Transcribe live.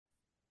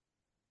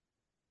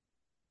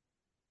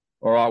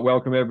All right,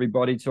 welcome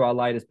everybody to our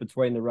latest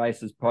Between the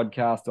Races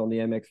podcast on the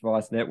MX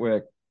Vice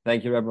Network.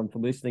 Thank you everyone for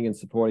listening and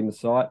supporting the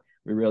site.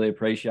 We really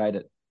appreciate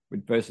it.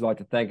 We'd first like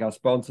to thank our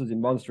sponsors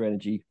in Monster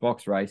Energy,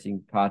 Fox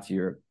Racing, Parts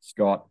Europe,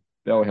 Scott,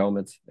 Bell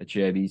Helmets,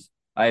 Acherbys,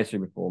 ASU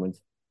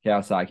Performance,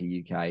 Kawasaki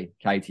UK,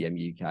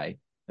 KTM UK,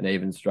 and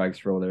even Strokes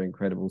for all their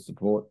incredible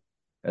support.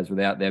 As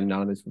without them,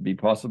 none of this would be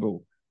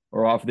possible.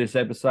 All right, for this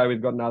episode,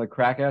 we've got another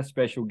cracker,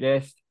 special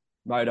guest,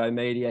 Moto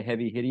Media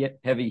heavy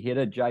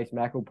hitter Jase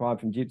Macalpine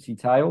from Gypsy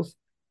Tales.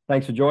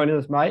 Thanks for joining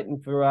us, mate,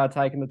 and for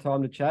taking the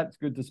time to chat. It's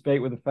good to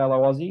speak with a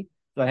fellow Aussie.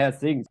 So how's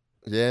things?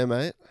 Yeah,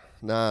 mate.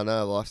 No,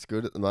 life's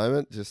good at the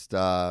moment. Just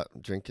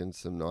drinking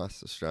some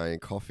nice Australian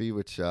coffee,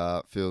 which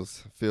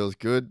feels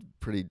good.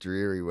 Pretty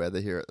dreary weather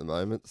here at the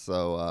moment,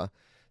 so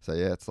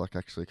yeah, it's like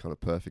actually kind of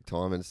perfect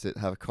time and sit,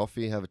 have a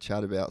coffee, have a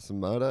chat about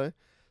some moto.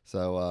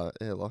 So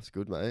yeah, life's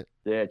good, mate.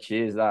 Yeah,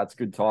 cheers. It's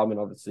good time,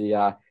 and obviously,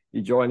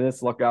 you joining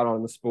us. A lot going on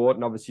in the sport,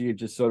 and obviously, you've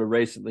just sort of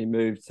recently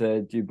moved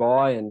to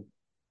Dubai, and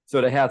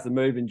sort of how's the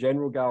move in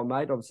general going,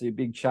 mate? Obviously, a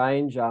big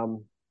change.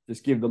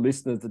 Just give the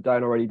listeners that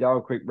don't already know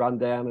a quick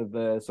rundown of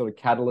the sort of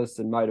catalyst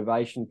and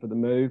motivation for the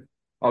move.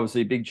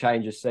 Obviously, a big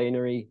change of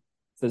scenery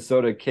to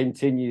sort of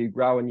continue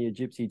growing your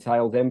Gypsy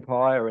Tales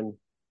empire. And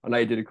I know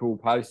you did a cool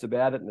post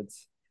about it, and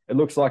it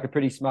looks like a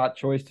pretty smart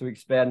choice to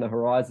expand the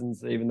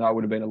horizons, even though it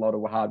would have been a lot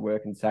of hard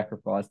work and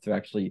sacrifice to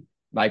actually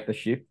make the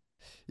shift.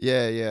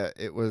 Yeah.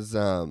 It was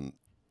I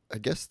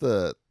guess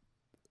it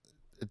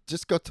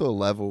just got to a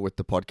level with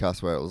the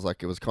podcast where it was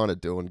like it was kind of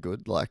doing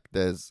good. Like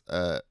there's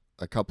a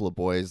couple of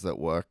boys that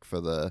work for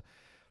the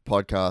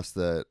podcast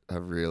that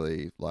have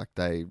really like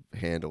they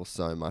handle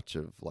so much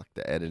of like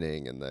the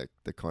editing and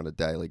the kind of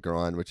daily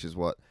grind, which is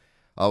what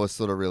I was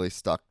sort of really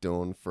stuck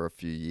doing for a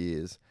few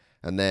years.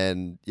 And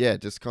then yeah,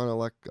 just kind of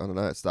like I don't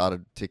know, it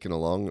started ticking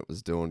along. It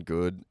was doing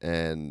good,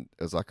 and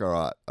it was like all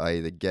right, I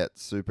either get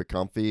super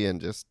comfy and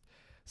just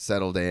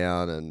settle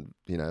down and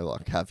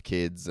like have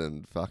kids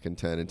and fucking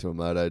turn into a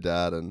moto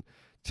dad and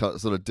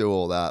sort of do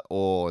all that,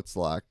 or it's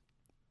like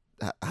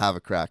have a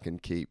crack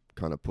and keep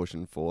kind of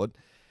pushing forward.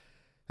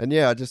 And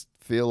yeah, I just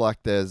feel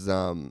like there's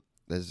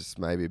just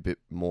maybe a bit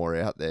more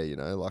out there,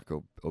 like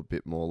a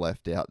bit more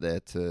left out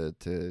there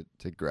to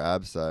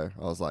grab. So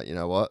I was like, you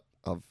know what,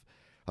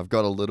 I've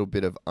got a little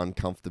bit of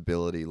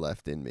uncomfortability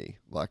left in me.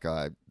 Like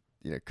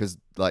because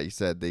like you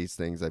said, these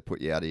things, they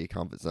put you out of your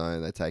comfort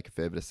zone. They take a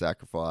fair bit of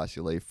sacrifice.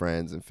 You leave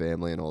friends and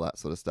family and all that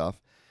sort of stuff.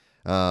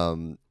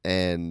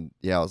 And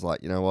yeah, I was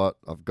like, you know what?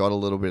 I've got a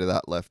little bit of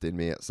that left in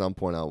me. At some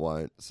point I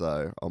won't.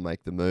 So I'll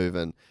make the move.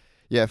 And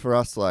yeah, for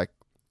us, like,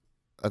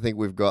 I think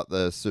we've got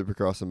the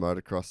supercross and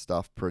motocross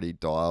stuff pretty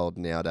dialed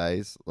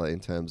nowadays, like in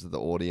terms of the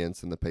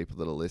audience and the people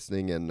that are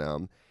listening.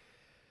 And,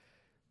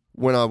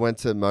 when I went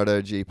to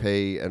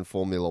MotoGP and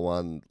Formula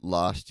One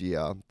last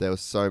year, there were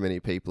so many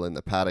people in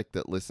the paddock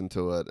that listened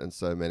to it, and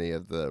so many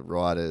of the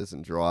riders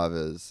and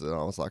drivers. And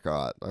I was like,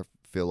 all right, I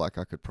feel like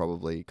I could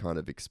probably kind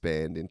of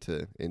expand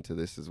into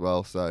this as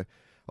well. So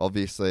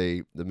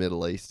obviously the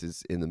Middle East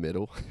is in the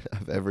middle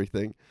of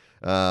everything.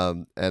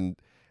 And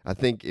I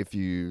think if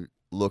you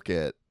look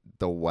at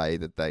the way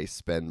that they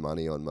spend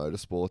money on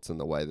motorsports and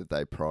the way that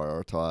they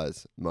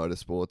prioritize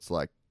motorsports,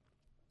 like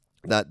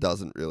that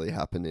doesn't really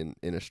happen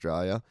in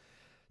Australia.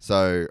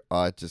 So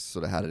I just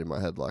sort of had it in my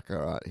head like, all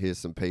right, here's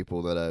some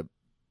people that are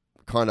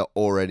kind of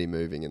already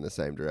moving in the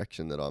same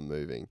direction that I'm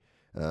moving.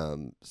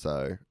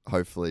 So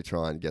hopefully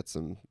try and get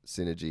some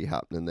synergy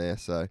happening there.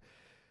 So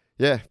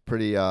yeah,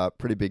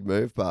 pretty big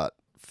move, but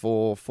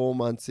for 4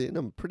 months in,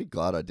 I'm pretty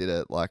glad I did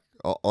it. Like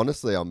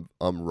honestly, I'm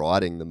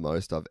riding the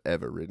most I've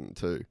ever ridden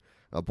too.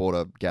 I bought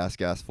a gas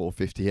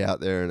 450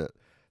 out there, and it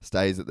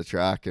stays at the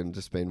track, and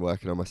just been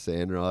working on my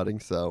sand riding.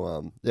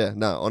 So yeah,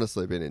 no,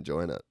 honestly been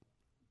enjoying it.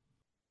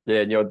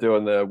 Yeah, and you're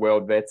doing the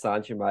world vets,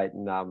 aren't you, mate?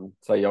 And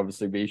so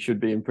you should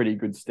be in pretty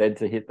good stead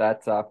to hit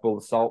that full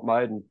assault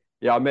mode. And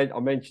yeah, I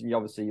mentioned you,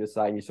 obviously you're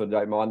saying you sort of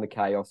don't mind the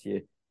chaos.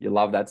 You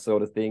love that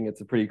sort of thing.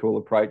 It's a pretty cool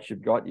approach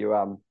you've got.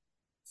 You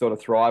sort of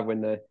thrive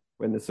when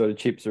the sort of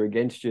chips are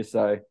against you.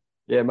 So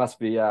yeah, it must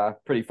be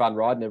pretty fun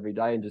riding every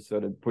day and just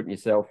sort of putting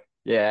yourself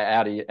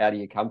out of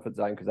your comfort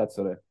zone, because that's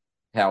sort of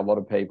how a lot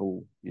of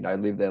people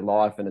live their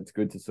life. And it's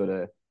good to sort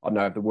of, I don't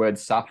know if the word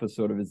suffer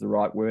sort of is the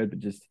right word, but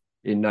just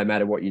in no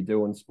matter what you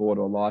do in sport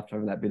or life,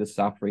 having that bit of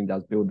suffering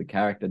does build the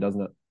character,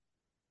 doesn't it?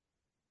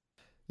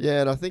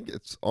 Yeah, and I think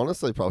it's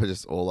honestly probably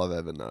just all I've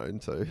ever known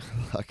too.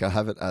 Like I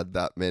haven't had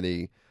that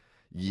many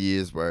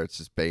years where it's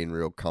just been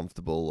real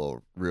comfortable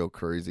or real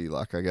cruisy.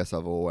 Like I guess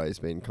I've always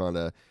been kind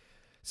of,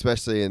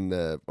 especially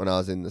when I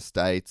was in the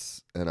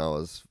States and I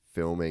was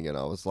filming, and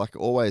I was like I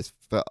always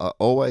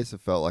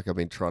have felt like I've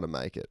been trying to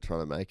make it,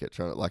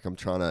 like I'm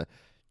trying to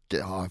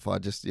get, if I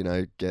just,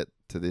 get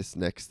to this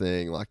next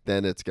thing, like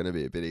then it's going to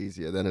be a bit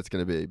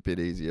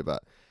easier.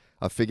 But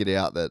I figured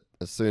out that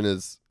as soon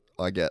as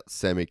I get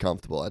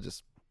semi-comfortable, I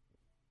just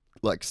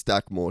like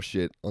stack more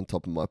shit on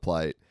top of my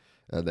plate.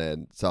 And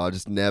then, so I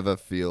just never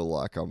feel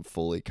like I'm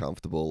fully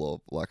comfortable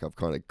or like I've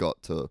kind of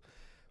got to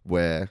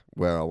where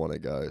I want to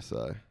go.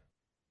 So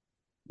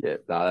Yeah,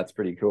 no, that's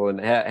pretty cool.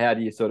 And how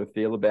do you sort of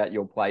feel about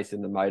your place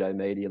in the moto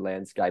media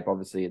landscape?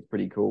 Obviously, it's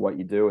pretty cool what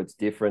you do. It's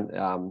different.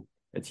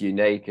 It's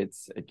unique.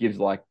 It gives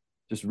like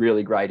just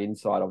really great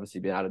insight.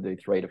 Obviously, being able to do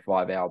 3 to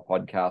 5 hour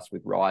podcasts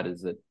with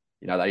riders that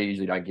they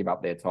usually don't give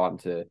up their time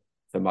to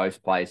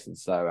most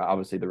places. So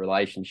obviously, the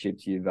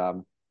relationships you've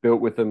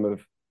built with them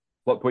have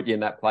what put you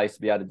in that place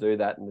to be able to do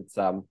that, and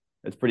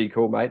it's pretty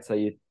cool, mate. So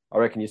I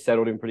reckon you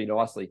settled in pretty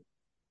nicely.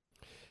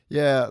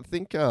 Yeah, I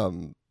think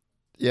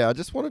yeah, I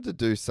just wanted to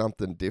do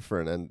something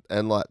different,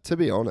 and like, to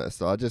be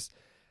honest,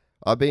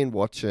 I've been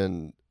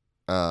watching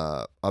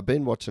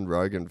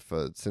Rogan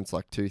for since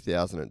like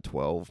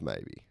 2012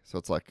 maybe. So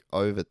it's like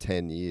over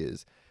 10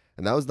 years.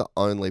 And that was the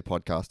only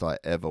podcast I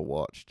ever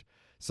watched.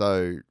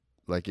 So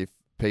like, if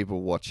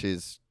people watch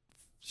his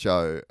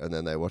show and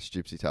then they watch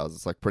Gypsy Tales,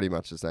 it's like pretty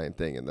much the same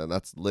thing. And then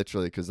that's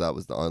literally because that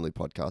was the only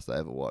podcast I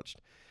ever watched.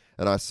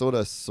 And I sort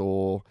of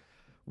saw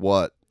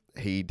what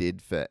he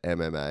did for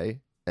MMA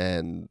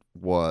and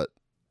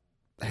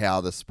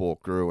how the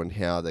sport grew and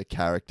how the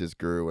characters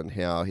grew and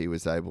how he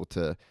was able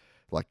to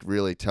like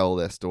really tell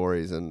their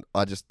stories. And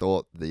I just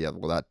thought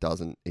that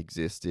doesn't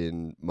exist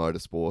in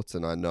motorsports.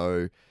 And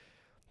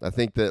I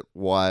think that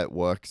why it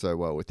works so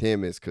well with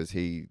him is because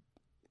he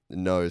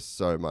knows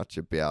so much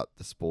about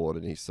the sport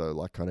and he's so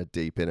like kind of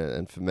deep in it.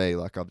 And for me,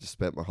 like, I've just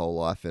spent my whole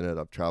life in it.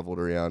 I've traveled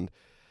around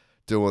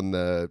doing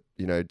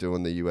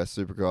doing the US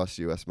Supercross,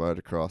 US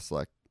motocross.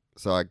 Like,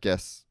 so I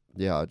guess,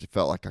 yeah, I just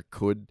felt like I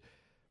could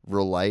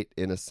relate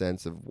in a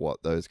sense of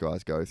what those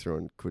guys go through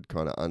and could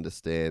kind of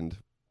understand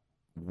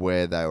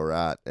where they were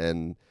at.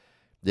 And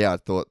yeah, I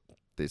thought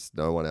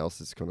no one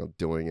else is kind of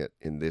doing it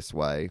in this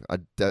way. I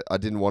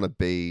didn't want to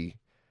be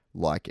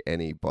like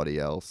anybody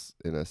else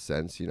in a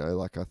sense,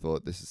 like, I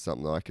thought this is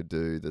something I could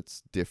do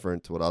that's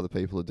different to what other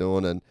people are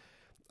doing.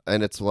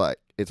 And it's like,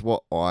 it's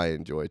what I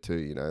enjoy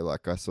too,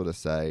 like, I still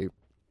say,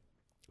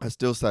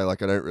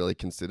 like, I don't really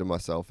consider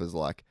myself as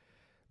like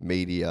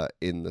media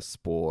in the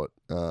sport.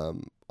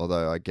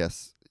 Although I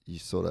guess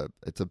it's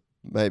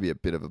maybe a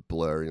bit of a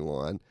blurry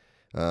line.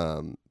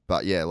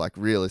 But yeah, like,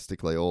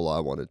 realistically, all I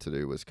wanted to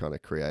do was kind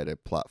of create a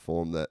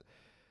platform that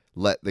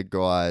let the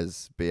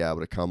guys be able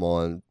to come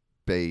on,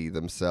 be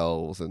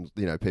themselves. And,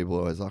 people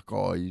are always like,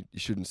 oh, you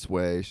shouldn't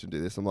swear, you shouldn't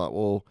do this. I'm like,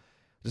 well,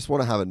 I just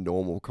want to have a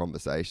normal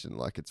conversation.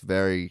 Like, I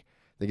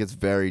think it's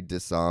very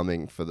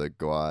disarming for the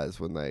guys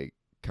when they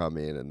come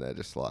in and they're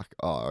just like,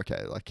 oh,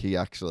 okay, like,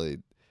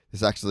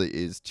 this actually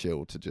is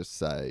chill to just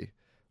say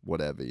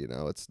whatever,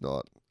 it's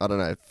not, I don't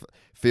know, it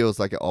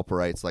feels like it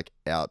operates like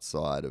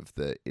outside of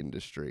the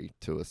industry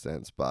to a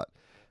sense. But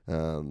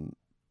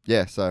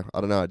yeah, so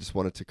I don't know, I just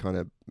wanted to kind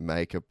of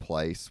make a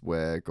place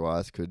where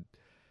guys could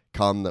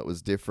come that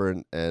was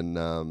different. And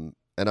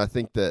I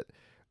think that,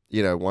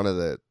 one of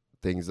the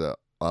things that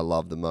I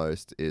love the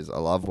most is I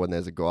love when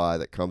there's a guy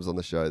that comes on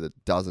the show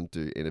that doesn't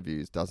do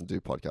interviews, doesn't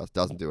do podcasts,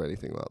 doesn't do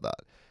anything like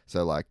that.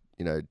 So like,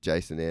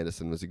 Jason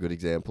Anderson was a good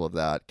example of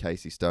that.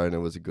 Casey Stoner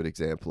was a good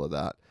example of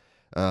that.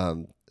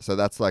 So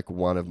that's like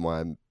one of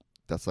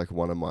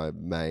my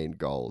main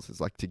goals,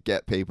 is like to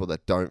get people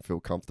that don't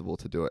feel comfortable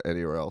to do it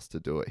anywhere else to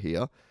do it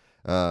here.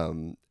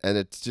 And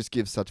it just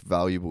gives such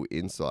valuable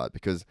insight,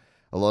 because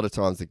a lot of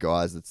times the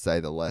guys that say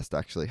the least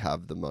actually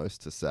have the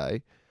most to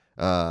say.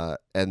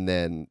 And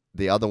then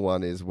the other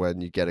one is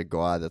when you get a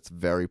guy that's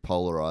very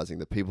polarizing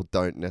that people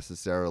don't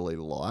necessarily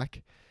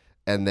like,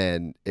 and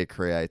then it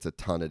creates a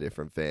ton of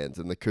different fans.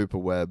 And the Cooper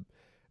Webb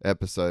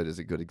episode is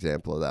a good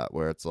example of that,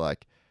 where it's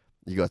like,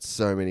 you got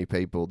so many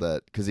people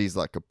that, because he's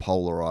like a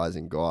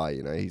polarizing guy,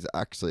 he's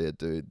actually a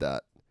dude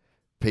that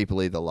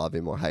people either love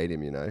him or hate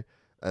him,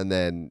 and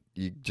then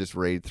you just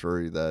read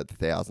through the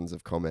thousands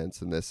of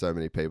comments and there's so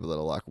many people that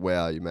are like,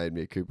 wow, you made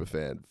me a Cooper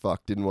fan.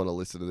 Fuck, didn't want to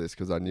listen to this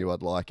because I knew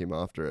I'd like him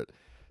after it.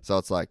 So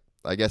it's like,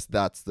 I guess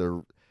that's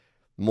the,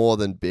 more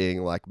than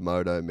being like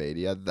moto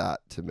media,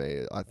 that to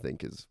me, I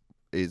think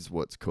is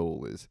what's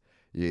cool, is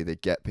you either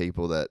get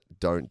people that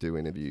don't do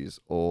interviews,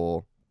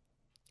 or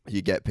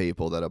you get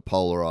people that are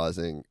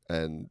polarizing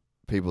and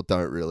people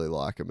don't really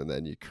like them, and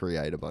then you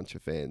create a bunch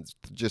of fans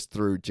just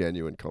through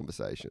genuine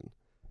conversation.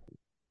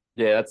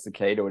 Yeah, that's the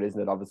key to it, isn't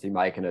it? Obviously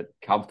making it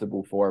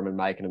comfortable for them and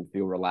making them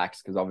feel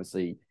relaxed, because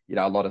obviously,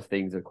 a lot of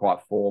things are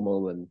quite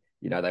formal and,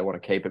 they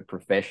want to keep it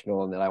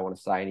professional and they don't want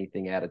to say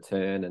anything out of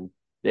turn. And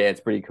yeah,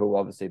 it's pretty cool.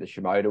 Obviously the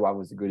Shimoda one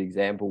was a good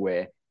example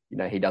where, he's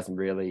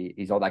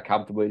not that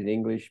comfortable in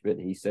English, but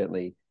he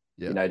certainly,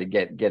 Yeah. to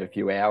get a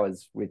few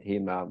hours with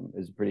him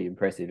is a pretty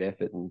impressive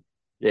effort. And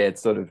yeah,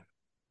 it's sort of,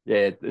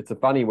 yeah, it's a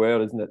funny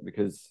world, isn't it?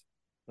 Because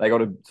they got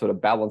to sort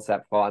of balance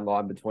that fine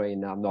line between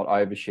not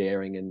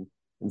oversharing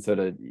and sort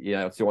of,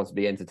 still wants to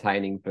be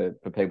entertaining for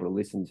people to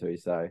listen to.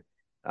 So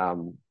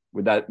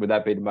would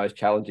that be the most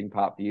challenging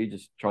part for you,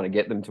 just trying to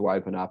get them to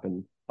open up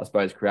and I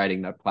suppose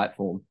creating that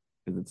platform,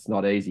 because it's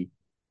not easy?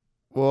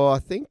 Well, I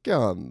think,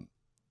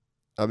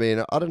 I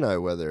mean, I don't know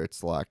whether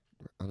it's like,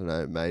 I don't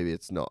know, maybe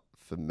it's not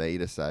for me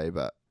to say,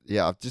 but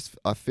yeah,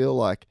 I feel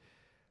like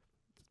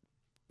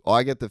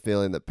I get the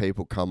feeling that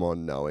people come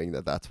on knowing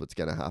that that's what's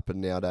going to happen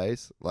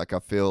nowadays. Like, I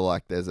feel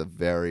like there's a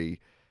very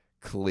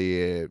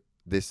clear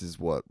this is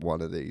what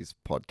one of these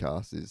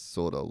podcasts is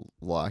sort of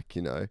like,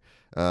 and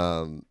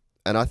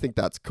I think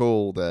that's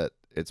cool that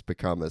it's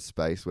become a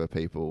space where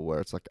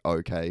it's like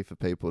okay for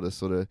people to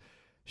sort of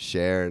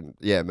share. And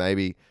yeah,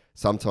 maybe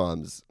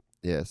sometimes,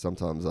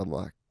 sometimes I'm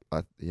like,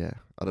 I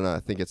don't know. I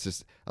think it's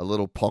just a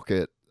little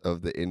pocket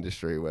of the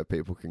industry where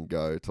people can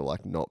go to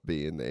like not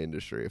be in the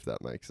industry, if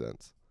that makes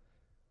sense.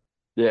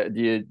 Yeah,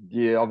 do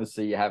you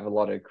obviously have a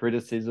lot of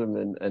criticism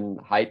and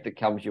hate that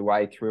comes your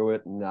way through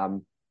it,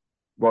 and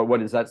what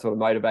does that sort of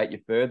motivate you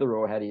further,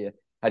 or how do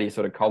you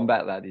sort of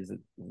combat that? Is it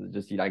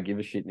just you don't give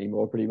a shit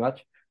anymore, pretty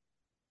much?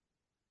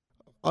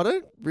 I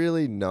don't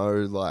really know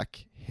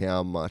like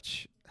how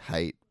much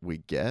hate we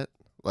get.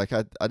 Like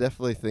I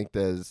definitely think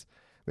there's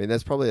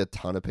probably a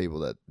ton of people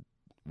that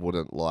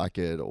wouldn't like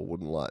it or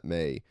wouldn't like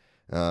me.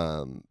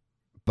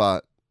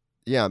 But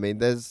yeah, I mean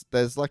there's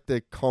like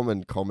the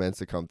common comments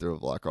that come through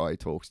of like, oh, he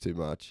talks too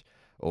much,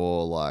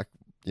 or like,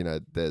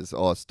 there's,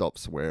 oh, stop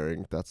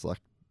swearing. That's like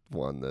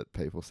one that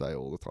people say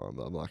all the time.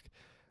 But I'm like,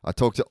 I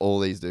talk to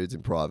all these dudes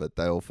in private.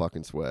 They all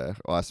fucking swear.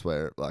 I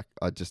swear. Like,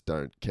 I just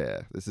don't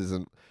care. This is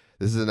an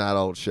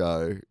adult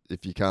show.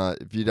 If you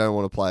don't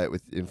want to play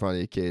it in front of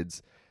your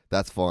kids,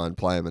 that's fine.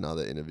 Play them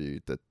another interview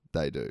that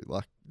they do.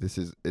 Like, it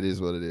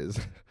is what it is.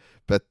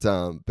 But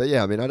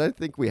yeah, I mean, I don't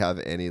think we have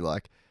any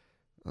like,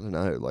 I don't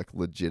know, like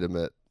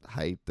legitimate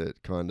hate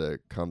that kind of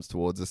comes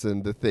towards us.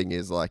 And the thing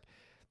is, like,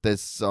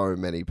 there's so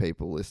many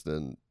people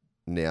listening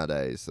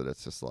nowadays that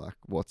it's just like,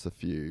 what's a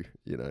few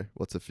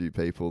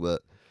people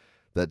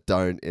that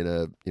don't in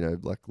a,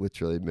 like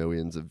literally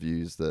millions of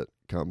views that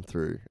come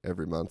through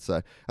every month.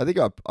 So I think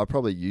I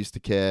probably used to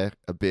care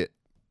a bit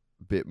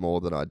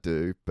more than I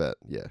do, but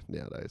yeah,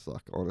 nowadays,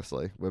 like,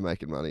 honestly, we're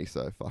making money,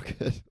 so fuck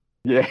it.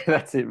 Yeah,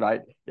 that's it,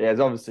 mate. Yeah,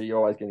 it's obviously you're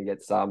always going to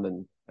get some,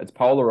 and it's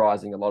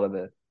polarizing a lot of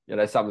the,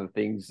 some of the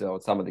things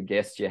or some of the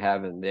guests you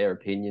have and their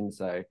opinions.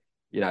 So,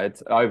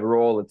 it's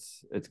overall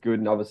it's good,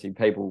 and obviously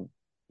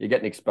you're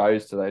getting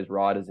exposed to those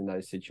riders in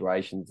those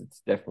situations.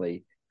 It's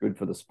definitely good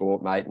for the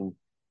sport, mate. And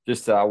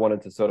just I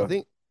wanted to sort I of,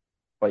 think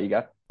you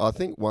go. I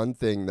think one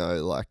thing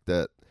though, like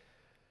that,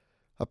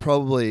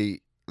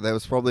 there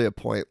was probably a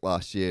point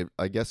last year,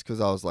 I guess, because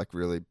I was like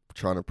really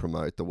trying to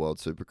promote the World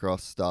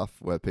Supercross stuff,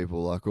 where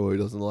people were like, oh, he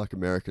doesn't like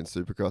American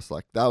Supercross.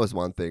 Like, that was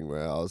one thing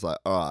where I was like,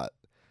 all right,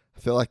 I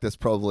feel like there's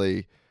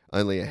probably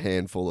only a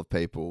handful of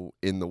people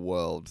in the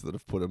world that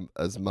have put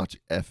as much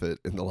effort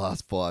in the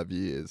last 5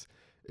 years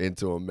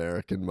into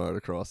American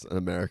motocross and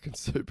American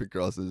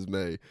Supercross as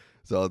me.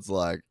 So it's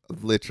like,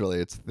 literally,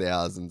 it's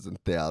thousands and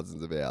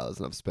thousands of hours,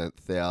 and I've spent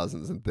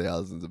thousands and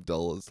thousands of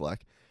dollars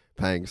like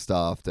paying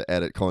staff to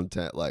edit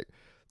content. Like,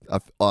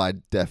 I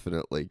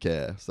definitely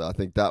care. So I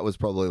think that was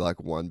probably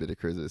like one bit of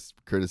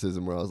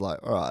criticism where I was like,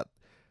 all right,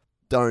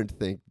 don't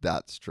think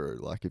that's true.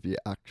 Like, if you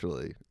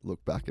actually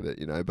look back at it,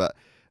 but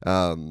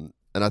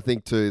and I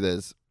think too,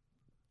 there's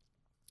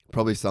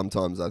probably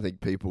sometimes I think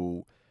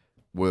people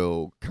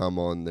will come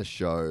on the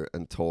show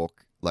and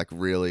talk, like,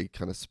 really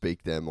kind of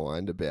speak their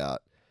mind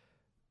about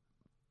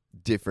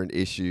different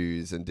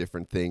issues and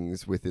different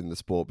things within the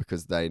sport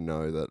because they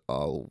know that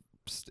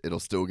it'll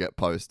still get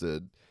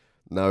posted.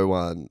 No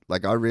one,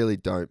 like, I really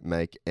don't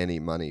make any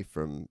money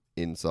from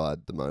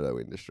inside the moto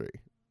industry.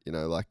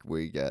 Like,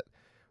 we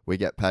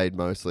get paid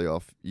mostly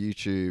off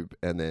YouTube,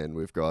 and then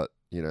we've got,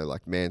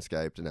 like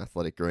Manscaped and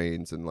Athletic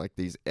Greens and like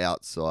these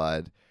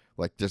outside,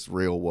 like, just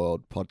real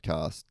world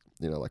podcast,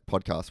 like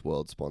podcast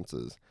world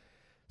sponsors.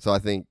 So I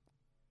think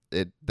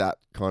that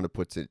kind of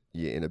puts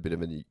you in a bit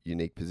of a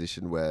unique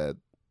position where,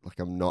 like,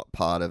 I'm not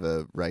part of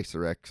a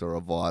Racer X or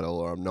a Vital,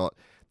 or I'm not.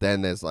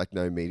 Then there's like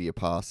no media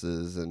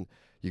passes, and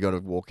you got to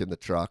walk in the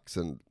trucks,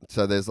 and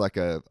so there's like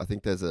I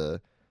think there's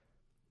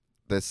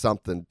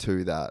something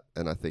to that,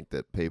 and I think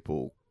that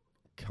people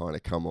kind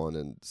of come on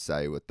and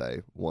say what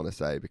they want to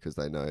say because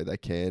they know they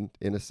can,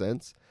 in a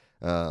sense.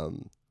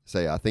 So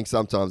yeah, I think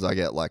sometimes I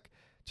get like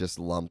just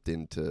lumped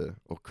into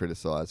or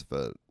criticized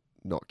for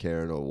not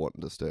caring or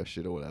wanting to stir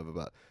shit or whatever,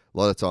 but a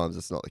lot of times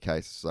it's not the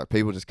case. It's like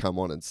people just come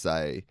on and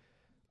say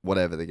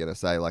whatever they're going to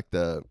say. Like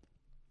the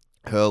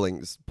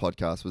Hurling's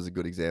podcast was a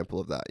good example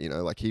of that.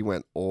 Like, he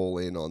went all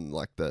in on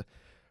like the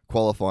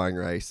qualifying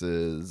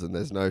races, and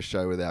there's no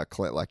show without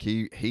Clint. Like,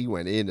 he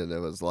went in, and it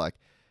was like,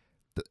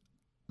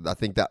 I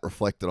think that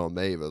reflected on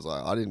me. It was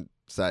like, I didn't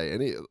say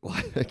any,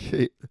 like,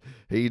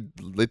 he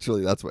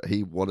literally, that's what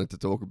he wanted to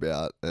talk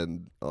about,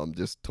 and I'm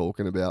just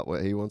talking about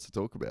what he wants to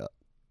talk about.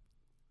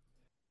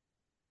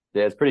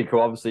 Yeah, it's pretty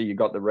cool. Obviously, you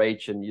got the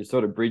reach, and you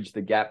sort of bridge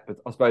the gap. But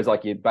I suppose,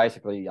 like, you're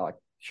basically like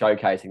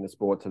showcasing the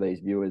sport to these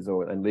viewers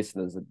and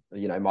listeners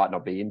that might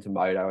not be into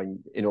moto, and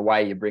in a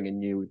way, you bring a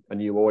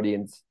new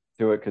audience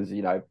to it because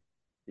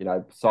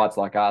sites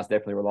like ours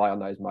definitely rely on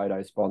those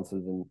moto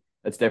sponsors, and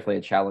it's definitely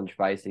a challenge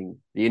facing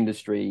the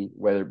industry,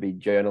 whether it be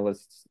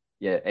journalists,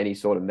 any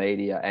sort of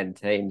media and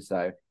teams.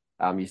 So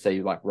you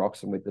see like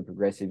Roxon with the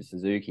progressive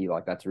Suzuki,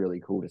 like, that's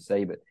really cool to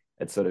see. But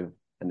it's sort of,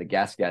 and the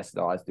gas guys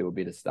do a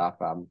bit of stuff.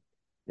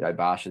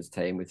 Barsha's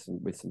team with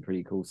some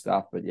pretty cool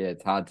stuff. But yeah,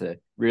 it's hard to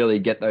really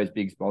get those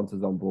big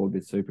sponsors on board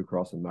with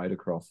Supercross and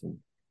motocross.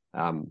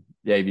 And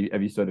yeah,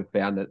 have you sort of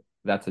found that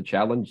that's a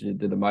challenge?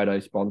 Do the moto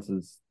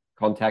sponsors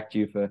contact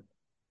you to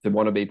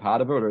want to be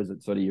part of it, or is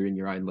it sort of you're in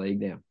your own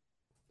league now?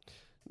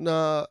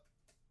 No,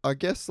 I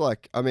guess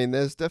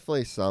there's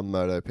definitely some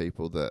moto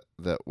people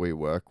that we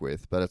work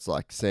with, but it's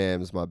like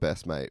Sam's my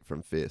best mate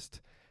from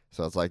Fist.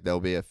 So it's like there'll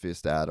be a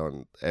Fist ad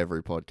on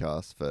every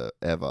podcast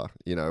forever,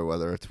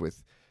 whether it's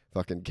with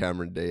fucking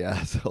Cameron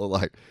Diaz or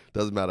like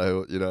doesn't matter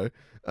who,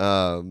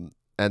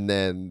 and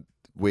then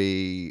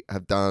we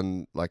have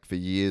done like for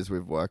years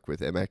we've worked with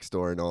MX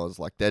Store in Oz,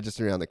 like they're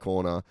just around the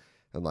corner,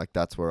 and like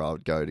that's where I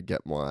would go to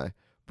get my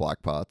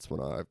bike parts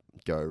when I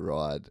go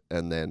ride.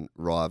 And then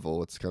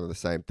Rival, it's kind of the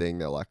same thing,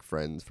 they're like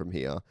friends from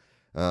here.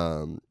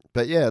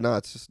 But yeah, no,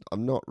 it's just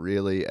I'm not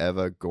really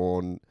ever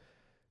gone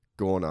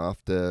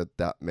after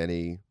that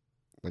many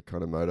like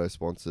kind of moto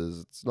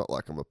sponsors. It's not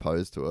like I'm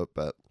opposed to it,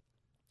 but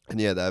and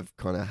yeah, they've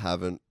kind of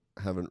haven't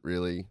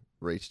really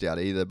reached out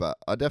either. But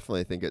I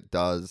definitely think it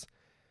does.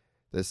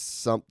 There's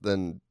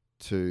something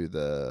to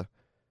the,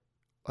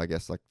 I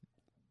guess, like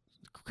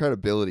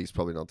credibility is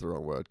probably not the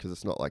wrong word, because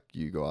it's not like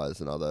you guys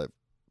and other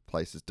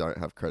places don't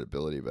have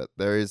credibility, but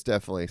there is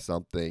definitely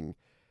something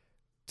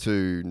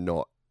to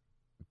not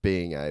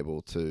being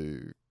able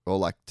to, or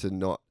like to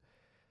not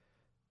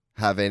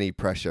have any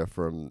pressure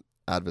from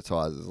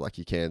advertisers. Like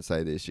you can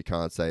say this, you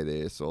can't say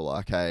this, or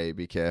like, hey,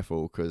 be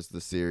careful because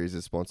the series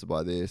is sponsored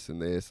by this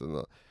and this and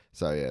the,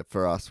 so yeah,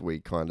 for us we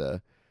kind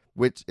of,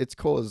 which it's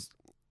caused,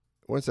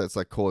 I won't say it's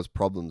like caused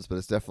problems, but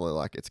it's definitely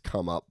like it's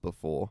come up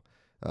before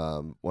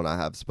when I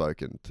have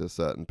spoken to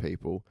certain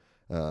people.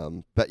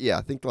 But yeah,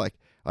 I think like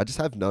I just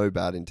have no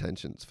bad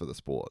intentions for the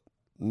sport.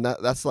 And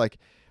that's like,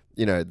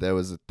 there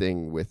was a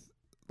thing with,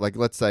 like,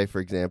 let's say for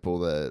example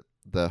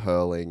the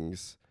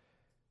hurlings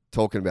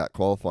talking about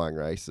qualifying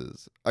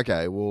races.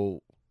 Okay,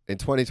 well in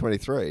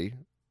 2023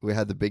 we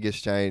had the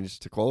biggest change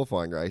to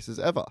qualifying races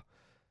ever.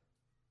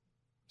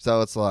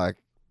 So it's like,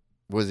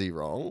 was he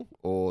wrong,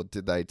 or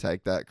did they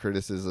take that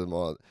criticism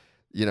on?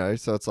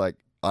 So it's like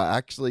I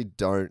actually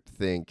don't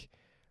think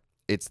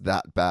it's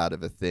that bad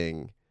of a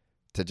thing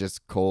to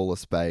just call a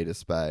spade,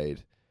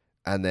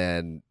 and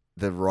then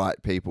the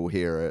right people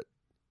hear it,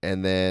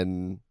 and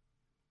then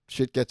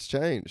shit gets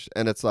changed.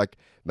 And it's like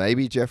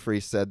maybe Jeffrey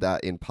said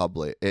that in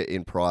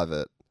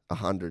private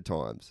 100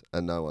 times,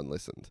 and no one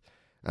listened.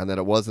 And then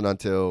it wasn't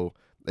until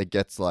it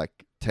gets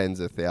like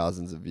tens of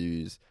thousands of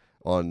views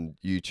on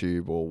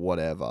YouTube or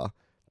whatever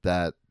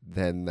that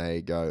then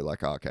they go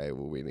like, okay,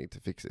 well, we need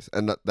to fix this.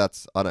 And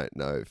that's, I don't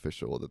know for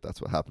sure that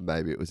that's what happened.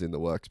 Maybe it was in the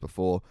works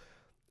before,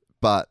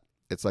 but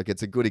it's like,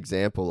 it's a good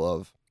example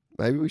of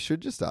maybe we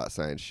should just start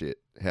saying shit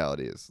how it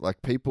is.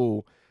 Like,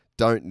 people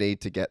don't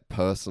need to get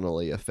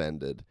personally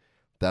offended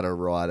that a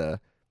rider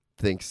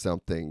thinks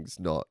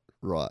something's not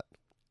right.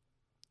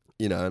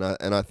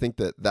 And I think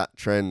that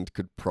trend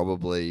could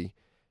probably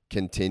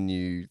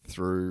continue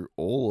through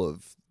all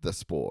of the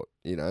sport,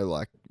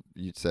 like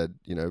you said,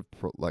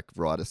 like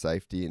rider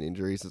safety and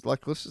injuries. It's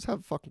like, let's just have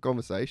a fucking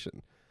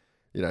conversation.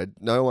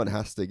 No one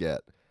has to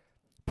get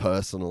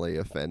personally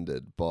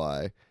offended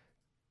by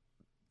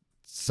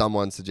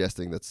someone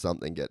suggesting that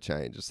something get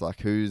changed. It's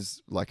like,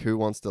 who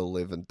wants to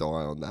live and die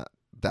on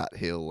that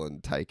hill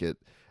and take it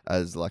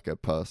as like a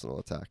personal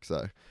attack?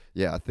 So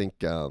yeah, I think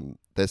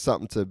there's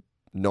something to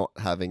not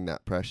having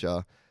that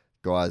pressure,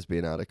 guys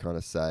being able to kind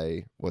of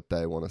say what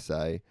they want to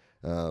say.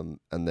 And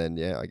then,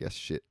 yeah, I guess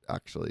shit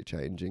actually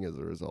changing as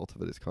a result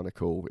of it is kind of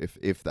cool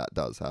if that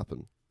does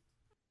happen.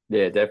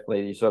 Yeah,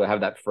 definitely. You sort of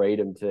have that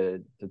freedom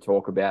to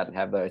talk about and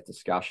have those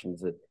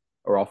discussions that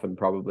are often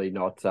probably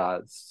not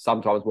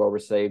sometimes well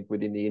received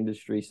within the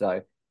industry.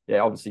 So yeah,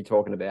 obviously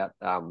talking about,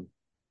 I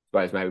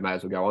suppose maybe we may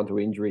as well go on to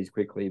injuries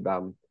quickly.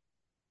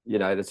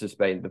 There's just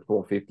been the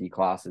 450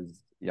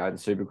 classes. The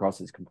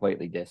Supercross is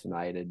completely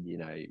decimated.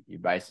 You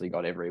basically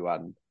got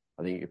everyone.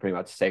 I think you're pretty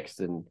much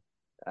Sexton.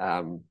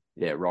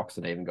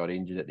 Roxon even got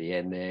injured at the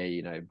end there.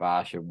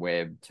 Barsha,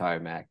 Webb,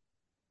 Tomac,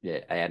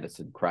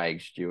 Anderson,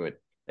 Craig,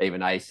 Stewart,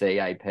 even AC,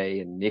 AP,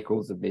 and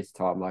Nichols have missed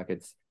time.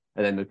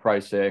 And then the pro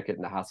circuit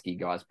and the Husky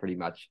guys pretty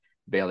much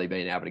barely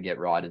been able to get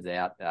riders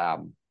out.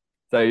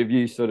 So have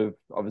you sort of,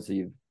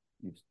 obviously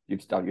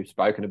you've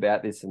spoken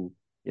about this, and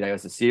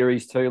is the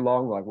series too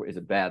long? Like, is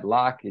it bad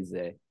luck? Is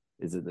it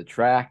the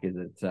track? Is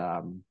it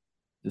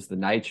just the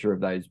nature of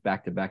those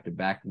back to back,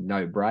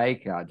 no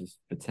break, just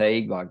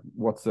fatigue? Like,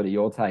 what's sort of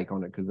your take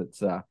on it? Because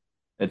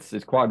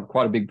it's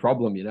quite a big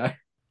problem,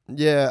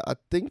 Yeah, I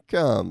think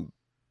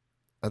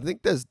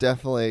there's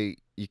definitely,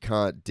 you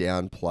can't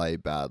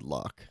downplay bad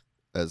luck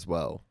as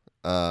well.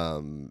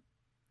 And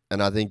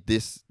I think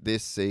this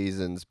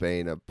season's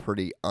been a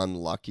pretty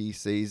unlucky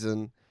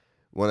season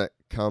when it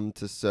comes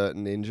to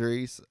certain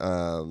injuries.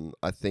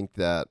 I think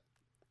that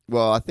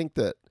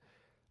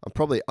I'm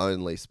probably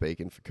only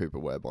speaking for Cooper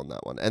Webb on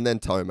that one, and then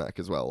Tomac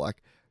as well.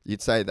 Like,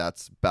 you'd say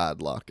that's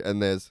bad luck,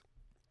 and it's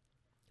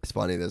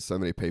funny, there's so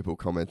many people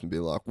comment and be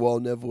like, well,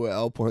 never wear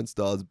Alpine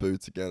Stars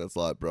boots again. It's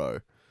like, bro,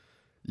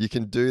 You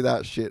can do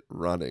that shit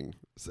running.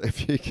 So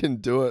if you can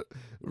do it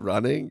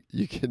running,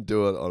 you can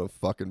do it on a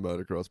fucking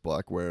motocross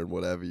bike wearing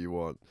whatever you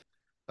want.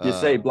 You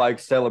see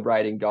blokes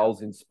celebrating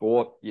goals in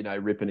sport,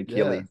 ripping Yeah,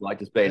 Achilles, like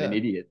just being an yeah,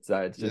 idiot. So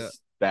it's yeah,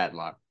 just bad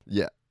luck.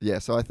 yeah, yeah.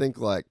 So I think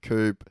like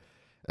Coop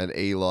and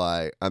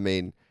Eli, I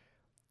mean,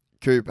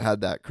 Coop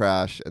had that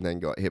crash and then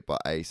got hit by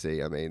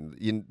AC. I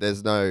mean,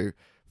 there's no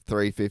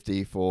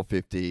 350,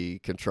 450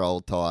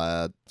 controlled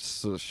tire,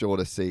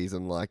 shorter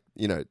season. Like,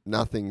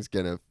 nothing's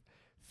going to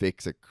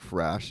fix a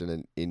crash and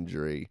an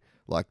injury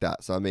like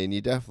that. So, I mean,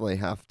 you definitely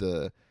have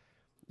to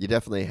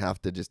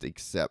just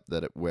accept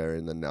that we're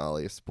in the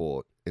gnarliest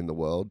sport in the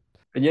world.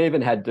 And you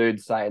even had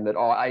dudes saying that,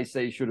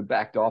 AC should have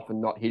backed off and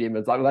not hit him.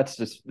 It's like, that's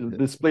just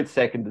the split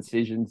second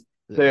decisions,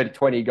 Yeah. 30,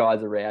 20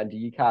 guys around you.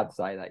 You can't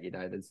say that,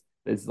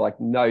 there's like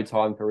no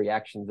time for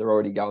reactions. They're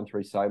already going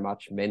through so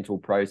much mental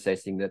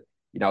processing that,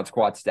 it's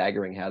quite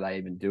staggering how they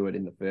even do it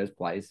in the first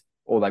place,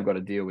 all they've got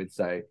to deal with.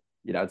 So,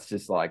 it's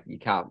just like, you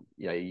can't,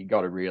 you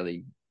got to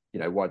really,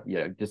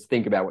 just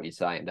think about what you're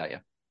saying, don't you?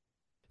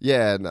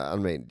 Yeah, no, I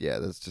mean, yeah,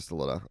 there's just a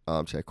lot of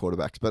armchair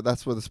quarterbacks, but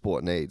that's what the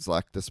sport needs.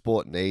 Like the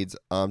sport needs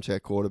armchair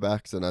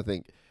quarterbacks, and I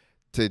think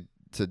to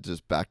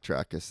just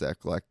backtrack a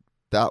sec, like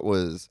that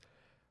was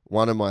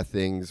one of my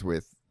things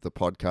with the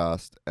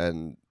podcast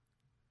and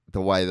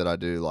the way that I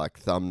do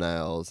like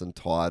thumbnails and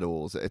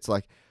titles. It's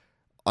like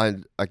I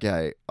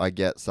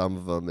get some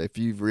of them. If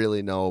you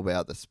really know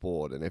about the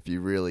sport and if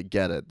you really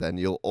get it, then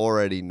you'll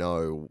already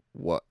know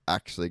what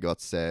actually got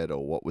said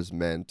or what was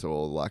meant,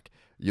 or like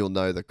you'll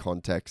know the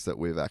context that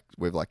we've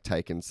like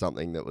taken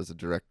something that was a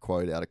direct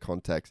quote out of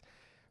context.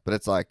 But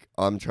it's like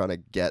I'm trying to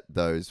get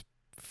those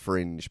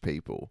fringe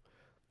people,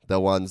 the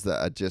ones that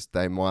are just,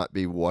 they might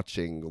be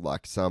watching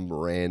like some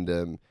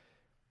random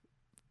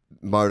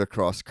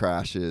motocross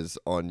crashes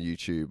on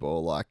YouTube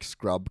or like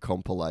scrub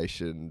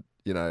compilation,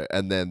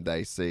 and then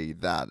they see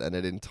that and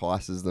it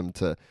entices them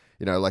to,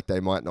 like they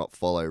might not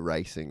follow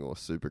racing or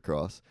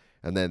supercross.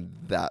 And then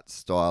that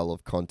style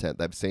of content,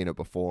 they've seen it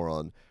before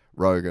on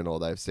Rogan or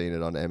they've seen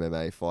it on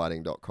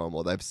MMAfighting.com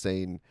or they've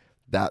seen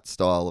that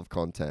style of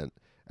content,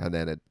 and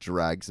then it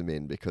drags them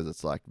in because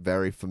it's like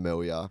very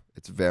familiar.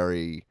 It's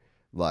very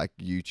like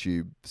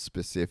YouTube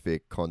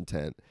specific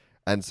content.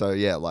 And so,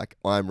 yeah, like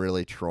I'm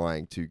really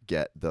trying to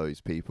get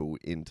those people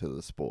into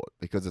the sport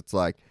because it's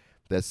like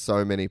there's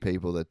so many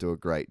people that do a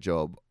great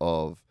job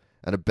of,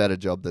 and a better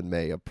job than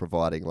me, of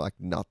providing like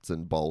nuts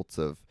and bolts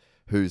of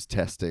who's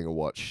testing or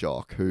what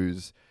shock,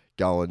 who's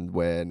going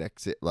where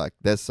next. Like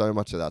there's so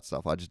much of that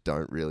stuff I just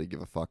don't really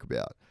give a fuck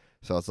about.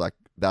 So it's like,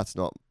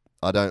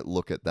 I don't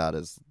look at that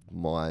as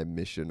my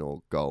mission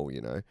or goal.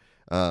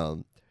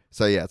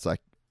 So yeah, it's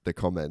like, the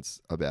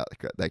comments about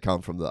they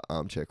come from the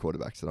armchair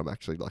quarterbacks that I'm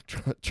actually like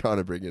trying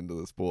to bring into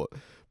the sport.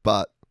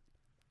 But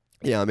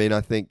yeah, I mean,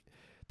 I think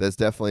there's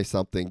definitely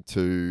something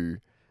to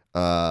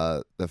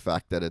the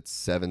fact that it's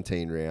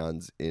 17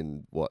 rounds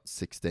in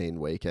 16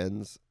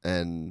 weekends,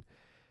 and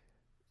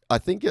I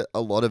think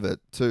a lot of it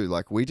too.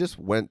 Like we just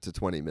went to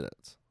 20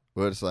 minutes.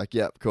 We're just like,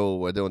 yep, cool.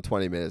 We're doing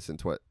 20 minutes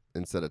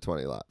instead of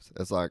 20 laps.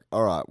 It's like,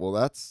 all right, well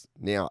that's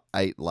now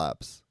 8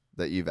 laps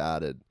that you've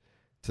added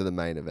to the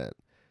main event.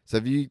 So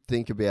if you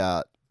think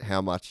about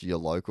how much your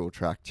local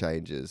track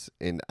changes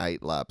in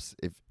 8 laps,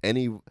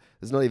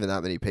 there's not even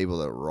that many people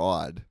that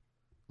ride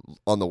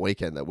on the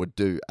weekend that would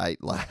do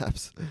 8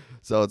 laps.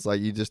 So it's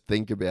like you just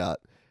think about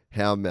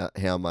how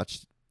much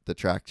the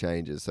track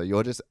changes. So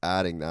you're just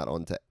adding that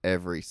onto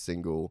every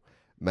single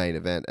main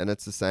event. And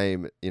it's the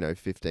same,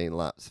 15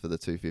 laps for the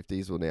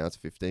 250s. Well, now it's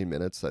 15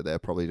 minutes, so they're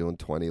probably doing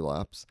 20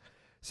 laps.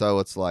 So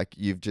it's like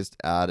you've just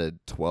added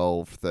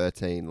 12,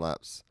 13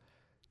 laps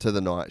to the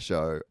night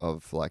show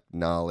of like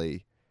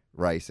gnarly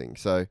racing.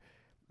 So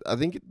I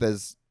think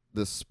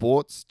the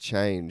sport's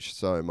changed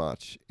so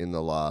much in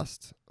the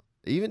last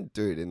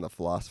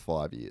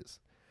 5 years.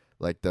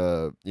 Like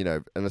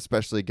and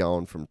especially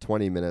going from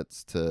 20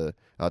 minutes to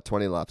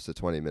 20 laps to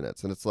 20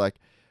 minutes. And it's like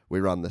we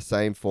run the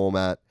same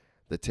format.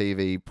 The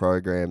TV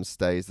program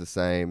stays the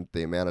same.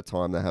 The amount of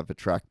time they have for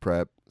track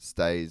prep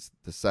stays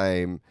the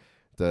same.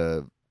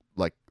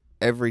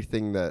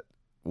 Everything that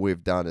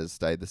we've done has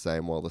stayed the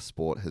same while the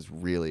sport has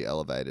really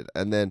elevated.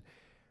 And then,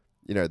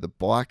 the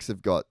bikes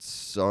have got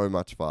so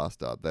much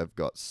faster. They've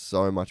got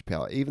so much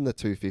power. Even the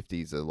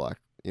 250s are like,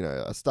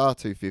 a Star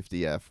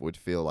 250F would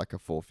feel like a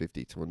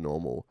 450 to a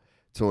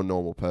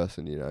normal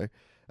person,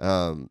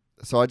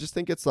 So I just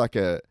think it's like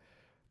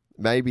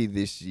maybe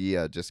this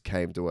year just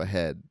came to a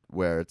head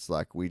where it's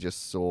like we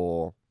just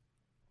saw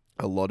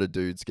a lot of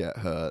dudes get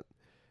hurt,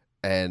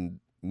 and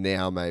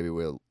now maybe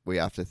we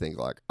have to think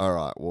like, all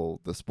right,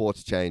 well, the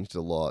sport's changed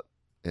a lot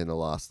in the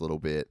last little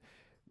bit.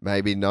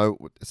 Maybe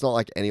it's not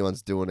like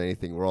anyone's doing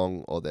anything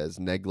wrong or there's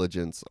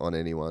negligence on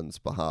anyone's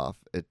behalf.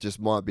 It just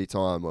might be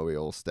time where we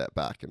all step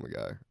back and we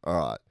go, all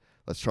right,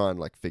 let's try and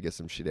like figure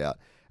some shit out.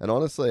 And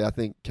honestly, I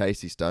think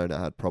Casey Stoner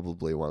had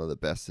probably one of the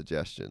best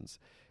suggestions.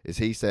 Is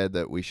he said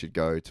that we should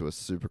go to a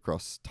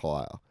Supercross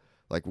tire.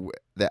 Like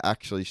there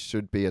actually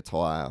should be a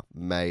tire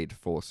made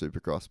for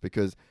Supercross,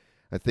 because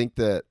I think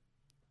that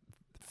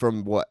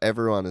from what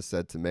everyone has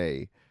said to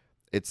me,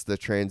 it's the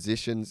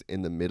transitions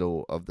in the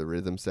middle of the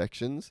rhythm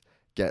sections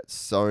get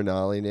so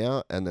gnarly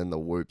now, and then the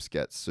whoops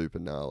get super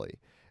gnarly.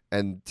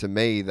 And to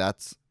me,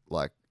 that's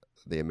like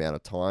the amount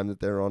of time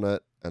that they're on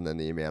it, and then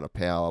the amount of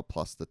power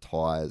plus the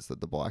tires that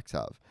the bikes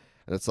have.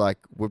 And it's like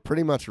we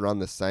pretty much run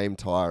the same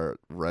tire at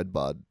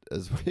Redbud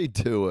as we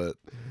do at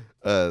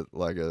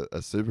like a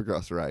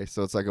Supercross race.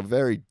 So it's like a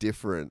very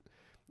different,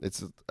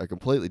 it's a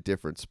completely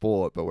different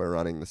sport, but we're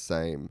running the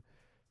same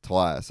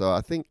tire. So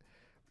I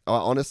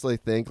honestly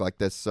think like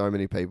there's so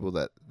many people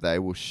that they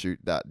will shoot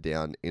that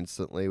down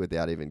instantly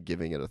without even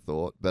giving it a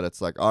thought. But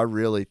it's like I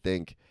really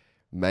think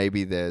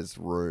maybe there's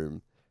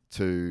room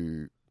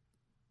to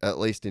at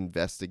least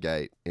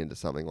investigate into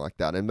something like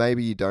that. And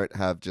maybe you don't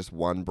have just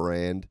one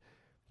brand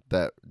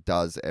that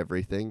does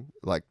everything,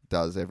 like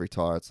does every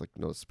tire. It's like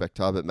not a spec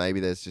tire, but maybe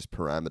there's just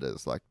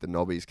parameters. Like the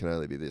knobbies can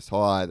only be this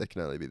high, there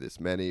can only be this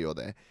many, or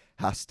there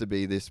has to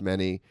be this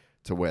many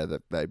to where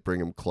they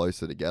bring them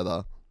closer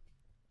together.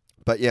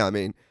 But yeah, I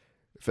mean,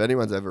 if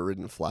anyone's ever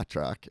ridden flat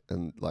track,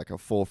 and like a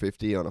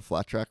 450 on a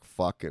flat track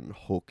fucking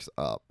hooks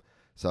up.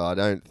 So I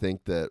don't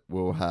think that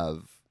we'll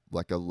have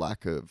like a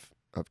lack of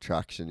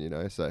traction, you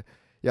know. So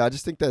yeah, I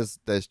just think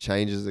there's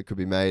changes that could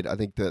be made. I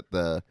think that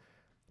the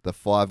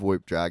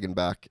 5-whoop dragon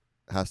back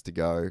has to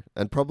go,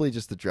 and probably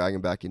just the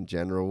dragon back in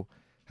general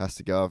has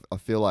to go. I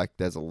feel like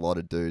there's a lot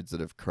of dudes that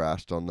have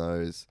crashed on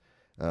those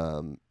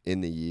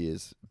in the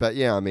years. But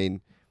yeah, I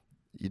mean,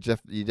 you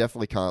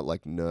definitely can't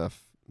like nerf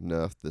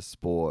the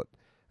sport.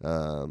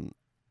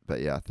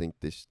 But yeah, I think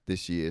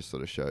this year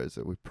sort of shows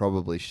that we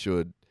probably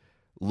should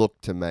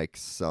look to make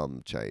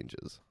some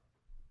changes.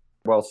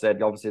 Well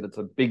said. Obviously, that's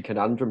a big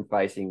conundrum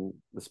facing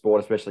the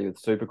sport, especially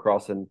with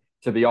Supercross. And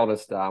to be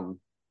honest,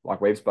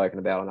 like we've spoken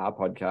about on our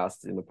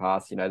podcast in the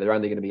past, you know, they're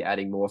only going to be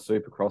adding more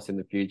Supercross in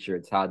the future.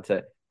 It's hard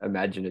to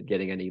imagine it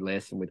getting any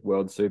less. And with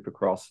World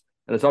Supercross,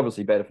 and it's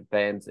obviously better for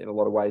fans in a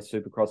lot of ways,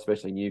 Supercross,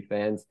 especially new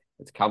fans.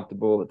 It's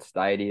comfortable, it's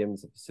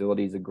stadiums, the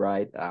facilities are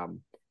great.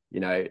 You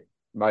know,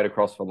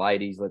 motocross for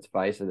ladies, let's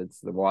face it, it's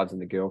the wives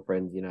and the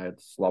girlfriends, you know,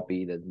 it's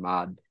sloppy, there's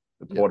mud,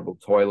 the portable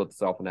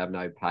toilets often have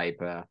no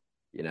paper.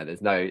 You know,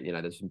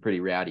 there's some pretty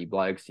rowdy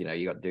blokes. You know,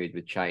 you got dudes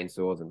with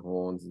chainsaws and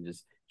horns and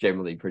just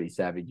generally pretty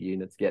savage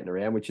units getting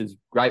around, which is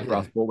great for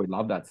us. But we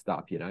love that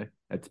stuff. You know,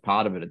 it's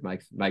part of it. It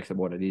makes it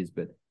what it is.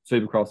 But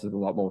Supercross is a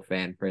lot more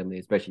fan friendly,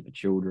 especially for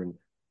children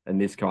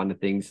and this kind of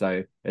thing.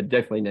 So it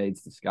definitely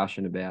needs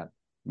discussion about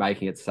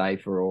making it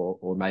safer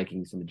or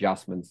making some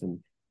adjustments. And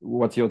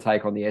what's your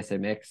take on the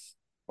SMX,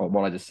 or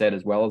what I just said,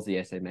 as well as the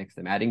SMX,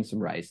 them adding some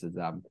races?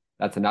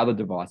 That's another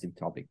divisive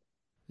topic.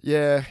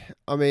 Yeah,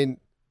 I mean,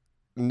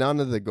 none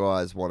of the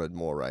guys wanted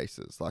more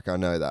races. Like, I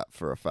know that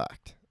for a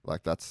fact.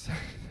 Like, that's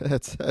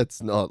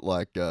that's not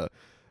like a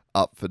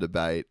up for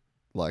debate,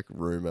 like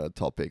rumor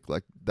topic.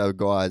 Like, the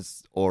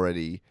guys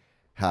already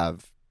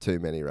have too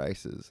many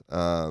races.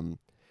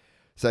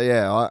 So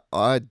yeah,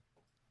 I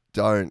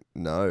don't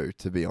know,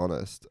 to be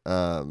honest.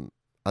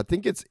 I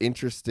think it's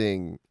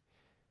interesting.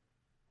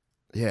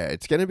 Yeah,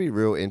 it's going to be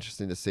real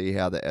interesting to see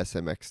how the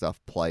SMX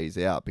stuff plays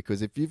out,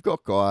 because if you've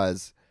got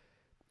guys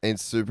in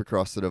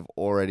Supercross that have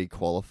already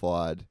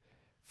qualified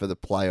for the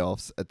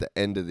playoffs at the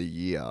end of the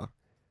year,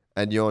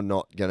 and you're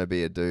not going to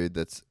be a dude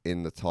that's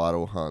in the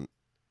title hunt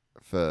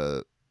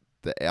for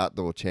the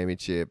outdoor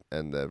championship,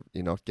 and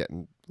you're not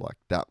getting like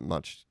that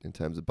much in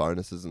terms of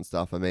bonuses and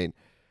stuff. I mean,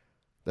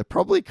 they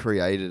probably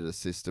created a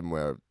system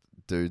where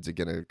dudes are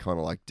going to kind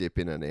of like dip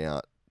in and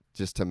out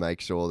just to make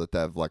sure that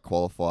they've like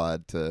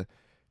qualified to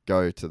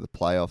go to the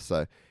playoffs.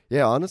 So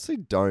yeah, I honestly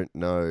don't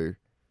know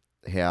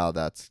how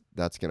that's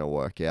going to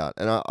work out.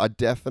 And I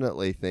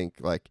definitely think,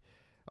 like,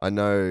 I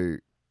know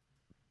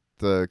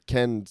the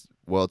Ken's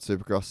World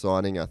Supercross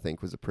signing, I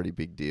think, was a pretty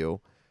big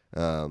deal.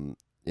 You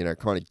know,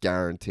 kind of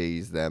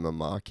guarantees them a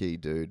marquee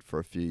dude for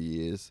a few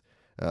years.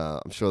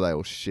 I'm sure they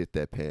will shit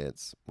their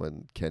pants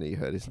when Kenny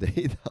hurt his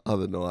knee the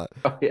other night.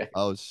 Oh, yeah.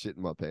 I was shitting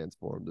my pants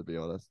for him, to be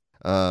honest.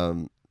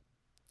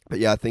 But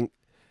yeah, I think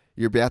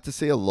you're about to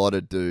see a lot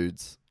of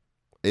dudes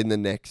in the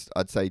next,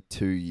 I'd say,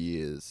 2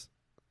 years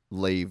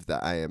leave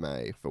the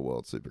AMA for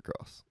World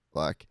Supercross.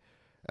 Like,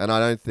 and I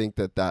don't think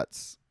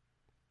that's,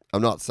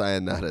 I'm not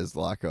saying that as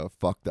like a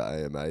fuck the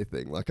AMA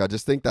thing. Like, I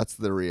just think that's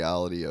the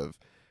reality of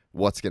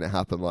what's going to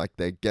happen. Like,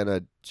 they're going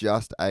to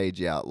just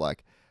age out.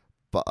 Like,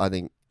 but I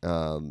think,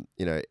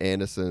 you know,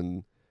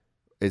 Anderson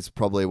is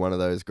probably one of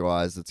those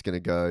guys that's going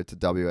to go to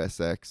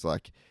WSX.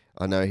 Like,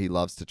 I know he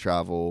loves to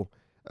travel.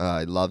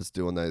 He loves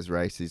doing those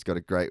races. He's got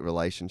a great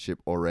relationship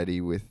already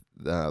with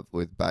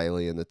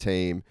Bailey and the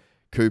team.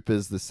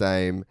 Cooper's the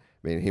same.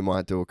 I mean, he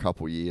might do a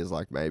couple years,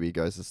 like maybe he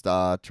goes to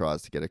Star,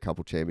 tries to get a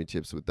couple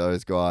championships with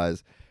those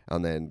guys,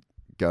 and then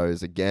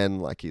goes again,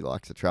 like he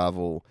likes to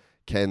travel.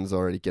 Ken's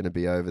already going to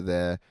be over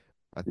there.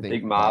 I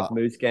think Marv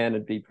Muscan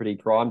would be pretty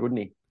primed, wouldn't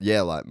he?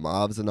 Yeah, like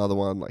Marv's another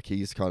one. Like,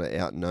 he's kind of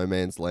out in no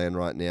man's land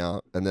right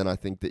now. And then I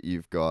think that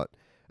you've got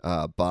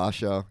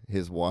Barsha,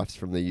 his wife's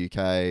from the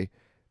UK.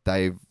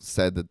 They've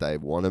said that they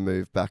want to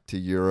move back to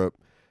Europe.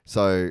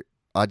 So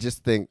I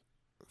just think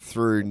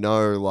through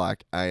no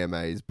like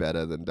AMA is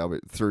better than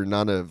through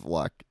none of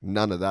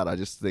that. I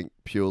just think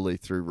purely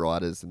through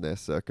riders and their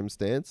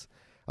circumstance.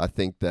 I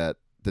think that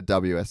the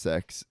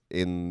WSX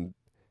in,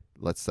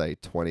 let's say,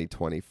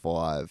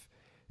 2025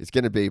 is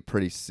going to be a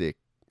pretty sick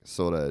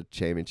sort of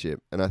championship.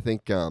 And I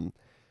think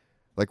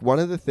like one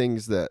of the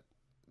things that,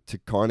 to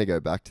kind of go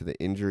back to the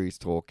injuries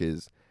talk,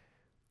 is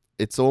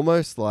it's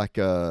almost like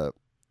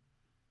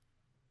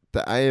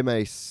the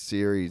AMA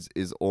series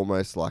is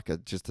almost like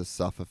just a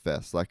suffer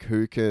fest. Like,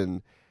 who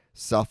can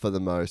suffer the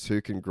most,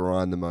 who can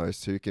grind the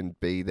most, who can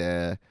be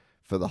there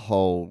for the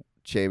whole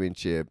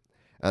championship,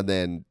 and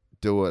then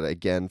do it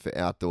again for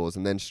outdoors,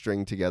 and then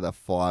string together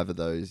 5 of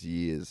those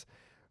years.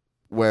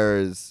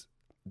 Whereas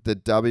the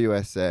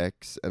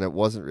WSX, and it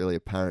wasn't really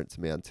apparent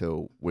to me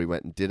until we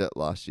went and did it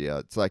last year.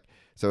 It's like,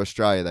 so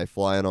Australia, they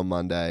fly in on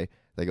Monday,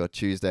 they got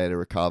Tuesday to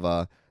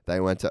recover. They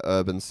went to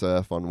Urban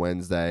Surf on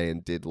Wednesday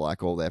and did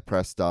like all their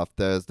press stuff.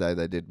 Thursday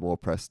they did more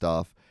press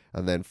stuff,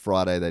 and then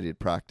Friday they did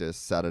practice.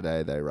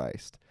 Saturday they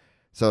raced.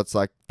 So it's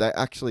like they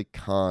actually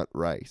can't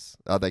race.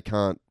 They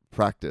can't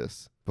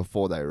practice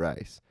before they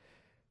race.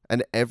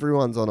 And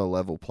everyone's on a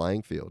level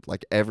playing field.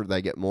 Like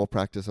they get more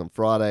practice on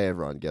Friday.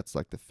 Everyone gets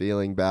like the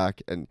feeling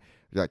back. And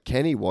like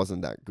Kenny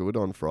wasn't that good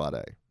on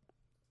Friday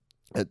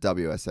at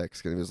WSX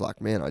because he was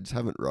like, man, I just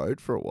haven't rode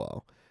for a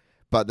while.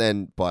 But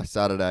then by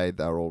Saturday,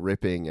 they were all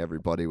ripping.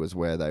 Everybody was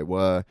where they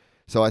were.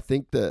 So I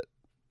think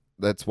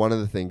that's one of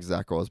the things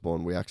Zach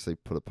Osborne, we actually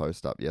put a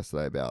post up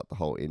yesterday about the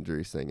whole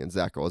injuries thing. And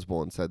Zach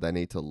Osborne said they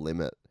need to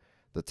limit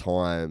the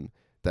time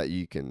that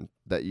you can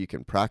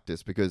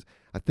practice, because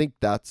I think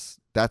that's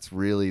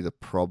really the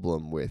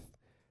problem with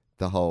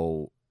the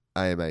whole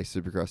AMA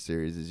Supercross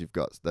series is you've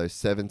got those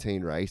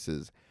 17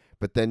 races,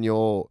 but then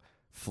you're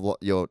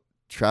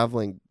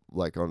traveling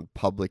like on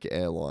public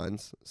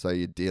airlines. So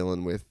you're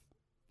dealing with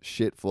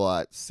shit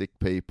flights, sick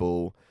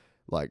people,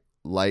 like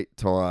late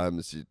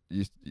times,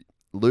 you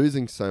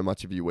losing so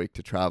much of your week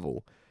to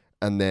travel,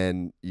 and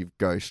then you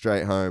go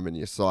straight home and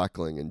you're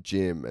cycling and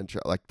gym and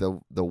like the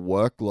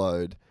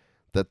workload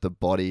that the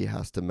body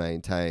has to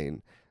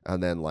maintain,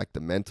 and then like the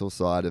mental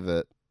side of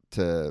it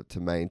to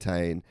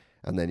maintain,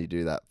 and then you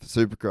do that for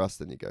Supercross,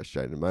 then you go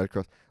straight into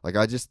motocross. Like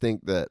I just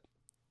think that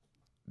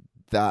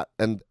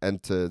and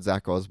to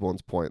Zach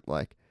Osborne's point,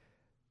 like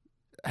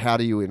how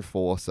do you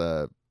enforce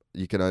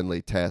you can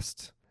only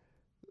test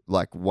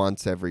like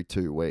once every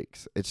 2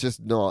 weeks? It's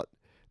just not.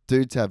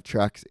 Dudes have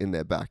tracks in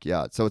their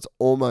backyard. So it's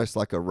almost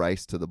like a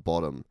race to the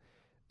bottom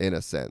in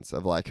a sense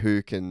of like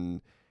who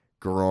can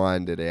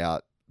grind it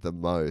out the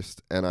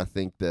most. And I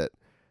think that,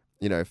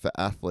 you know, for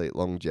athlete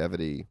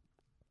longevity,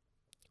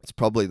 it's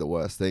probably the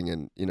worst thing.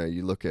 And, you know,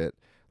 you look at,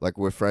 like,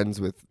 we're friends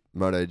with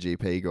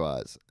MotoGP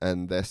guys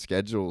and their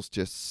schedule's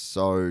just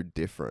so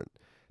different.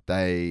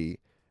 They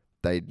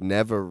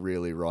never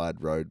really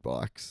ride road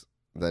bikes.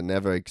 They're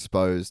never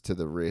exposed to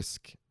the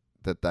risk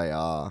that they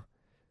are.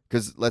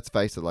 Because let's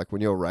face it, like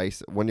when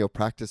you're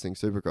practicing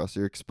Supercross,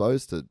 you're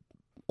exposed to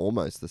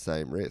almost the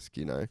same risk,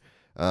 you know.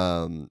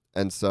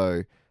 And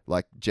so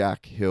like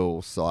Jack,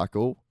 he'll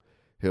cycle,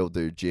 he'll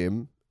do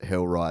gym,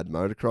 he'll ride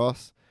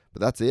motocross,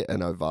 but that's it.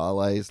 And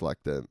Ovale's like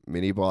the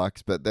mini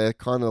bikes, but they're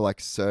kind of like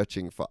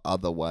searching for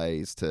other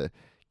ways to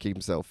keep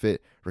himself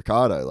fit.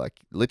 Ricardo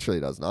like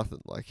literally does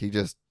nothing. Like he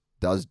just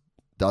does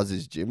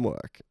his gym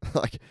work,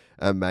 like,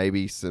 and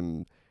maybe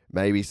some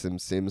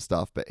sim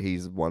stuff, but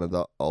he's one of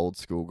the old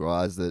school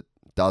guys that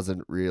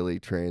doesn't really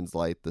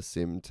translate the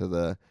sim to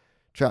the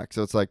track.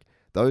 So it's like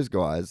those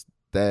guys,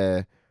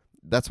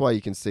 that's why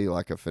you can see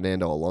like a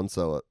Fernando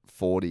Alonso at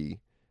 40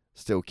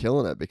 still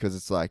killing it, because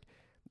it's like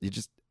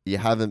you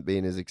haven't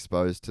been as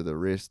exposed to the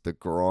risk. The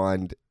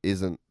grind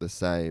isn't the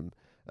same.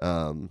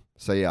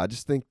 So yeah, I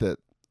just think that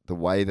the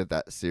way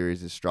that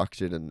series is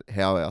structured and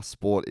how our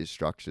sport is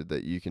structured,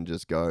 that you can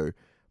just go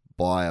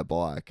buy a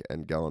bike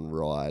and go and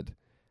ride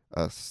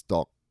a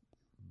stock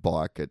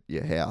bike at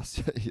your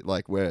house,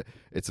 like where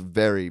it's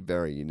very,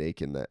 very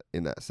unique in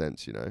that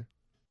sense, you know.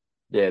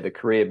 Yeah, the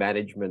career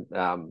management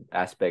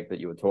aspect that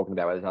you were talking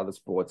about with other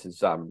sports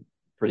is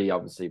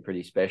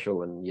pretty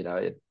special, and you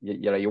know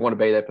you want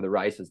to be there for the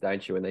races,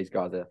 don't you? And these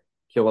guys are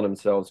killing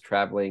themselves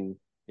traveling,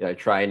 you know,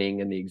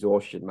 training, and the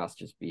exhaustion must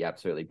just be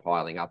absolutely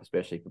piling up,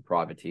 especially for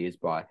privateers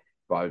by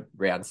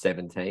round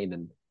 17.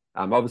 And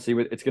obviously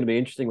it's going to be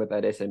interesting with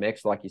that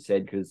SMX, like you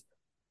said, because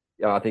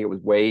I think it was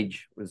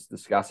Weege was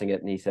discussing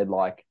it, and he said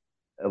like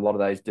a lot of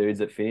those dudes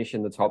that finish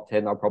in the top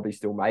 10, they'll probably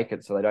still make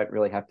it, so they don't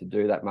really have to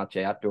do that much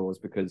outdoors,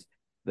 because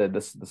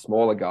the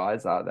smaller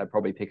guys they're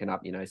probably picking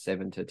up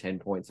 7 to 10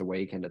 points a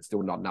week, and it's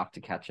still not enough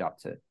to catch up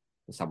to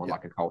someone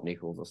like a Colt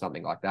Nichols or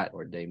something like that,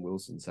 or a Dean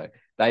Wilson. So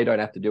they don't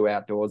have to do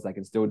outdoors. They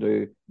can still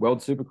do World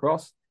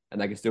Supercross,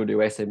 and they can still do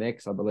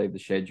SMX. I believe the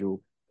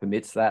schedule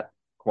permits that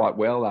quite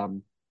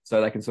well.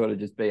 So they can sort of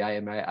just be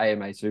AMA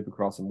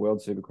Supercross and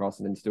World Supercross,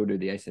 and then still do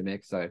the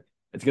SMX. So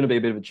it's going to be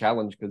a bit of a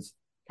challenge, because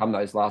come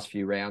those last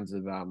few rounds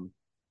of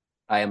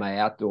AMA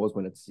outdoors,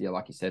 when it's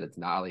like you said, it's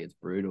gnarly, it's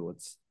brutal,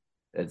 it's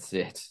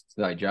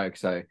no joke.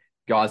 So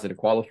guys that are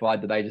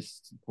qualified, do they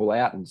just pull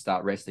out and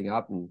start resting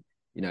up and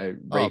Oh,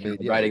 I mean,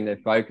 recalibrating their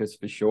focus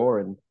for sure.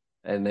 And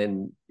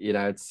then,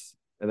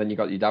 and then you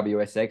got your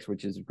WSX,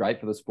 which is great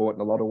for the sport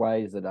in a lot of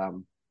ways that,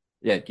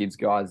 it gives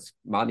guys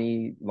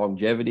money,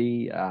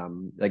 longevity.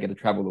 They get to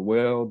travel the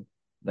world.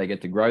 They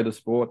get to grow the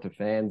sport to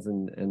fans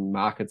and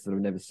markets that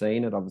have never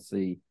seen it,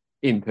 obviously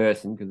in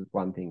person, because it's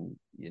one thing,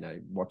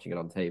 watching it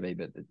on TV,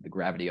 but the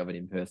gravity of it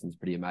in person is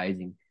pretty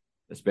amazing,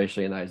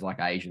 especially in those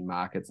like Asian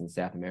markets and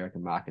South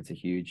American markets are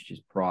huge,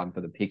 just prime for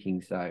the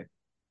picking. So,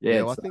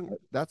 Yeah, well, I think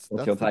what's that's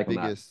your the take on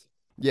that? biggest.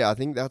 Yeah, I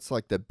think that's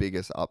like the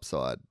biggest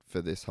upside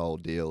for this whole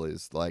deal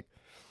is like,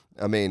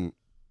 I mean,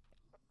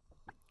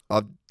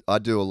 I I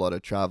do a lot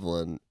of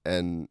traveling,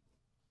 and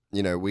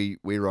we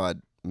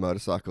ride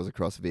motorcycles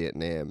across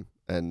Vietnam,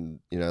 and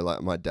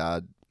like my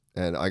dad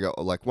and I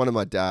got like one of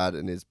my dad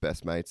and his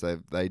best mates.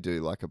 They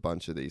do like a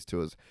bunch of these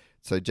tours.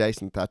 So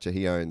Jason Thatcher,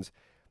 he owns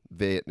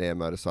Vietnam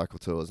motorcycle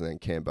tours and then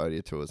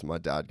Cambodia tours. My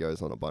dad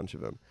goes on a bunch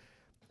of them,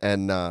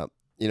 and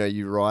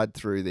you ride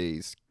through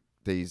these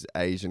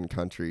Asian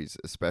countries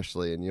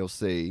especially, and you'll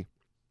see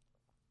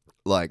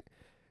like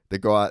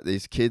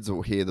these kids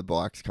will hear the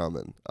bikes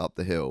coming up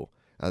the hill,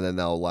 and then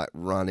they'll like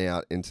run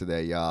out into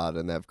their yard,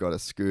 and they've got a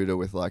scooter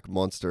with like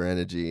Monster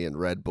Energy and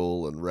Red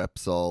Bull and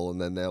Repsol,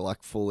 and then they're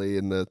like fully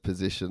in the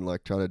position,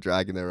 like trying to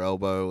drag in their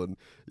elbow, and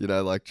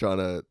like trying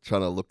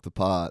to look the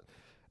part.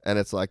 And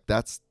it's like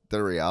that's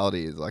the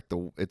reality is like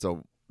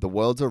the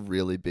world's a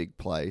really big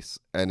place,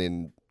 and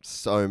in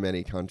so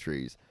many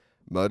countries,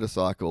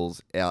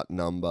 motorcycles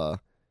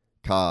outnumber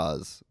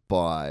cars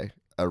by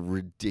a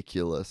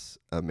ridiculous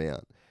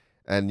amount.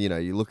 And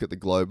you look at the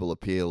global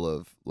appeal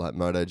of like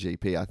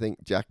MotoGP. I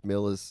think Jack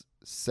Miller's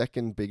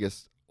second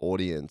biggest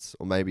audience,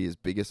 or maybe his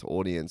biggest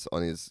audience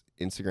on his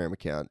Instagram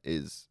account,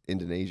 is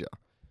Indonesia.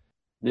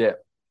 Yeah.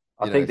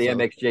 I think the So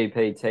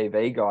MXGP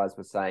TV guys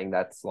were saying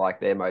that's like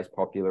their most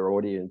popular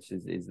audience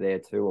is there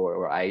too,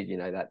 or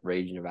that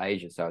region of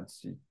Asia. So it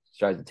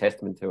shows a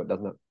testament to it,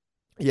 doesn't it?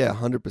 yeah,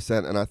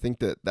 100%. And I think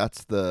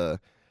that's the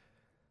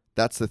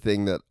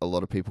thing that a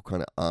lot of people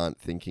kind of aren't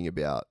thinking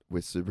about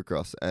with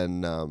Supercross.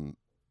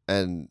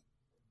 And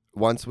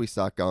once we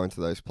start going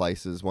to those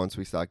places, once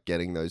we start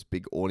getting those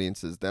big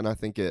audiences, then I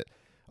think it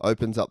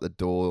opens up the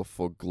door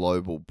for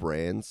global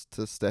brands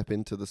to step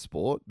into the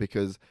sport,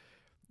 because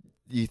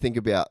you think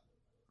about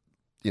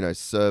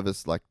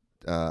service like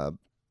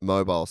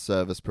mobile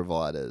service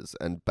providers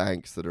and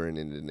banks that are in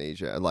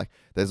Indonesia, and like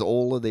there's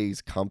all of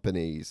these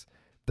companies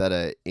that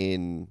are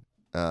in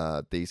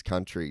these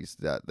countries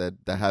that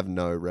have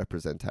no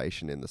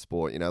representation in the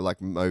sport. Like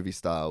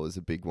Movistar was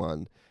a big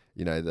one,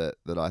 that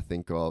I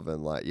think of,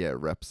 and like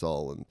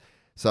Repsol, and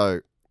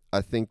so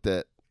I think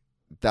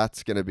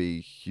that's going to be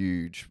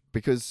huge,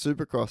 because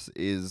Supercross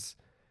is,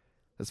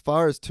 as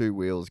far as two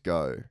wheels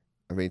go,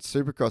 I mean,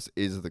 Supercross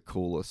is the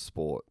coolest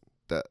sport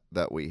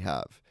that we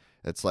have.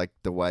 It's like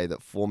the way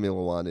that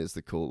Formula One is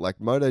the cool. Like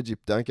MotoGP,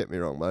 don't get me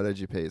wrong,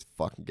 MotoGP is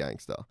fucking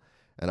gangster,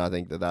 and I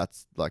think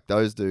that's like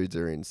those dudes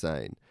are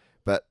insane.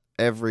 But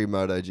every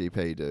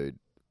MotoGP dude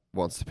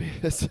wants to be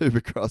a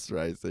Supercross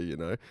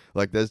racer.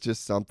 Like there's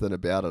just something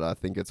about it. I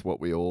think it's what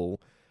we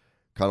all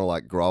kind of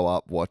like grow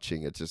up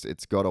watching.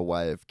 It's got a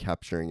way of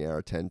capturing our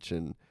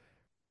attention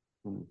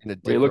in a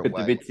Well, you look different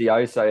at way.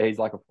 Dovizioso, he's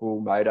like a full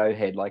moto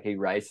head. Like he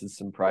races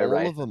some pro All of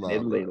races them in are, bro.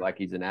 Italy. Like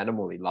he's an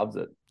animal. He loves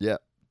it. Yeah,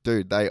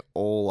 dude, they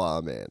all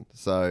are, man.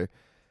 So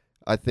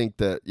I think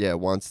that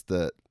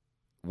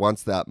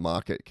once that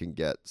market can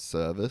get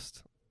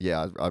serviced,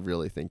 I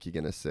really think you're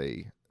gonna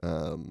see,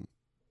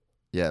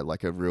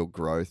 like a real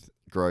growth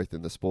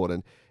in the sport.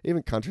 And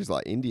even countries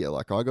like India,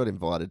 like I got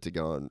invited to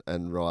go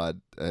and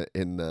ride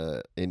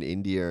in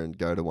India and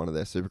go to one of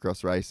their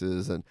Supercross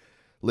races, and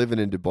living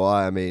in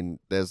Dubai. I mean,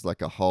 there's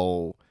like a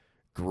whole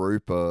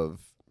group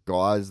of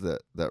guys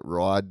that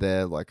ride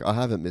there. Like I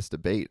haven't missed a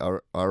beat.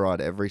 I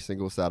ride every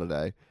single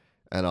Saturday,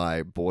 and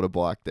I bought a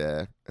bike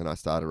there, and I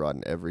started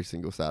riding every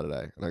single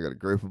Saturday. And I got a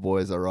group of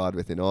boys I ride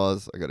with in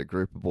Oz. I got a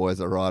group of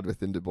boys I ride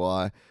with in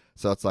Dubai.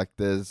 So it's like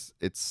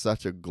it's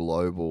such a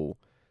global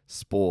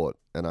sport,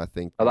 and I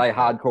think Are they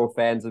hardcore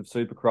fans of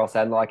Supercross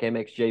and like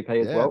MXGP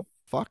as yeah, well?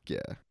 fuck yeah,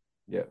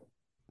 Yeah,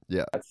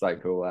 yeah, that's so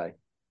cool, eh?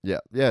 yeah.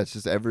 It's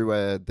just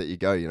everywhere that you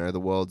go. The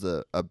world's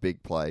a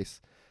big place,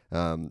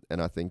 and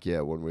I think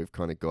when we've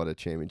kind of got a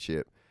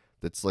championship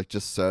that's like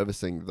just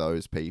servicing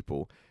those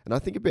people, and I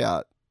think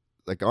about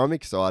like I'm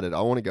excited.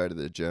 I want to go to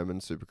the German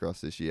Supercross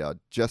this year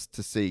just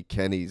to see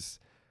Kenny's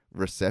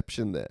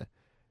reception there.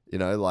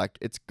 Like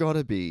it's got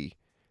to be.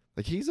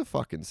 Like he's a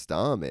fucking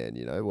star, man.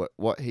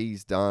 What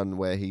he's done,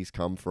 where he's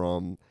come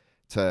from,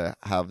 to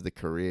have the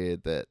career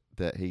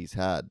that he's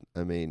had.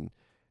 I mean,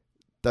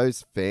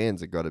 those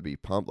fans have got to be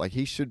pumped. Like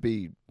he should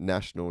be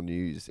national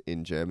news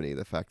in Germany.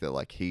 The fact that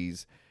like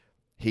he's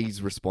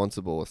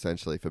responsible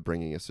essentially for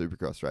bringing a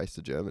Supercross race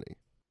to Germany.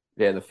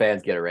 Yeah, the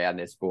fans get around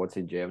their sports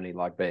in Germany,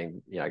 like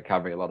being,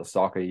 covering a lot of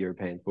soccer,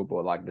 European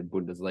football, like the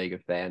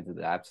Bundesliga fans are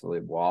the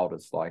absolute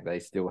wildest. Like they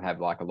still have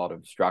like a lot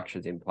of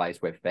structures in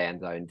place where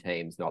fans own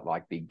teams, not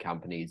like big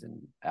companies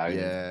and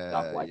owners and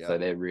stuff. Like Yeah. so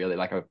they're really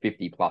like a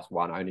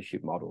 50+1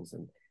 ownership models.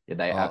 And Yeah,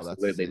 they Oh, that's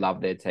absolutely sick.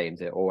 love their teams.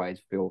 They're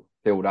always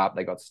filled up.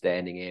 They got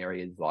standing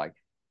areas like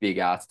big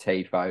ass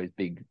tifos,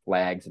 big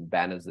flags and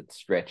banners that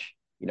stretch,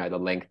 the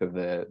length of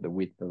the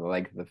width and the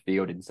length of the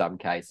field. In some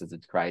cases,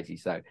 it's crazy.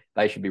 So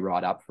they should be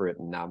right up for it.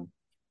 And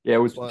yeah, it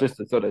was What? just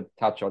to sort of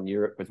touch on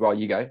Europe as well.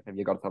 You go. Have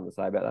you got something to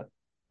say about that?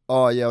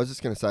 Oh, yeah, I was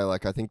just gonna say,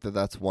 like, I think that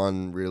that's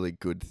one really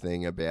good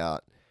thing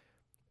about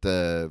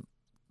the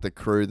the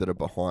crew that are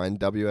behind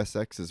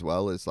WSX as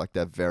well, is like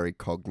they're very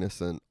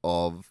cognizant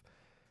of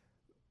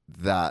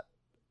that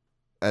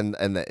and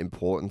the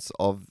importance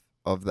of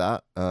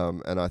that.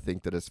 And I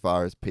think that as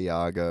far as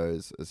PR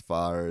goes, as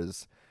far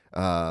as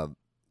uh,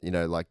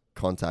 like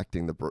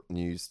contacting the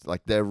news,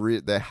 like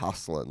they're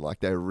hustling, like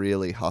they're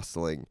really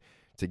hustling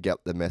to get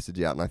the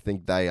message out, and I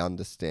think they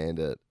understand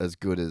it as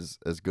good as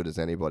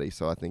anybody.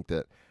 So I think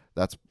that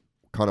that's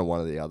kind of one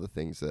of the other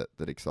things that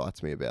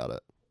excites me about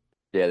it.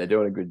 Yeah, they're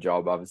doing a good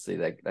job. Obviously,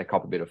 they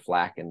cop a bit of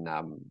flack and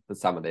for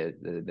some of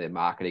their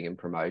marketing and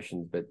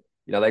promotions, but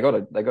they got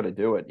to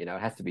do it. It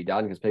has to be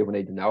done because people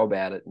need to know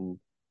about it, and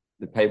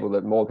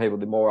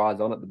the more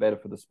eyes on it, the better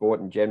for the sport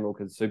in general.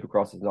 Because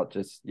Supercross is not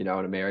just an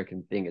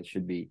American thing; it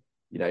should be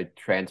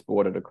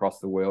transported across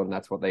the world, and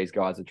that's what these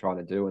guys are trying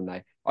to do. And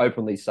they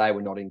openly say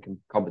we're not in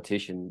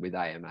competition with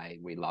AMA.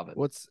 We love it.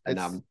 What's And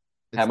how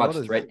it's much not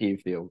as threat do you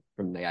feel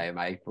from the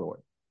AMA for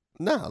it?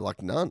 Nah,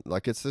 like none.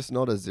 Like it's just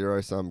not a zero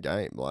sum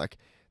game. Like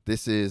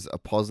this is a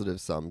positive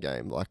sum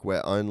game. Like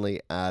we're only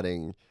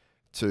adding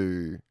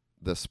to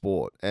the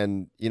sport.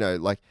 And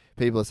like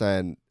people are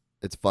saying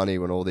it's funny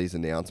when all these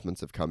announcements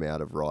have come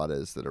out of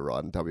riders that are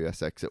riding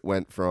WSX. It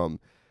went from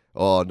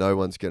no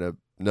one's gonna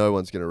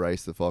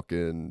race the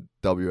fucking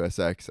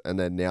WSX, and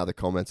then now the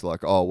comments are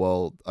like, oh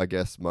well, I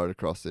guess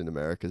motocross in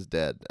America's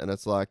dead. And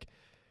it's like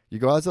you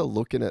guys are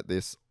looking at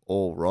this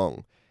all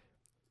wrong.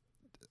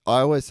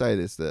 I always say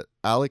this, that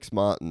Alex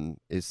Martin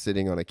is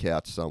sitting on a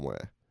couch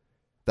somewhere.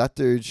 That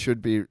dude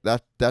should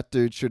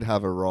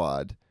have a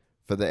ride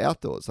for the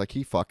outdoors. Like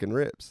he fucking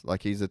rips.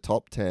 Like he's a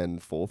top 10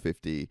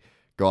 450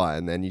 guy,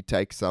 and then you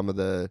take some of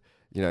the,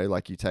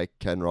 like you take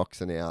Ken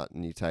Roxon out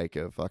and you take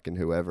a fucking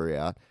whoever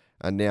out,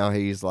 and now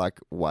he's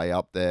like way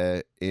up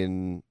there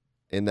in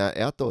that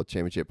outdoor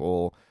championship,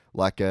 or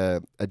like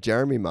a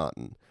Jeremy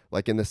Martin.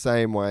 Like in the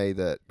same way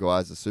that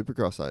guys are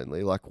supercross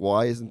only, like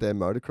why isn't there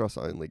motocross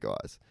only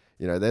guys?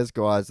 There's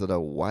guys that are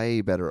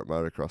way better at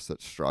motocross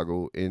that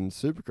struggle in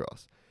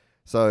supercross.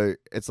 So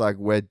it's like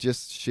we're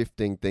just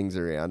shifting things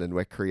around and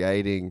we're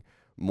creating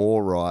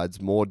more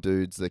rides, more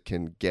dudes that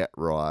can get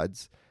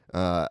rides.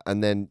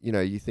 And then,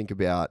 you think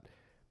about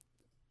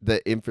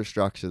the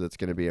infrastructure that's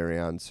going to be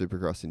around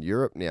supercross in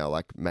Europe now.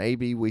 Like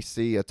maybe we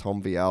see a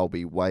Tom Vial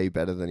be way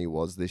better than he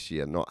was this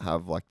year, not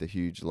have like the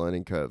huge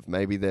learning curve.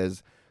 Maybe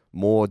there's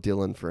more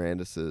Dylan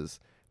Ferrandises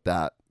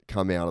that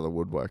come out of the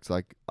woodworks.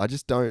 Like I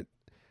just don't.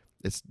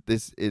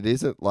 It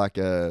isn't like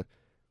a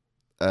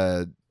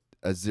a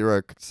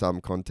zero sum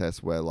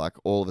contest where like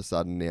all of a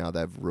sudden now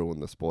they've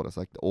ruined the sport. It's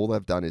like all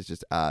they've done is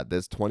just add.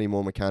 There's 20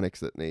 more mechanics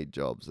that need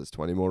jobs. There's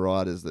 20 more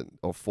riders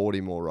or 40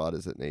 more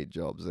riders that need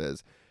jobs.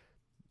 There's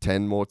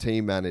 10 more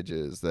team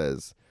managers.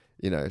 There's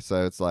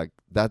so it's like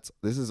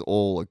this is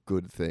all a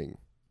good thing.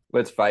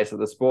 Let's face it,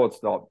 the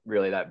sport's not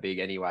really that big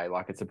anyway.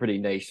 Like it's a pretty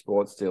niche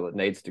sport still. It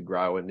needs to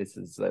grow, and this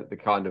is the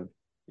kind of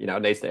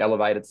it needs to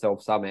elevate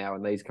itself somehow.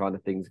 And these kind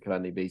of things can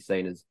only be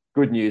seen as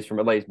good news from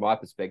at least my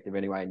perspective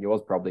anyway, and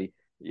yours probably.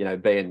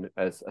 Being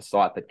a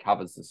site that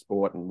covers the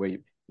sport, and we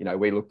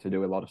look to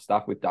do a lot of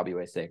stuff with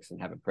WSX and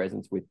have a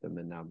presence with them,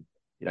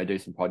 and do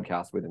some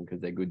podcasts with them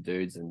because they're good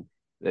dudes and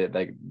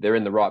they're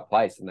in the right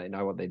place and they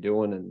know what they're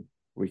doing, and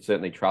we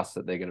certainly trust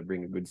that they're going to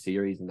bring a good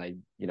series. And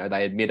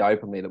they admit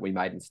openly that we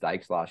made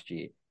mistakes last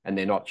year, and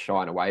they're not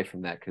shying away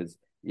from that because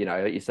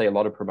you see a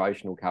lot of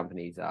promotional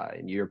companies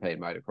in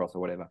European motocross or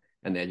whatever,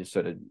 and they're just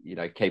sort of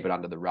keep it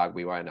under the rug.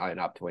 We won't own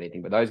up to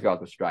anything, but those guys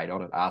were straight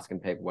on it,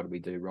 asking people, what did we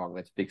do wrong?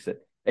 Let's fix it.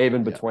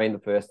 Even Yeah. between the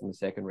first and the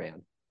second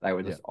round, they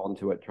were just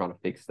onto it, trying to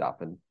fix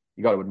stuff, and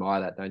you got to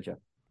admire that, don't you?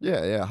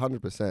 Yeah,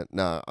 100%.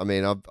 No, I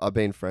mean I've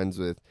been friends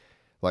with,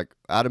 like,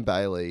 Adam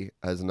Bailey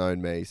has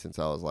known me since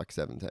I was like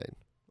 17,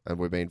 and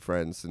we've been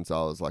friends since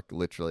I was like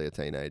literally a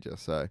teenager.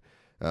 So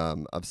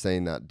I've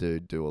seen that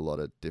dude do a lot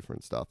of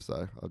different stuff.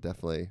 So I've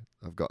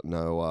got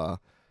no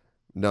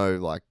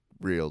like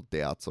real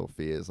doubts or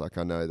fears. Like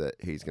I know that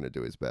he's going to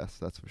do his best.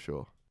 That's for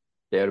sure.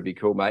 Yeah, it'll be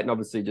cool, mate. And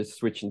obviously, just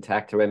switching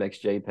tack to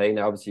MXGP.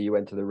 Now, obviously, you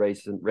went to the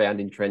recent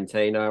round in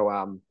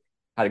Trentino.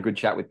 Had a good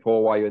chat with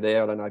Paul while you were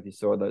there. I don't know if you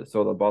saw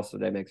the boss of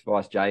MX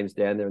Vice, James,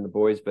 down there and the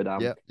boys, but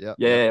Yeah.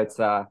 it's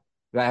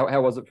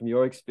how was it from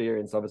your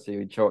experience? Obviously,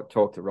 we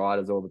talk to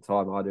riders all the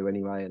time. I do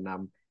anyway,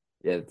 and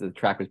yeah, the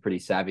track was pretty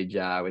savage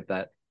with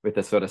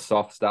the sort of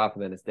soft stuff,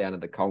 and then it's down to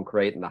the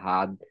concrete and the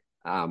hard,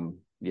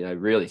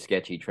 really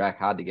sketchy track,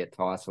 hard to get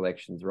tire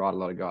selections right. A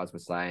lot of guys were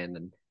saying,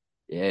 and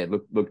yeah, it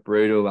looked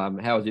brutal.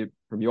 How was it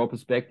from your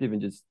perspective,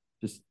 and just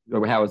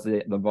how was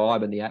the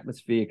vibe and the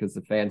atmosphere? Because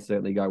the fans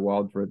certainly go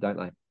wild for it, don't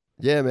they?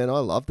 Yeah, man, I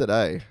loved it,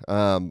 eh?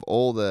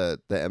 All the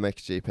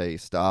MXGP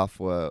staff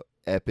were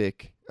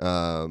epic.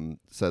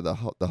 So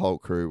the whole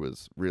crew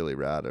was really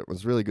rad. It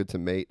was really good to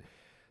meet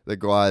the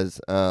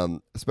guys,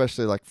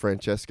 especially like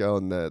Francesco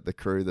and the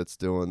crew that's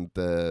doing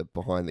the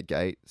Behind the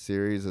Gate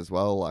series as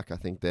well. Like I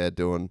think they're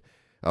doing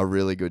a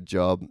really good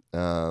job.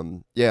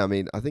 Yeah, I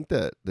mean I think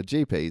the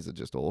GPs are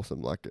just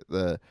awesome. Like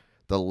the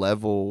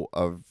level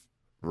of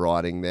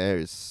riding there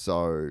is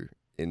so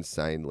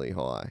insanely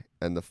high,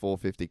 and the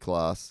 450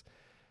 class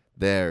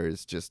there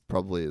is just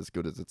probably as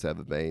good as it's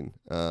ever been.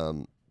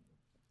 And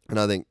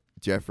I think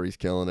Jeffrey's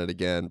killing it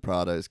again.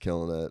 Prado's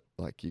killing it.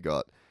 Like you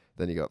got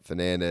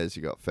Fernandez,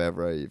 you got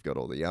Fevre, you've got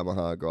all the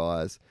Yamaha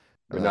guys.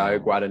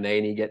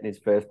 Guadagnini getting his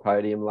first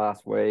podium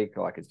last week.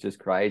 Like it's just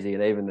crazy.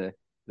 And even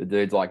the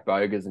dudes like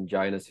Bogas and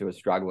Jonas who are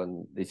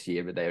struggling this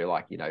year, but they're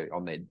like,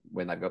 on their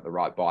when they've got the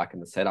right bike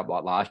and the setup,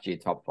 like last year,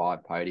 top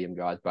 5 podium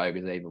guys.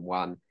 Bogas even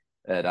won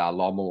at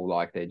Lommel.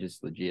 Like they're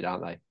just legit,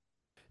 aren't they?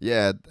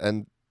 Yeah,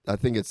 and I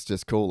think it's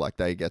just cool. Like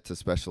they get to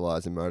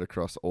specialize in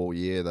motocross all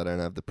year. They don't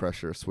have the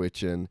pressure of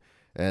switching,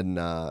 and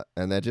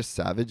they're just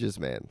savages,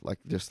 man. Like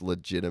just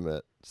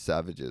legitimate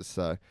savages.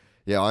 So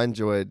yeah, I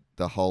enjoyed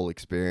the whole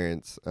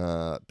experience.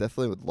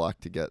 Definitely would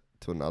like to get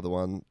to another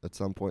one at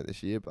some point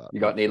this year. But you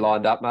got any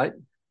lined up, mate?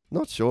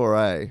 Not sure,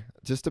 eh?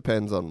 Just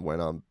depends on when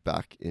I'm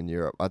back in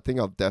Europe. I think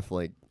I'm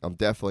definitely going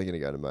to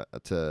go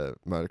to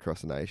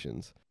Motocross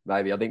Nations.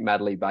 Maybe I think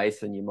Madley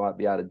Basin, you might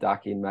be able to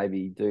duck in,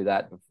 maybe do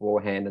that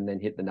beforehand and then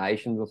hit the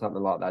Nations or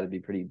something like that. It'd be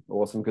pretty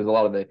awesome because a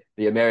lot of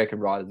the American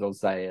riders will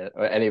say,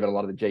 and even a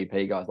lot of the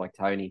GP guys like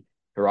Tony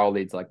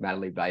Caroli, it's like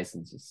Madley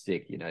Basin's just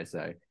sick,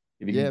 So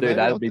if you can do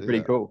that, it'd be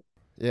pretty cool.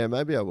 Yeah,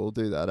 maybe I will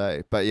do that,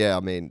 eh? But yeah,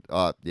 I mean,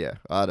 yeah,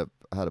 I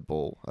had a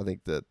ball. I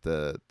think that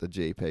the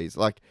GPs,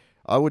 like,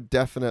 I would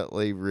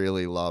definitely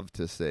really love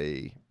to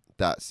see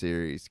that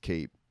series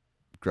keep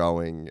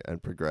growing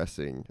and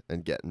progressing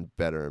and getting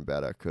better and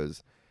better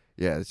because,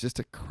 yeah, it's just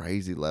a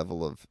crazy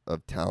level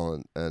of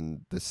talent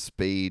and the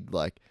speed.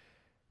 Like,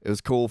 it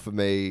was cool for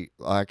me.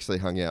 I actually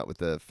hung out with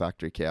the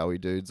Factory Cowie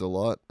dudes a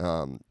lot.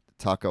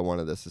 Tucker, one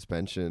of the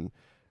suspension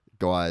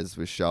guys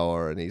with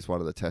Showa, and he's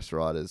one of the test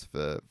riders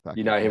for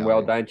Factory You know him Cowie.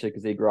 well, don't you?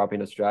 Because he grew up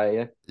in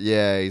Australia.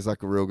 Yeah, he's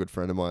like a real good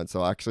friend of mine.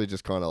 So I actually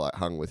just kind of like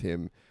hung with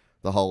him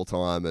the whole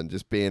time and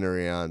just being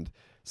around,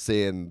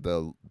 seeing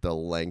the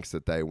lengths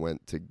that they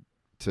went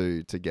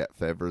to get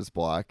Fevre's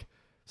bike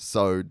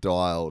so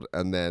dialed,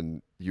 and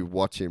then you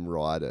watch him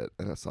ride it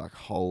and it's like,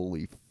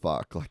 holy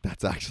fuck, like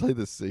that's actually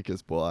the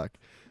sickest bike.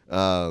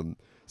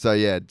 So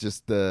yeah,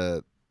 just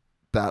that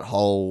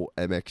whole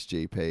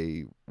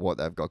MXGP, what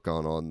they've got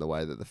going on, the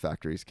way that the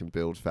factories can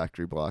build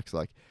factory bikes,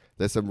 like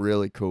there's some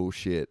really cool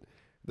shit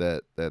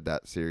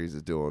that series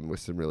is doing with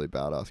some really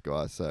badass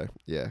guys. So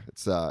yeah,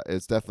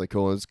 it's definitely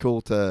cool. It's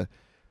cool to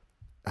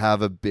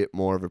have a bit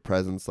more of a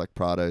presence. Like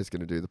Prado's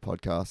going to do the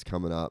podcast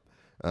coming up,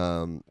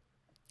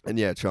 and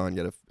yeah, try and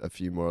get a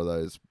few more of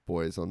those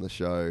boys on the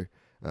show.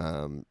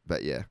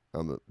 But yeah,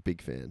 I'm a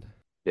big fan.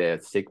 Yeah,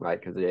 it's sick,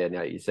 mate. Because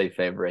you see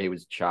Fevre, he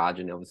was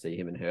charging. Obviously,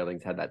 him and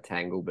Hurlings had that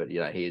tangle, but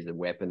he is a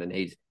weapon, and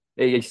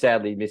he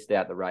sadly missed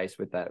out the race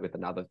with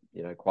another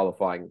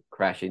qualifying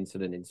crash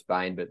incident in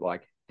Spain. But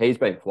like he's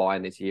been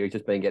flying this year. He's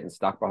just been getting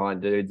stuck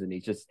behind dudes, and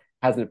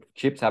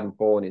chips haven't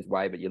fallen his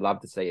way. But you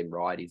love to see him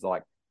ride. He's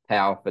like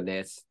power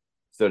finesse,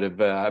 sort of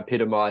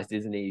epitomized,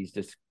 isn't he? He's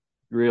just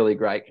really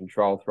great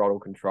throttle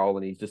control,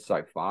 and he's just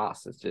so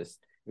fast. It's just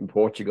in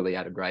Portugal he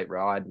had a great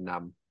ride,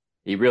 and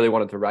he really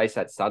wanted to race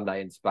that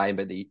Sunday in Spain,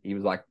 but he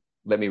was like,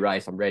 let me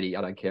race. I'm ready.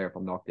 I don't care if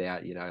I'm knocked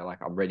out, like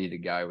I'm ready to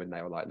go. And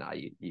they were like, no,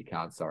 you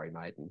can't. Sorry,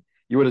 mate. And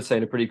you would have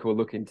seen a pretty cool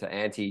look into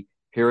Antti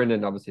Pyrin,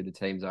 and obviously the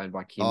team's owned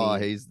by Kimi. Oh,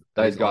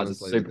 those guys are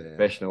super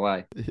professional,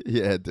 eh?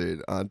 Yeah,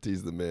 dude.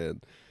 Antti's the man.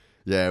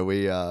 Yeah,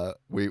 we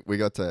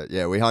got to,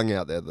 yeah, we hung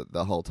out there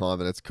the whole time.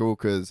 And it's cool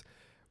because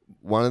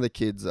one of the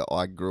kids that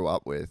I grew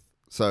up with,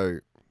 so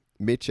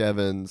Mitch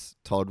Evans,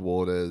 Todd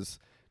Waters,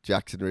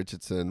 Jackson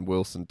Richardson,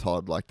 Wilson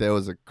Todd, like there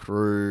was a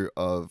crew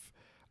of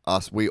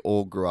us. We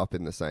all grew up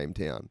in the same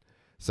town.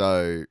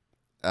 So,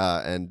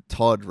 and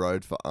Todd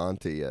rode for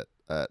Auntie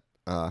at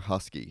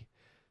Husky.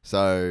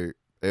 So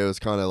it was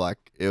kind of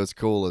like, it was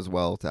cool as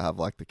well to have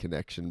like the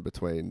connection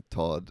between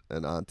Todd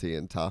and Auntie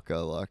and Tucker.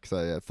 Like,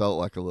 so yeah, it felt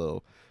like a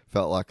little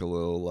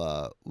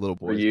boys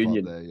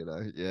reunion club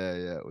there,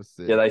 Yeah, it was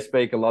sick. Yeah, they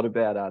speak a lot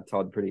about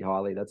Todd pretty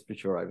highly. That's for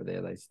sure over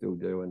there. They still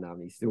do. And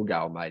he's still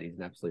going, mate. He's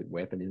an absolute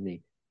weapon, isn't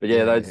he? But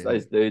yeah,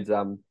 those dudes.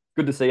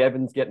 Good to see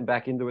Evans getting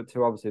back into it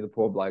too. Obviously, the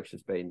poor bloke's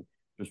just been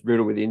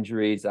riddled with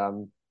injuries.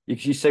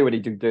 You see what he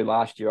did do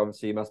last year.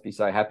 Obviously, you must be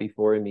so happy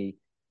for him.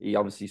 He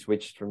obviously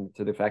switched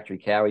to the Factory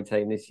Cowie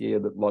team this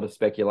year. A lot of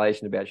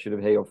speculation about should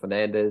have he or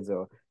Fernandez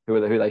or who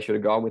they should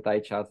have gone with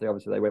HRC.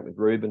 Obviously, they went with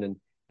Ruben, and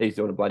he's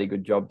doing a bloody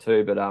good job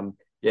too. But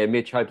yeah,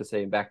 Mitch, hope to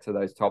see him back to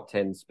those top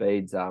 10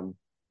 speeds.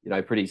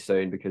 Pretty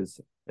soon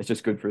because it's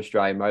just good for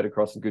Australian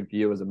motocross and good for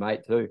you as a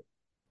mate too.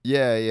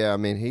 Yeah. I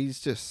mean, he's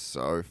just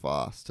so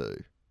fast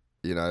too.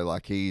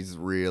 Like he's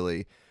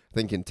really, I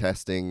think in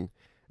testing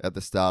at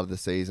the start of the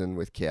season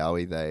with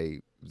Cowie,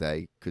 they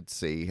they could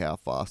see how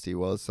fast he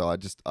was. So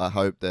I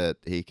hope that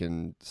he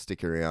can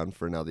stick around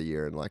for another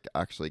year and like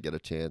actually get a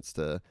chance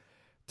to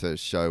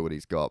show what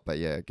he's got. But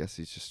yeah, I guess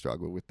he's just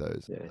struggled with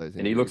those. Yeah. Those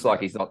And he looks injuries.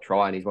 like he's not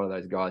trying. He's one of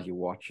those guys you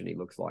watch and he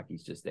looks like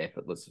he's just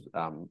effortless,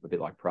 a bit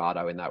like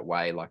Prado in that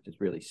way, like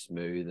just really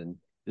smooth and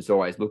just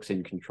always looks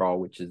in control,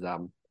 which is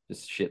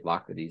just shit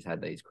luck that he's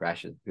had these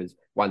crashes, because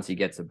once he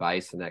gets a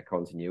base and that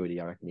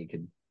continuity, I reckon he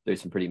could do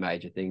some pretty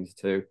major things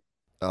too.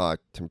 Oh, I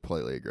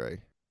completely agree.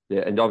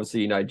 Yeah, and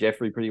obviously you know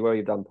Jeffrey pretty well.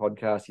 You've done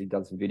podcasts, you've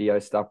done some video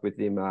stuff with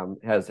him.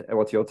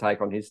 What's your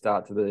take on his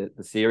start to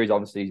the series?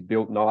 Obviously, he's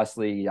built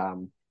nicely.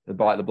 The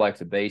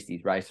bloke's a beast.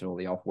 He's racing all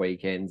the off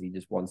weekends. He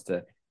just wants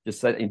to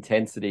just that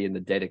intensity and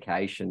the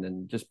dedication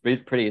and just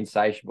pretty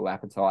insatiable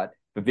appetite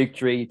for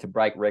victory, to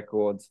break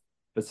records,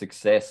 for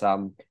success.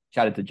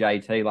 Chatted to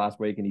JT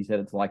last week and he said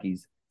it's like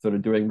he's sort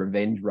of doing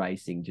revenge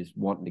racing, just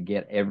wanting to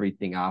get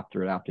everything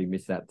after it after he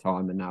missed that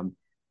time. And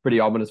pretty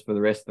ominous for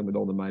the rest of them with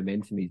all the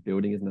momentum he's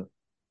building, isn't it?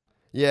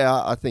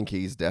 Yeah, I think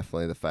he's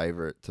definitely the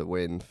favourite to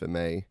win for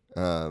me.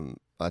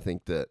 I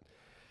think that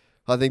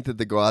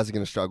the guys are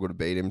going to struggle to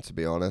beat him, to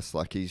be honest.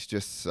 Like, he's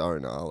just so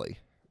gnarly.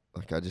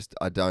 Like,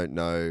 I don't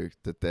know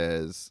that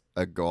there's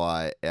a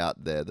guy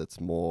out there that's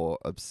more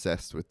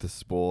obsessed with the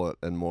sport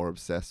and more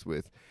obsessed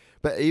with.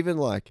 But even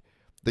like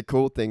the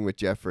cool thing with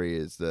Jeffrey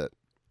is that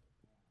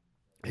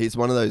he's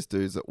one of those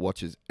dudes that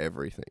watches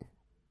everything.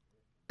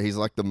 He's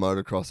like the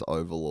motocross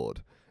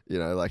overlord. You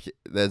know, like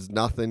there's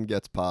nothing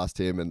gets past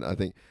him. And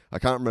I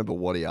can't remember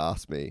what he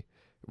asked me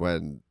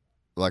when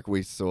like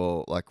we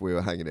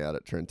were hanging out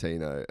at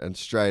Trentino and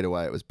straight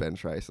away it was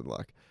bench racing.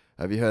 Like,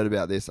 have you heard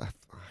about this? I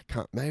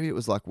can't, maybe it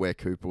was like where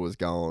Cooper was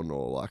going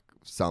or like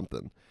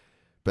something.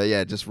 But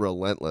yeah, just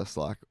relentless.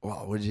 Like,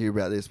 oh, what did you hear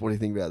about this? What do you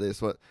think about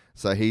this? What?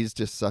 So he's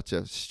just such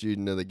a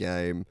student of the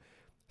game,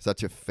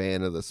 such a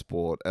fan of the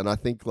sport. And I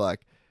think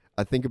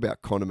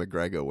about Conor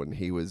McGregor when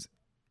he was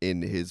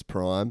in his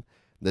prime.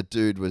 The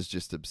dude was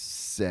just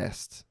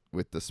obsessed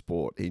with the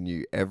sport. He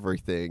knew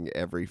everything,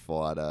 every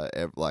fighter,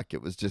 like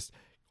it was just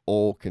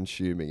all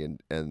consuming,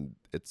 and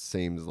it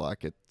seems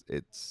like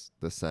it's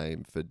the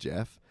same for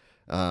Jeff.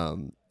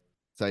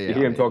 So yeah, You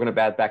hear him talking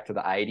about back to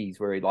the '80s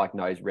where he like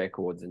knows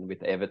records, and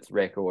with Everett's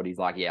record, he's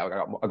like, yeah,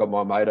 I got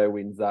my moto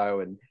wins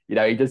though, and you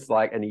know he just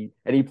like and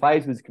he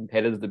plays with his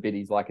competitors a bit.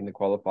 He's like in the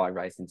qualifying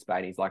race in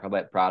Spain, he's like, I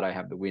let Prado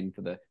have the win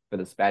for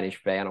the Spanish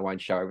fan. I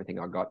won't show everything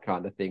I got,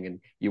 kind of thing. And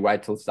you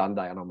wait till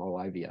Sunday and I'm all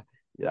over you.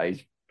 You know,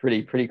 he's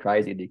pretty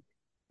crazy. Nick.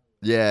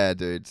 Yeah,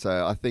 dude.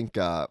 So I think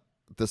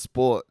the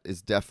sport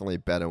is definitely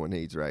better when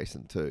he's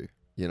racing too.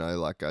 You know,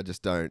 like I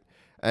just don't.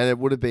 And it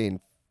would have been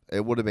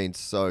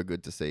so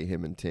good to see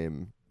him and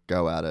Tim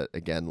go at it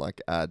again. Like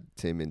add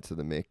Tim into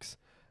the mix.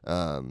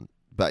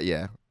 But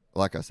yeah,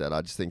 like I said,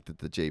 I just think that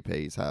the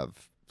GPs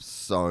have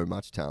so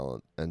much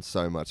talent and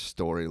so much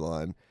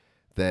storyline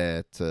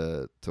there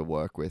to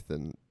work with.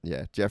 And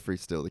yeah,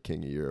 Jeffrey's still the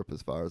king of Europe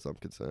as far as I'm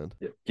concerned.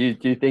 Yeah. Do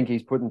you think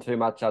he's putting too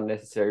much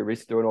unnecessary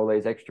risk doing all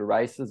these extra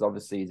races?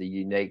 Obviously, he's a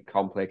unique,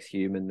 complex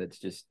human that's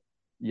just,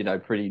 you know,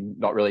 pretty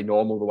not really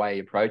normal the way he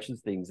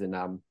approaches things.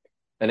 And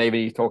even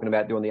he's talking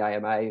about doing the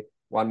AMA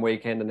one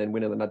weekend and then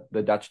winning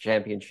the Dutch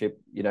Championship,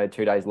 you know,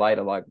 2 days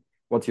later. Like,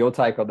 what's your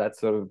take on that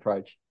sort of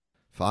approach?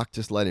 Fuck,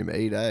 just let him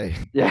eat, eh?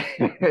 Yeah.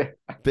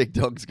 Big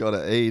dog's got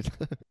to eat.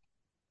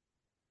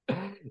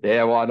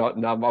 Yeah, why not?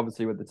 And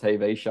obviously with the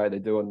TV show, they're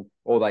doing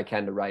all they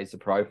can to raise the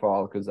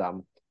profile because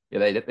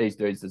yeah, these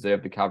dudes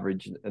deserve the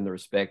coverage and the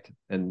respect,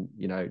 and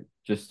you know,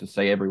 just to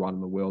see everyone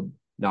in the world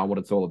know what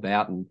it's all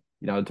about. And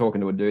you know,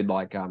 talking to a dude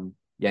like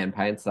Jan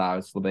Pantsar,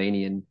 a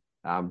Slovenian,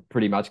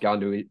 pretty much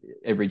going to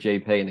every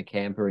GP in a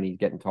camper, and he's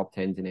getting top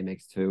tens in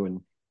MX2,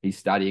 and he's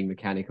studying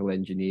mechanical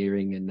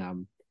engineering.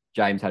 And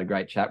James had a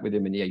great chat with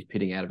him, and yeah, he's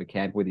pitting out of a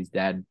camp with his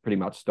dad, pretty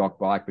much stock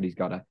bike, but he's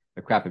got a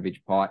Krapovic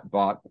pipe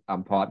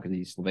because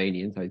he's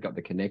Slovenian, so he's got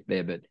the connect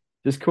there. But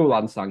just cool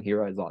unsung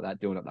heroes like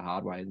that doing it the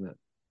hard way, isn't it?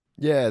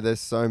 Yeah,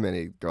 there's so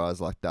many guys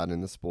like that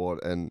in the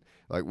sport, and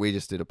like we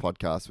just did a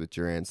podcast with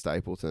Duran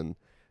Stapleton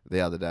the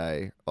other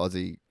day,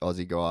 Aussie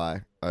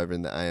guy over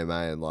in the AMA,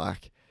 and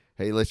like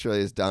he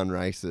literally has done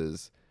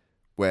races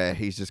where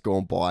he's just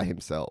gone by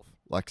himself,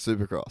 like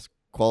Supercross,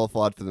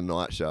 qualified for the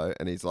night show,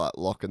 and he's like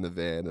locking the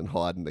van and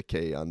hiding the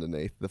key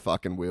underneath the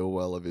fucking wheel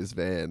well of his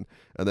van,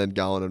 and then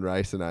going and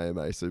racing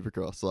AMA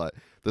Supercross. Like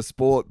the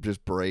sport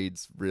just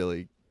breeds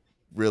really,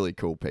 really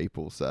cool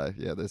people. So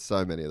yeah, there's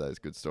so many of those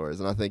good stories,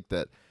 and I think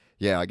that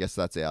yeah, I guess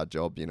that's our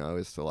job, you know,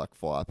 is to like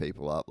fire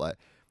people up, like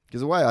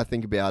because the way I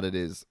think about it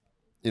is,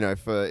 you know,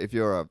 if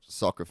you're a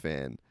soccer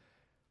fan,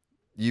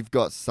 you've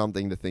got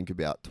something to think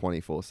about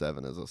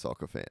 24/7 as a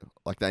soccer fan.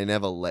 Like they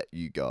never let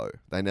you go.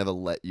 They never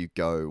let you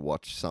go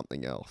watch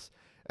something else.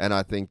 And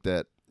I think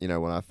that, you know,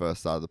 when I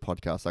first started the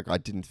podcast, like I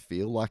didn't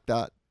feel like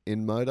that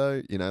in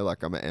moto, you know,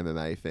 like I'm an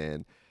MMA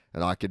fan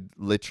and I could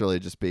literally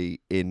just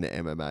be in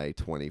MMA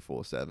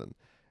 24/7.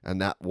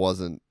 And that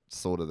wasn't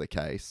sort of the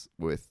case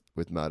with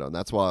moto. And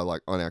that's why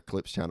like on our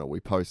clips channel, we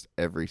post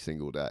every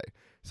single day.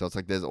 So it's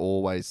like there's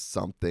always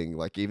something,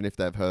 like even if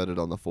they've heard it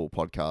on the full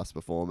podcast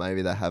before,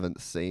 maybe they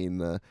haven't seen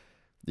the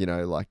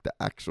like the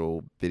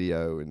actual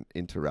video and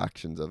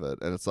interactions of it.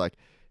 And it's like,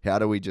 how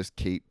do we just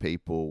keep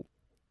people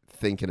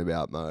thinking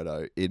about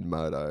moto, in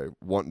moto,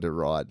 wanting to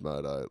ride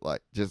moto?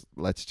 Like,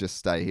 let's just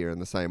stay here in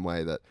the same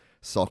way that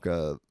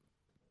soccer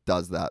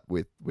does that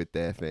with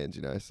their fans,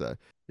 So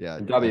yeah,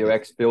 And I guess.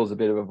 WX fills a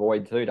bit of a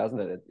void too, doesn't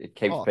it? It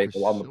keeps Oh, for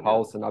people on the sure.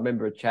 pulse. And I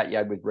remember a chat you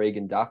had with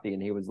Regan Duffy,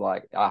 and he was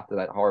like, after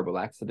that horrible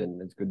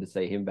accident, it's good to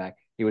see him back.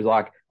 He was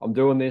like, I'm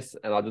doing this,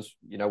 and I just,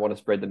 want to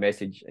spread the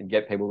message and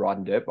get people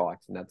riding dirt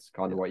bikes. And that's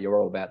kind of what you're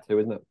all about too,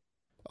 isn't it?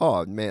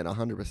 Oh man,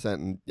 100%.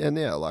 And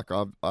yeah, like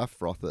I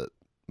froth it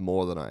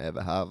more than I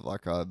ever have.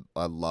 Like I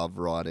love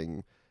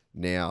riding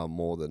now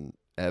more than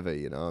ever.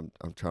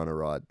 I'm trying to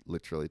ride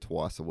literally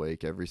twice a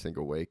week, every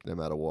single week, no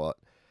matter what.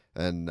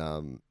 And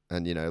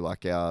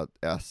like our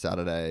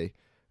Saturday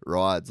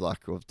rides,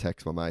 like I've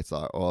text my mates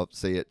like, oh,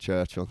 see you at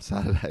church on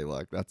Saturday.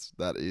 Like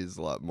that is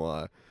like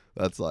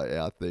that's like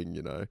our thing.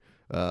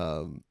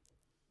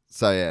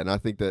 So yeah, and I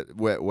think that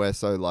we're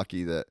so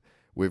lucky that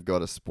we've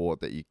got a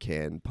sport that you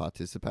can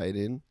participate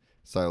in.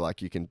 So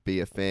like you can be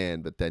a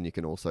fan, but then you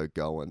can also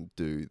go and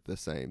do the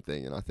same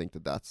thing. And I think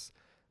that that's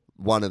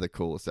one of the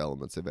coolest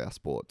elements of our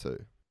sport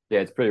too. Yeah,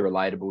 it's pretty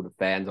relatable to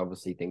fans.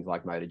 Obviously, things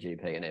like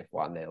MotoGP and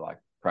F1, they're like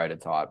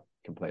prototype,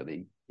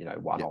 completely, Yeah,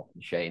 one-off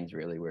machines,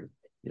 really. Where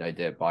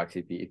dirt bikes,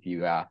 if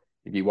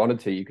you wanted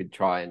to, you could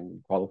try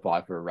and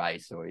qualify for a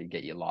race or you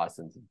get your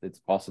license. It's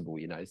possible,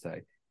 So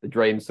the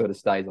dream sort of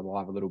stays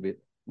alive a little bit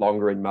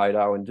longer in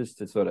moto. And just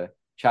to sort of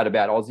chat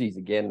about Aussies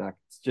again, like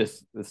it's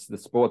just the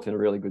sport's in a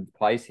really good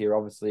place here.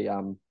 Obviously,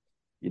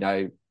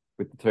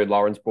 with the two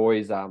Lawrence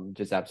boys,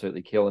 just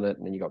absolutely killing it.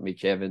 And then you got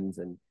Mitch Evans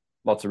and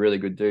lots of really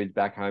good dudes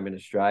back home in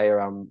Australia.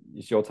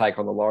 Just your take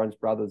on the Lawrence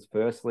brothers,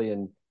 firstly,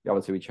 and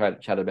obviously we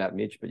chat about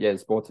Mitch, but yeah, the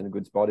sport's in a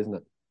good spot, isn't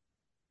it?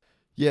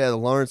 yeah. The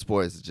Lawrence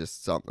boys are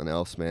just something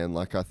else, man.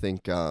 Like I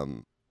think,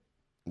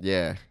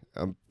 yeah,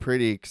 I'm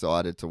pretty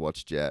excited to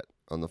watch Jet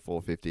on the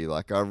 450.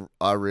 Like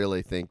I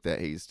really think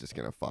that he's just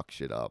gonna fuck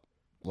shit up.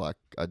 Like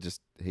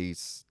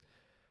he's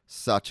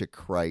such a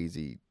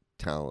crazy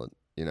talent.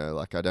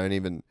 Like I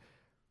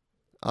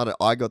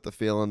got the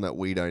feeling that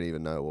we don't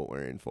even know what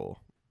we're in for.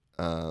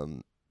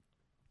 Um,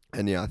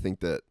 and yeah, I think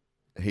that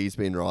he's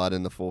been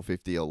riding the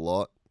 450 a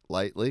lot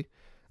lately.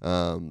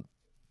 Um,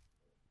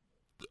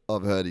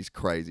 I've heard he's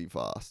crazy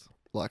fast,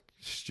 like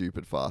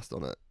stupid fast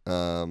on it.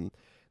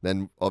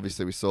 Then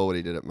obviously we saw what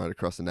he did at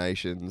Motocross of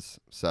Nations.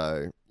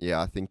 So yeah,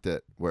 I think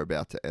that we're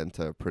about to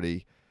enter a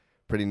pretty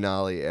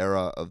gnarly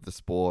era of the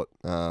sport.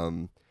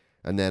 And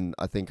then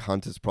I think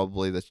Hunter's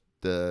probably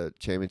the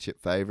championship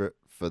favorite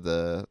for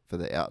the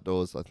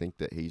outdoors. I think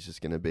that he's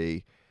just going to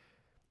be.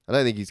 I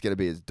don't think he's going to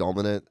be as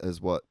dominant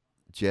as what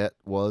Jet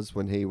was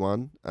when he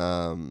won.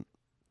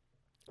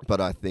 But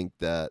I think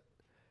that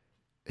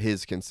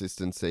his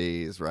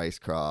consistency, his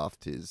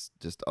racecraft, his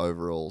just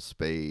overall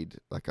speed.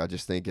 Like I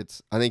think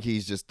it's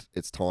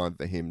time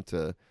for him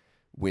to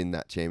win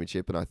that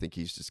championship, and I think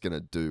he's just gonna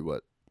do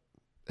what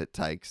it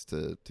takes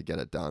to get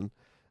it done.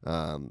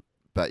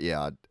 But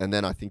yeah, and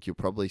then I think you'll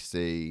probably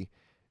see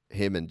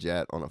him and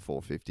Jet on a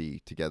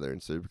 450 together in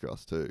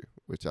Supercross too,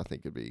 which I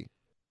think would be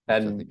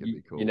And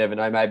you cool. never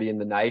know, maybe in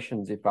the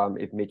nations,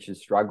 if Mitch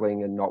is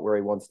struggling and not where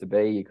he wants to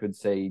be, you could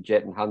see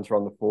Jet and Hunter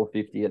on the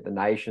 450 at the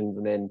nations,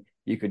 and then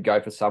you could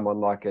go for someone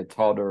like a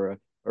Todd or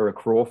a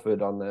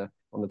Crawford on the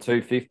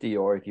 250,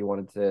 or if you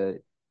wanted to,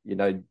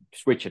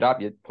 switch it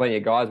up. You plenty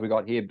of guys we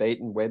got here: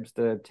 Beaton,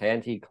 Webster,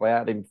 Tanti,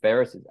 Cloud, even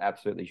Ferris is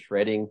absolutely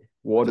shredding.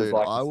 Waters Dude,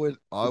 like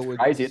it's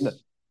crazy, isn't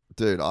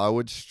it? I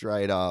would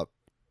straight up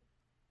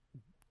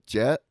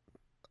Jet,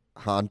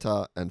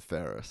 Hunter, and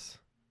Ferris.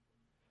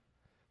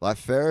 Like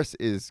Ferris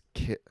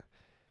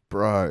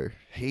bro,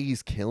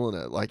 he's killing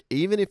it. Like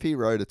even if he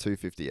rode a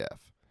 250F,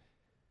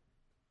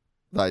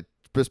 like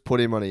just put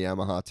him on a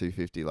Yamaha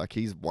 250, like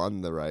he's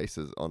won the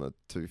races on a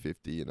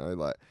 250.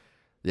 Like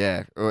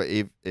yeah. Or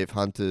if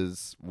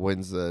Hunter's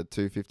wins the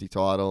 250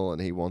 title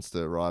and he wants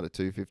to ride a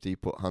 250,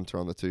 put Hunter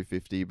on the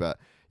 250. But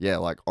yeah,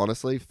 like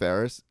honestly,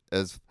 Ferris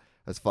as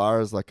far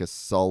as like a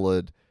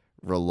solid,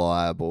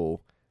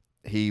 reliable,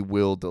 he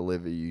will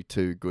deliver you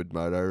two good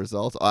moto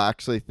results. I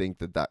actually think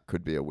that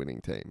could be a winning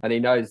team. And he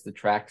knows the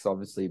tracks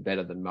obviously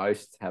better than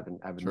most.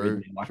 Haven't ridden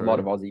True, there. Like a lot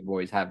true. of Aussie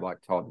boys have,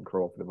 like Todd and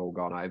Crawford have all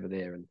gone over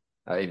there, and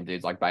even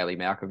dudes like Bailey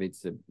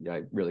Malkovich,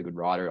 a really good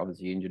rider,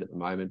 obviously injured at the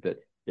moment, but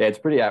yeah, it's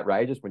pretty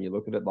outrageous when you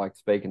look at it. Like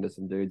speaking to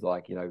some dudes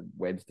like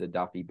Webster,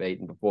 Duffy,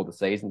 Beaton before the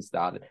season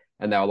started,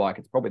 and they were like,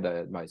 it's probably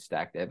the most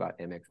stacked ever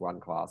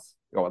MX1 class,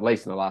 or at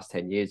least in the last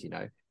 10 years.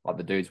 Like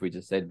the dudes we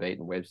just said,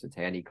 Beaton, Webster,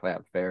 Tandy,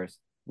 Clout, Ferris,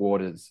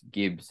 Waters,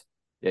 Gibbs,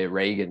 yeah,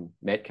 Regan,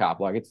 Metcalf.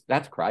 Like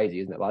that's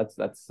crazy, isn't it? Like,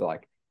 that's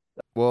like.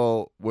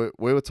 Well, we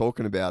were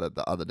talking about it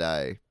the other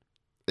day.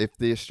 If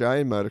the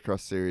Australian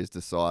Motocross Series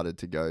decided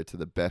to go to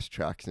the best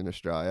tracks in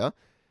Australia,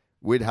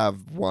 we'd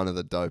have one of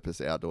the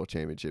dopest outdoor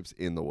championships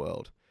in the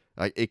world.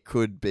 Like it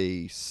could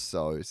be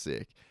so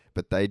sick,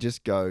 but they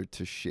just go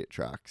to shit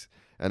tracks,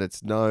 and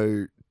it's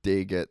no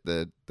dig at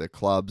the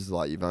clubs.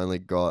 Like you've only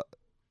got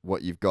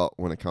what you've got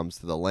when it comes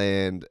to the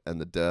land and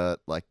the dirt.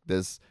 Like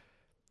there's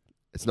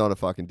it's not a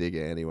fucking dig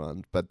at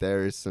anyone, but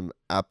there is some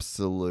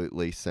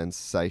absolutely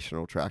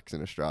sensational tracks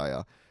in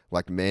Australia.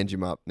 Like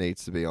Manjimup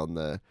needs to be on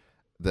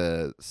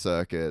the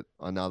circuit.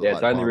 Another Yeah,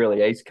 it's like only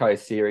really East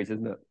Coast series,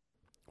 isn't it?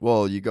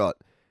 well, you got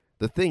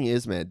the thing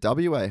is, man,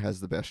 WA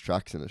has the best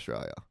tracks in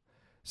Australia.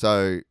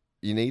 So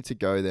you need to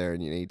go there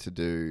and you need to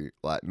do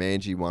like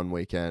Manji one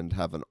weekend,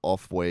 have an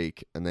off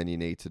week, and then you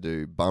need to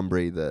do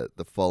Bunbury the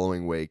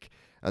following week,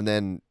 and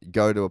then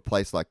go to a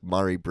place like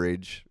Murray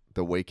Bridge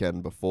the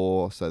weekend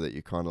before, so that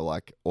you're kind of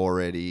like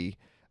already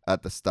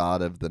at the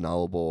start of the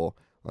Nullarbor,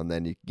 and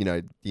then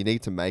you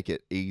need to make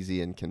it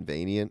easy and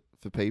convenient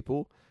for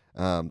people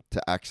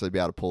to actually be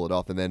able to pull it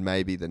off, and then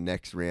maybe the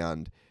next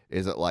round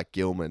is at like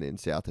Gilman in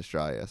South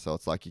Australia. So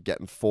it's like you're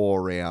getting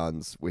 4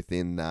 rounds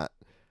within that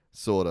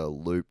sort of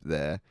loop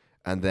there,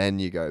 and then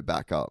you go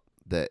back up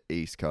the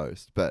East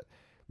Coast. But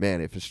man,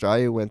 if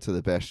Australia went to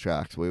the best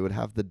tracks, we would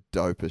have the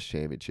dopest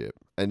championship,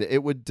 and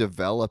it would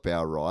develop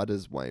our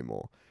riders way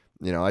more.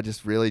 I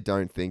just really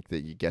don't think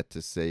that you get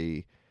to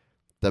see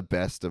the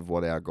best of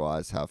what our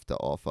guys have to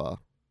offer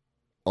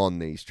on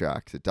these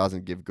tracks. It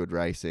doesn't give good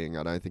racing.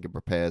 I don't think it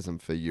prepares them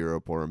for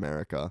Europe or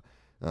America.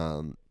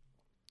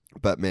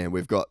 But man,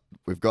 we've got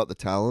the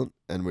talent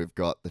and we've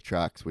got the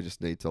tracks. We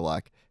just need to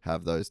like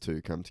have those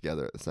two come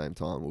together at the same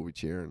time. We'll be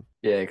cheering.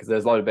 Yeah, because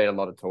there's been a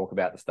lot of talk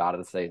about the start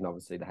of the season.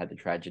 Obviously, they had the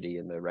tragedy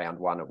in the round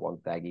one at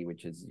Wonthaggi,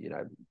 which is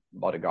a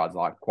lot of guys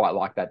quite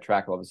like that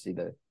track. Obviously,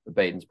 the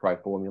Beaton's Pro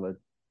Formula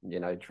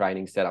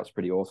training setup's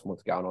pretty awesome.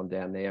 What's going on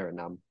down there, and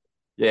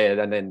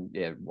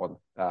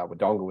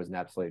Wodonga was an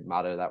absolute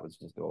mutter. That was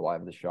just all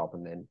over the shop,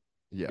 and then.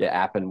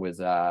 Yeah, Appin was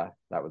that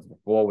was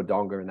before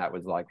Wodonga, and that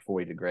was like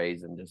 40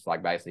 degrees and just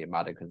like basically a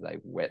mutter because they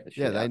wet the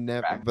shit. Yeah, they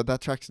never. But that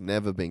track's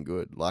never been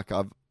good. Like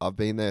I've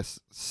been there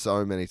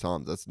so many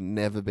times. It's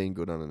never been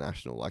good on a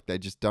national. Like they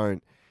just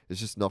don't. It's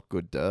just not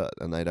good dirt,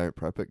 and they don't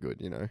prep it good.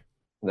 And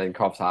then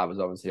Coffs Harbour's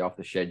obviously off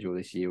the schedule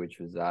this year, which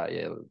was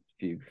a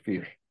few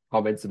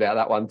comments about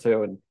that one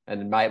too. And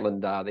in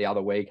Maitland the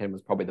other weekend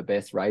was probably the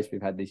best race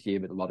we've had this year,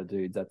 but a lot of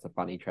dudes, that's a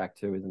funny track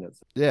too, isn't it?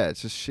 Yeah,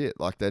 it's just shit.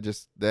 Like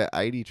they're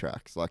 80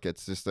 tracks. Like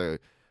it's just a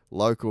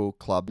local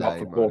club not day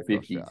for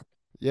 450s.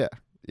 Yeah,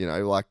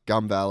 like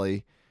Gum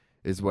Valley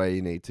is where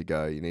you need to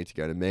go. You need to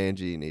go to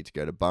Manji, you need to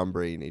go to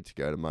Bunbury, you need to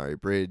go to Murray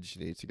Bridge,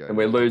 you need to go. And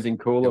we're losing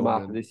Coolum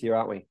after this year,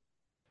 aren't we?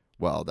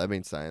 Well, they've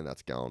been saying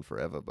that's going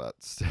forever, but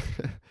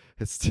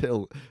it's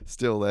still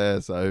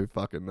there. So who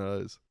fucking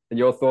knows? And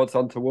your thoughts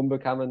on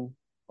Toowoomba coming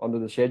onto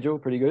the schedule?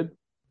 Pretty good.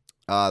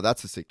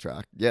 That's a sick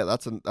track. Yeah,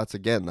 that's a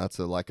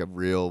like a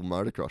real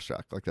motocross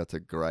track. Like that's a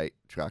great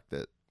track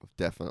that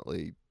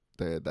definitely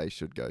they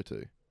should go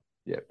to.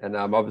 Yeah, and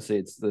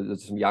obviously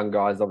there's some young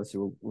guys.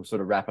 Obviously, we'll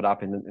sort of wrap it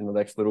up in the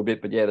next little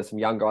bit. But yeah, there's some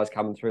young guys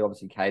coming through.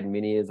 Obviously, Caden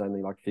Minnie is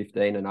only like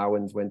 15, and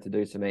Owens went to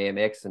do some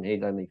EMX, and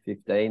he's only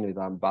 15 with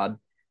Bud.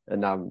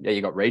 And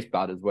you got Reese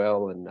Bud as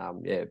well, and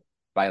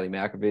Bailey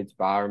Malkovich,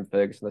 Barham,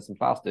 Ferguson. There's some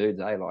fast dudes,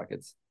 eh? Like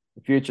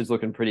the future's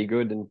looking pretty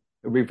good, and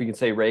if we can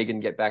see Regan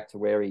get back to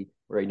where he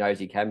knows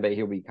he can be,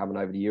 he'll be coming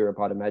over to Europe,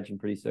 I'd imagine,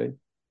 pretty soon.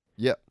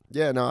 Yep.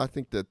 Yeah, no, I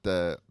think that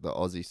the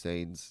Aussie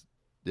scene's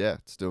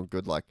it's doing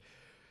good. Like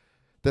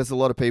there's a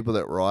lot of people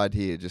that ride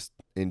here just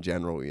in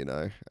general,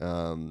 and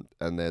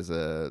there's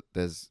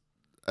as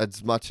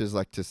much as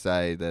like to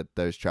say that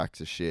those tracks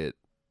are shit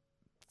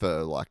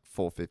for like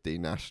 450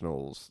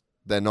 nationals,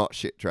 they're not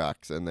shit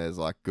tracks, and there's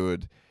like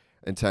good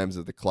in terms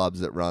of the clubs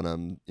that run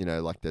them.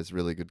 Like there's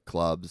really good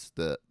clubs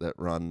that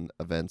run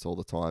events all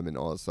the time in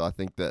Oz. So I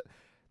think that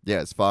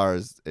as far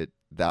as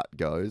that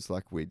goes,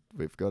 like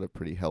we've got a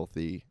pretty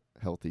healthy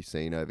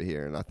scene over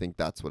here, and I think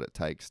that's what it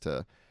takes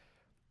to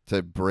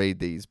breed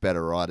these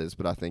better riders.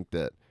 But I think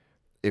that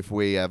if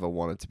we ever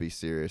wanted to be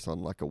serious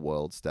on like a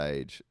world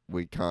stage,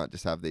 we can't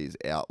just have these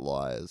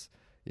outliers.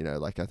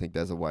 Like I think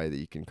there's a way that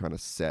you can kind of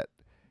set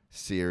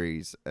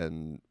series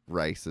and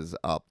races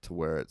up to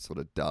where it sort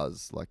of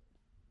does like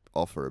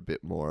offer a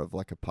bit more of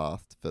like a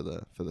path for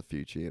the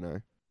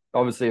future.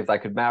 Obviously, if they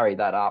could marry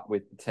that up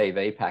with the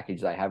TV package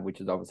they have,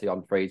 which is obviously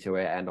on free to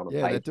air and on a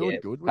pay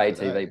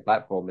TV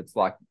platform, it's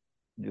like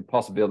the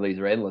possibilities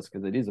are endless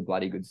because it is a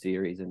bloody good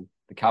series and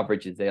the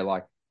coverage is there.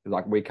 Like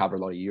we cover a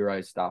lot of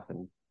Euro stuff,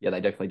 and they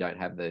definitely don't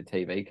have the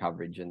TV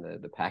coverage and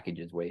the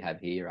packages we have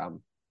here.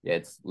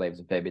 It leaves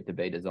a fair bit to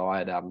be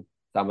desired.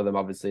 Some of them,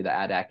 obviously, the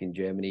ADAC in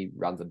Germany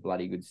runs a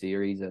bloody good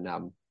series, and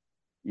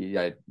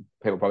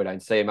people probably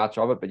don't see much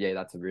of it, but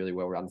that's a really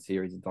well run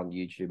series. It's on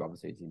YouTube.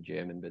 Obviously, it's in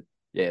German, but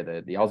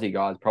the Aussie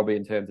guys, probably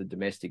in terms of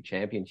domestic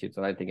championships,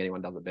 I don't think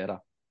anyone does it better.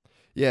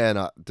 Yeah, and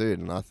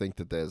I think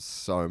that there's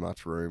so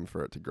much room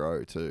for it to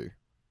grow too.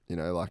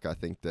 Like I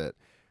think that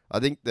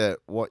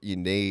what you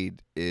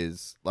need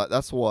is like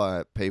that's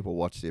why people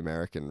watch the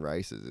American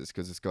races is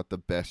because it's got the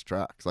best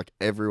tracks. Like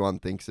everyone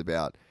thinks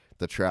about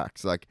the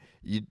tracks. Like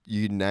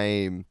you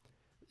name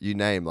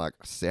like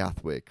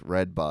Southwick,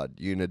 Redbud,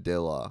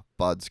 Unadilla,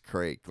 Budds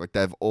Creek. Like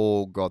they've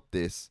all got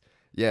this.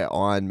 Yeah,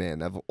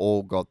 Ironman. They've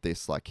all got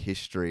this like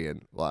history,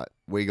 and like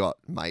we got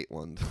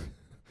Maitland.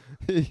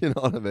 You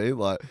know what I mean?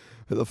 Like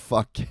who the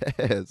fuck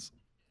cares?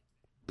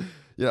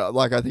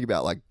 like I think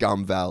about like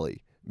Gum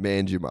Valley,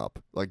 Manjimup,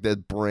 like they're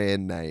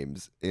brand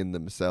names in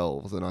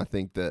themselves, and I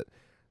think that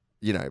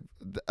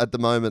at the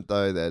moment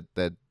though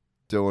they're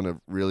doing a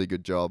really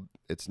good job.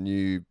 It's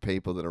new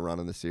people that are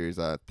running the series.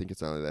 I think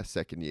it's only their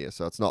second year,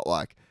 so it's not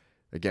like,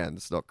 again,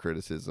 it's not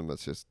criticism.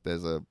 It's just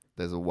there's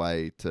a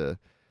way to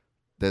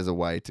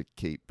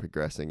keep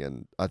progressing,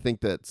 and I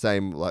think that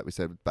same like we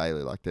said with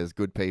Bailey, like there's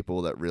good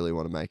people that really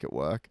want to make it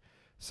work.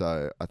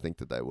 So I think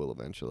that they will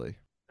eventually.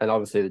 And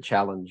obviously the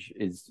challenge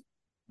is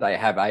they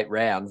have 8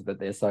 rounds, but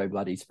they're so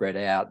bloody spread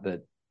out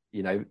that,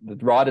 the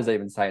riders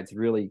even say it's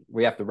really,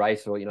 we have to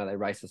race, or, they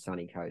race the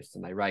Sunny Coast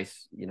and they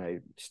race,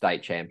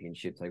 state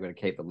championships. They've got to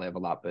keep the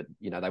level up, but,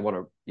 they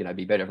want to,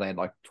 be better if they had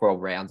like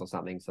 12 rounds or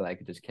something so they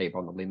could just keep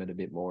on the limit a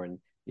bit more and,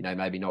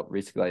 maybe not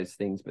risk those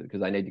things, but because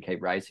they need to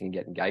keep racing and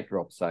getting gate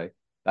drops. So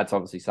that's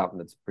obviously something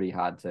that's pretty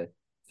hard to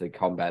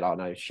combat. I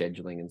know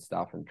scheduling and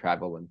stuff and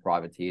travel and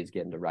privateers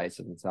getting to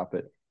races and stuff,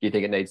 but do you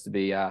think it needs to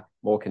be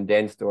more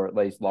condensed or at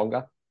least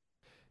longer?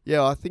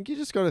 Yeah, I think you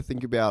just got to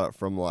think about it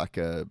from like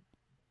a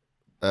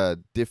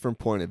different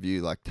point of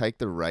view. Like take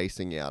the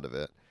racing out of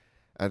it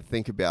and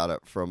think about it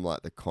from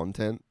like the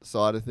content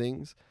side of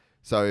things.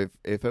 So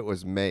if it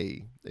was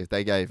me, if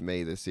they gave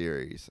me the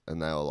series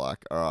and they were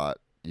like, all right,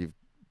 you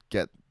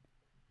get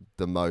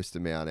the most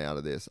amount out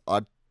of this,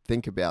 I'd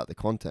think about the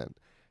content.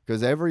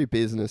 Because every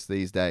business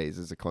these days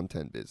is a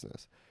content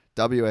business.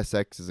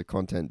 WSX is a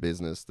content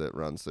business that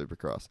runs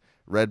Supercross.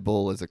 Red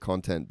Bull is a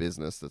content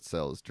business that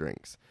sells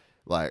drinks.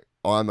 Like,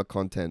 I'm a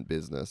content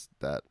business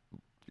that,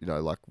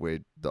 like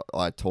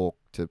I talk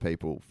to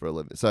people for a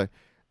living. So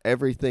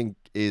everything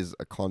is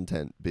a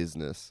content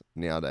business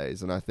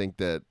nowadays. And I think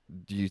that,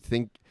 do you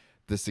think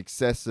the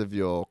success of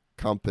your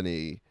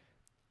company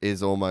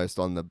is almost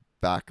on the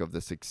back of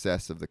the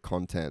success of the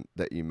content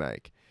that you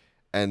make?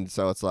 And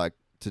so it's like,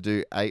 to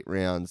do 8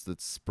 rounds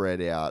that's spread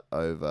out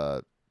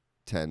over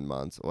 10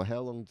 months, or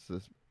how long does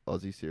the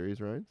Aussie series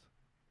runs?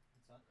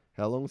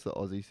 How long is the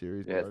Aussie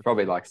series? Yeah, it's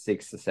probably like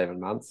 6 to 7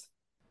 months.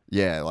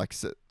 Yeah, like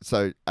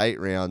so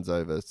 8 rounds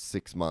over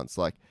 6 months.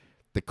 Like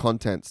the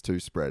content's too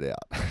spread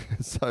out.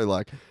 So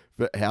like,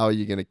 but how are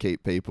you going to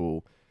keep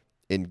people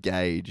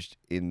engaged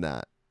in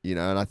that? And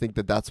I think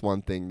that that's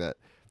one thing that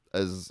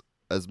as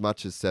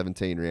much as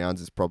 17 rounds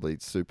is probably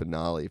super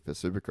gnarly for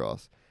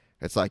Supercross.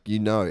 It's like,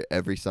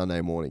 every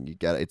Sunday morning you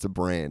get it. It's a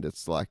brand.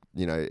 It's like,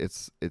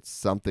 it's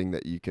something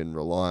that you can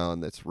rely on.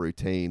 That's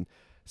routine.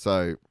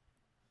 So,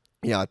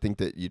 yeah, I think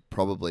that you'd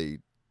probably,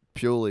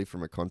 purely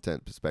from a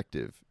content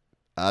perspective,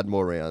 add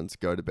more rounds,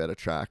 go to better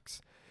tracks.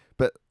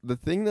 But the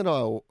thing that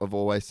I've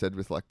always said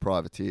with like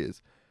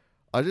privateers,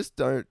 I just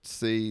don't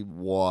see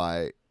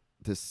why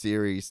the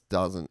series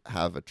doesn't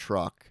have a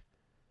truck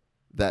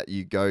that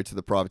you go to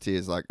the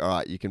privateers like, all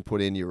right, you can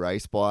put in your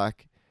race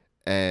bike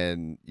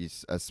and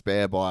a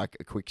spare bike,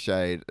 a quick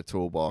shade, a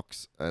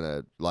toolbox,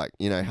 and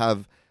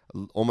have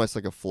almost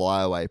like a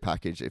flyaway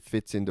package. It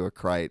fits into a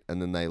crate,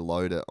 and then they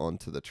load it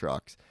onto the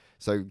trucks.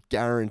 So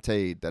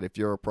guaranteed that if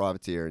you're a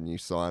privateer and you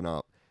sign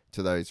up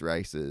to those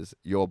races,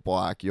 your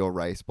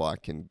race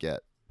bike can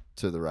get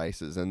to the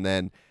races. And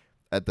then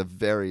at the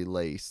very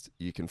least,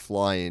 you can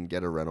fly in,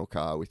 get a rental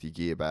car with your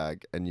gear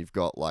bag, and you've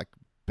got like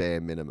bare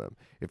minimum.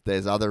 If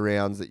there's other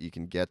rounds that you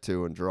can get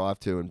to and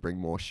drive to and bring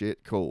more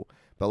shit, cool.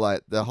 But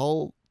like the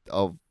whole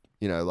of,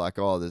 like,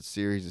 oh, the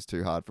series is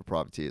too hard for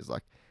privateers.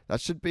 Like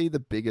that should be the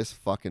biggest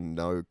fucking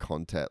no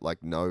content,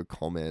 like no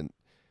comment.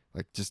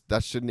 Like just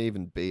that shouldn't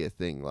even be a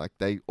thing. Like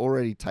they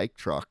already take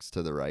trucks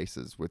to the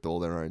races with all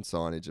their own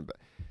signage.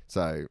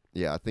 So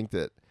yeah, I think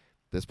that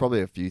there's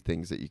probably a few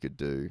things that you could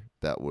do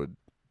that would,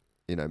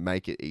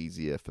 make it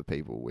easier for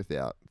people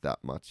without that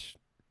much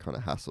kind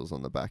of hassles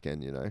on the back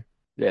end,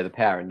 Yeah, the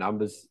power in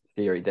numbers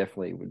theory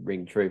definitely would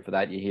ring true for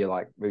that. You hear,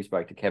 like, we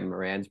spoke to Kevin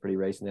Moran's pretty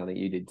recently. I think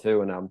you did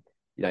too. And,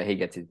 he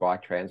gets his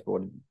bike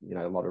transported,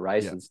 a lot of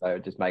races. Yeah. So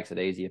it just makes it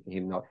easier for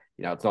him. Not,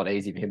 it's not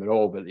easy for him at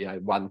all, but,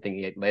 one thing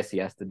he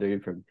has to do,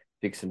 from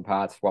fixing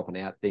parts, swapping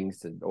out things,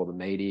 to all the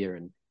media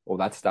and all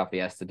that stuff he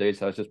has to do.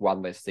 So it's just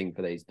one less thing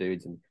for these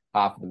dudes. And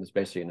half of them,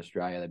 especially in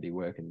Australia, they'd be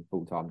working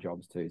full-time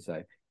jobs too.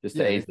 So just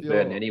to ease the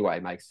burden anyway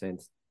makes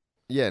sense.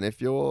 Yeah, and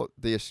if you're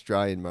the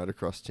Australian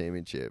Motocross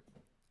Championship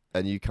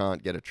and you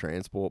can't get a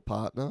transport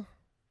partner,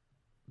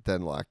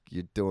 then like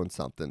you're doing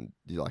something.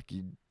 You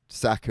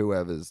sack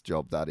whoever's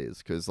job that is,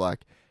 because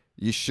like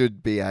you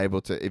should be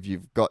able to, if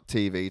you've got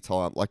TV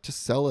time, like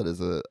just sell it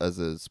as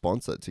a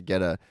sponsor to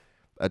get a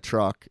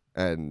truck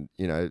and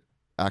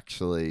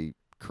actually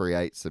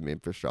create some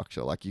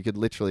infrastructure. Like you could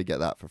literally get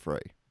that for free.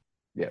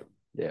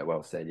 Yeah,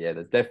 well said. Yeah,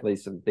 there's definitely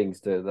some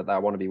things that they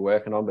want to be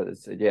working on, but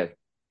it's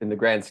in the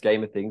grand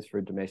scheme of things, for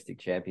a domestic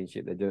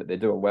championship, they're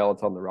doing well.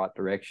 It's on the right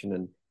direction.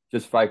 And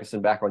just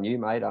focusing back on you,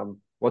 mate.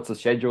 What's the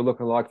schedule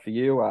looking like for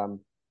you?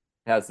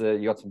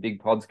 You got some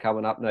big pods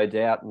coming up, no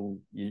doubt, and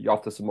you're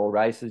off to some more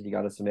races. You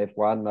go to some F1,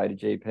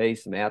 MotoGP,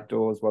 some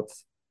outdoors.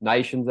 What's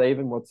nations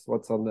even?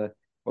 What's on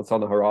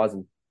the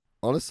horizon?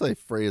 Honestly,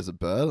 free as a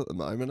bird at the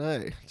moment,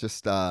 eh?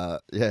 Just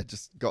got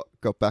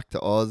back to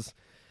Oz.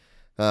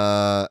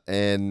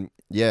 And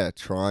yeah,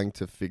 trying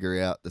to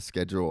figure out the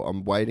schedule.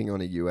 I'm waiting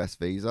on a US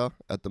visa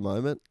at the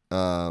moment.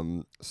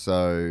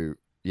 So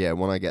yeah,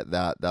 when I get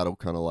that, that'll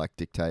kind of like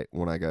dictate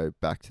when I go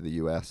back to the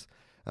US.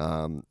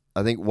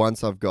 I think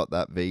once I've got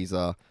that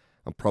visa,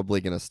 I'm probably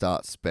going to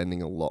start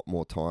spending a lot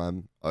more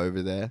time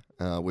over there.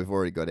 We've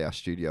already got our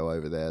studio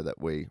over there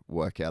that we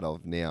work out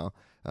of now.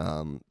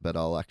 But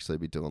I'll actually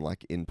be doing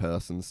like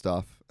in-person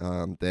stuff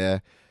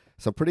there.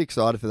 So I'm pretty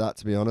excited for that,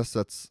 to be honest.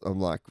 I'm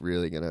like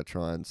really gonna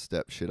try and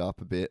step shit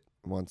up a bit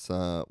once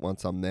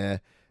I'm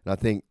there. And I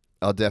think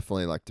I'll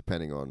definitely, like,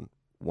 depending on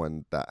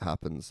when that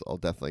happens, I'll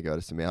definitely go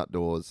to some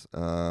outdoors.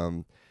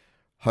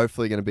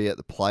 Hopefully gonna be at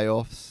the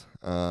playoffs.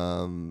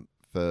 I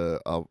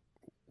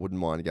wouldn't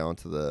mind going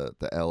to the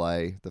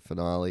LA, the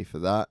finale for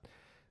that.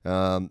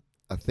 I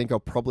think I'll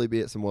probably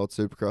be at some World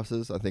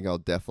Supercrosses. I think I'll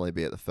definitely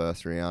be at the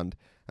first round.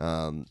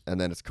 And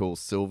then it's cool.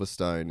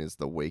 Silverstone is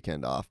the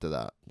weekend after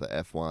that, the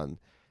F1.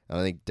 And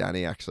I think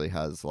Danny actually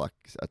has like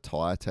a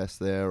tire test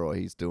there, or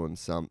he's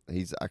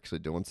actually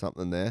doing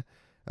something there.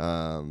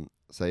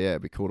 So yeah,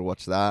 it'd be cool to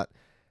watch that.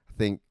 I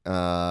think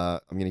I'm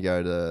gonna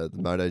go to the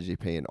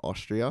MotoGP in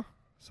Austria.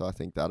 So I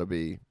think that'll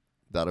be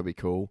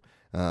cool.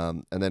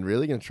 And then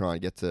really gonna try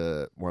and get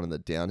to one of the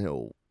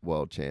downhill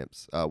World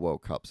Cups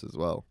as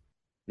well.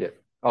 Yeah.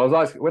 I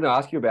was going to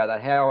ask you about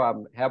that.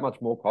 How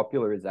much more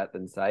popular is that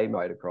than, say,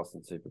 motocross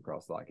and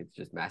supercross? Like, it's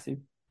just massive.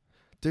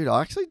 Dude,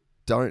 I actually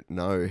don't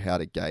know how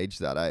to gauge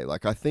that, eh?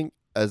 Like, I think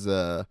as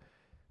a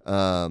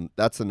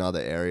that's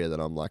another area that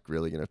I'm like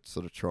really gonna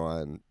sort of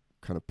try and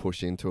kind of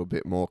push into a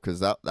bit more,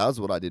 because that was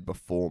what I did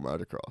before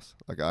motocross.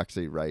 Like, I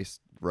actually raced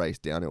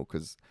downhill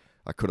because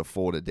I could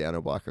afford a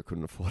downhill bike. I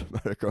couldn't afford a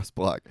motocross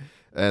bike,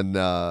 and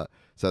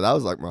so that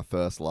was like my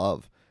first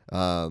love.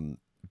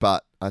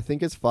 But I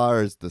think as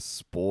far as the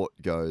sport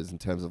goes, in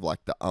terms of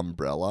like the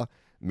umbrella,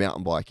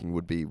 mountain biking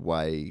would be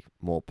way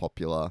more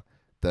popular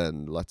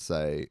than, let's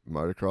say,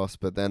 motocross.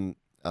 But then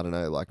I don't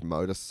know, like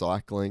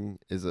motorcycling,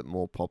 is it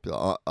more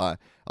popular? I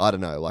don't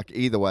know. Like,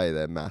 either way,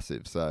 they're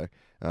massive. So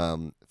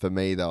for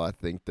me though, I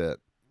think that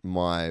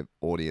my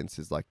audience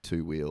is like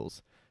two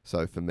wheels.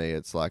 So for me,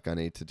 it's like I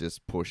need to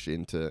just push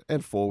into,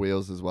 and four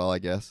wheels as well, I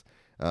guess.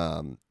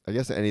 I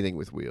guess anything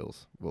with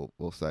wheels,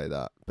 we'll say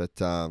that. But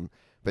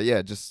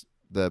yeah, just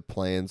the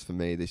plans for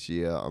me this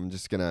year, I'm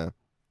just gonna,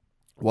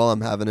 while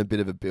I'm having a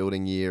bit of a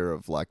building year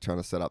of like trying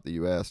to set up the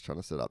US, trying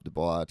to set up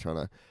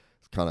Dubai,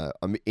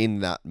 I'm in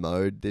that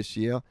mode this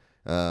year.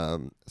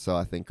 So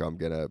I think I'm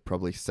gonna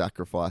probably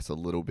sacrifice a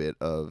little bit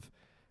of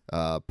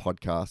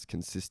podcast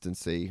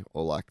consistency,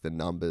 or like the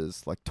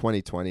numbers. Like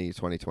 2020,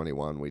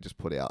 2021, we just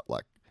put out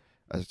like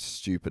a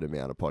stupid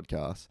amount of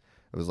podcasts.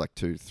 It was like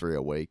 2-3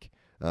 a week.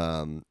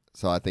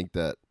 So I think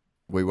that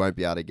we won't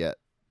be able to get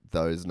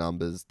those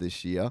numbers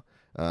this year.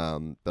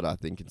 But I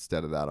think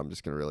instead of that, I'm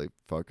just going to really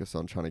focus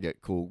on trying to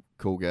get cool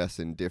guests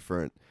in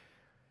different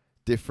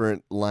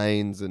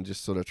lanes, and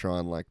just sort of try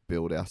and like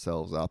build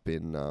ourselves up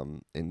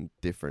in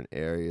different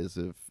areas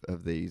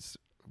of these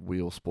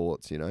wheel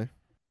sports, you know?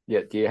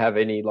 Yeah. Do you have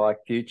any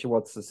like future?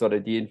 What's the sort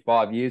of, in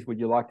 5 years, would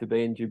you like to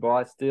be in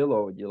Dubai still,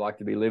 or would you like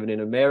to be living in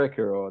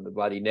America or the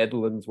bloody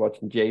Netherlands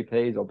watching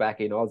GPs, or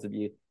back in Oz?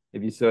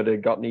 Have you sort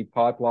of got any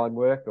pipeline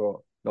work,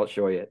 or not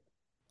sure yet?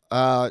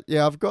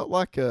 Yeah,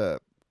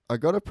 I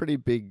got a pretty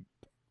big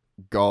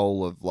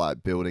goal of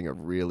like building a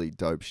really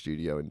dope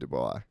studio in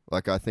Dubai.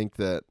 Like, I think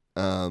that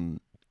I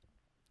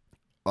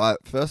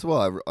first of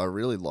all, I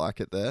really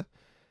like it there.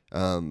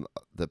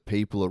 The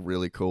people are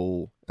really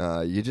cool.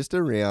 You're just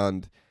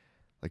around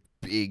like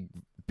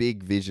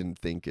big vision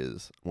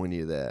thinkers when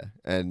you're there,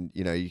 and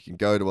you know, you can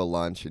go to a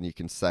lunch and you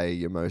can say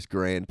your most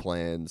grand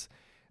plans,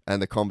 and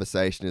the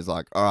conversation is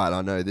like, all right,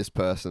 I know this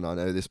person, I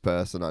know this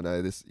person, I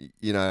know this,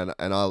 you know,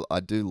 and I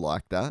do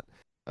like that.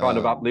 Kind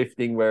of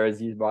uplifting,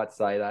 whereas you might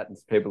say that and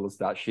people will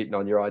start shitting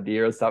on your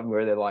idea or something,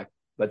 where they're like,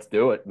 let's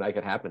do it, make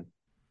it happen.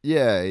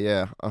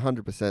 Yeah,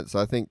 100%. So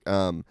I think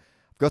I've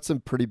got some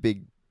pretty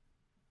big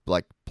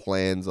like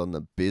plans on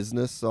the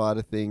business side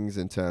of things,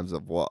 in terms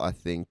of what I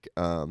think,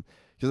 because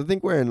I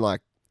think we're in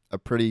like a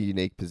pretty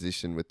unique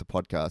position with the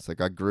podcast. Like,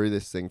 I grew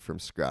this thing from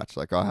scratch.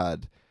 Like, I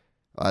had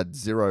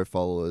 0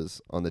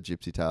 followers on the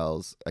Gypsy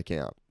Tales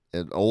account,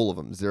 and all of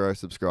them, 0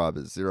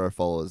 subscribers, 0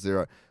 followers,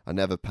 0. I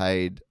never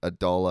paid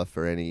 $1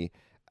 for any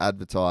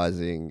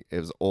advertising. It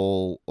was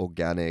all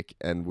organic,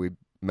 and we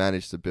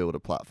managed to build a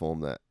platform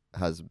that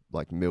has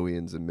like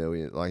millions and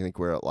millions. I think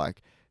we're at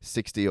like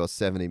 60 or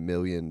 70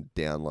 million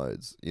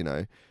downloads, you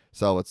know?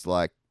 So it's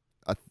like,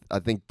 I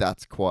think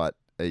that's quite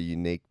a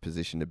unique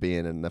position to be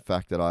in. And the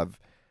fact that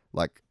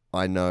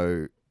I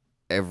know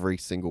every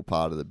single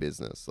part of the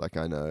business. Like,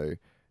 I know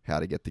how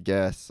to get the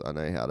guests, I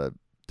know how to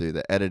do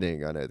the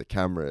editing, I know the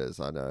cameras,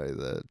 I know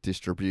the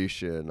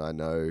distribution, I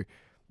know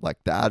like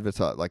the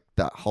advertise, like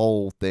that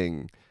whole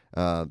thing.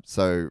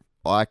 So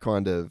I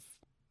kind of,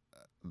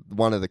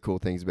 one of the cool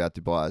things about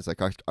Dubai is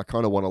like, I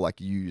kind of want to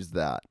like use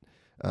that,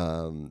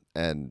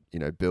 and you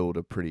know, build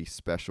a pretty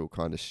special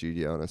kind of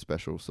studio and a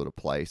special sort of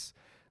place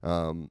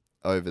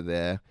over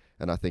there.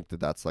 And I think that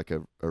that's like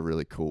a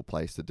really cool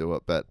place to do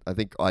it. But I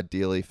think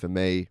ideally for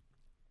me,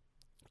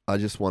 I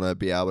just want to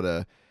be able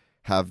to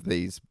have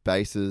these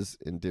bases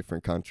in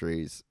different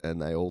countries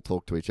and they all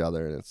talk to each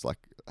other, and it's like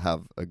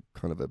have a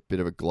kind of a bit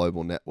of a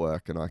global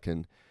network, and I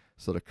can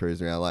sort of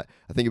cruise around. Like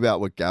I think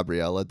about what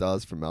Gabriella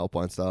does from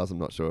Alpine Stars. I'm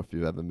not sure if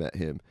you've ever met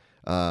him.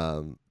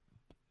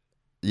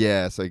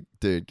 Yeah, so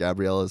dude,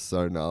 Gabriella's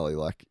so gnarly.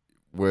 Like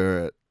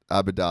we're at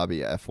Abu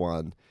Dhabi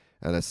F1,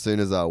 and as soon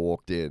as I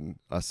walked in,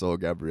 I saw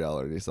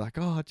Gabriella, and he's like,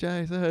 "Oh,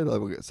 Jase," hey.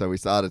 So we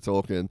started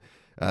talking,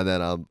 and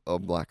then I'm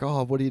like,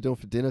 "Oh, what are you doing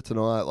for dinner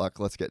tonight? Like,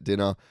 let's get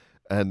dinner."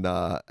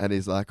 And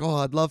he's like, "Oh,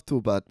 I'd love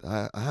to, but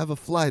I have a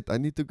flight. I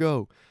need to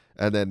go."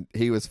 And then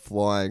he was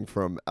flying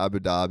from Abu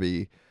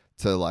Dhabi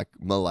to like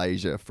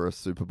Malaysia for a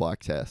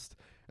superbike test.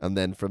 And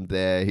then from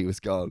there he was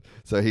gone.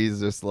 So he's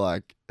just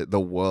like the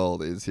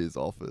world is his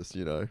office,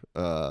 you know.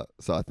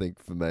 So I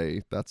think for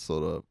me that's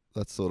sort of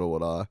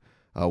what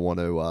I want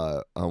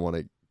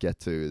to get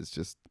to, is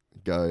just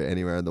go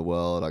anywhere in the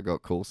world. I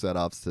got cool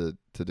setups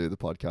to do the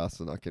podcast,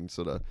 and I can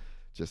sort of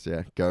just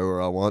go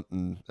where I want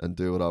and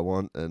do what I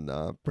want, and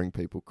bring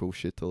people cool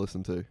shit to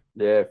listen to.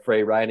 Yeah,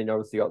 free reign, and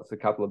obviously got a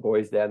couple of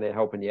boys down there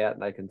helping you out,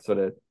 and they can sort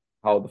of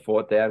hold the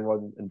fort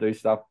down and do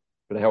stuff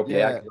to help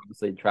you out. Because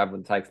obviously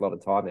traveling takes a lot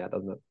of time out,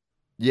 doesn't it?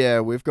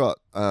 Yeah, we've got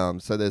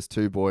so there's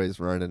two boys,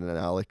 Ronan and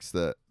Alex,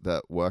 that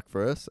work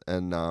for us,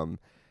 and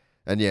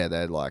yeah,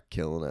 they're like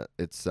killing it.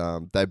 It's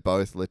they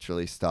both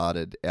literally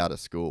started out of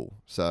school,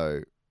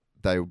 so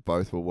they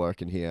both were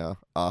working here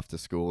after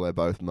school. They're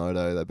both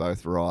moto, they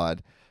both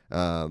ride,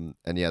 and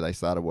yeah, they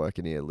started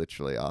working here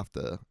literally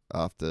after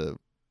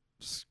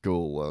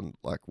school on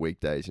like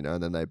weekdays, you know,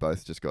 and then they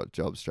both just got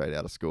jobs straight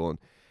out of school, and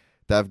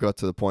they've got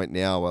to the point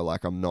now where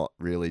like I'm not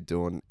really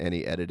doing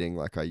any editing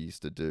like I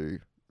used to do.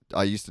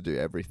 I used to do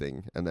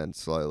everything, and then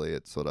slowly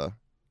it sort of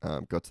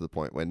got to the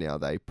point where now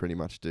they pretty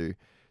much do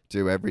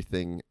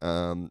everything.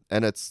 And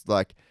it's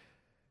like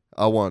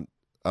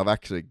I've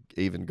actually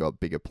even got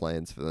bigger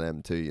plans for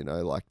them too, you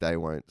know, like they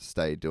won't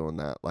stay doing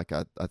that. Like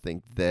I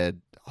think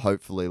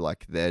hopefully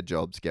like their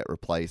jobs get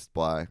replaced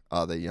by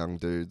other young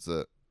dudes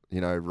that,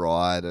 you know,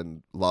 ride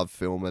and love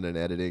filming and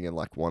editing and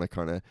like want to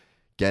kind of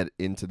get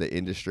into the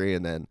industry.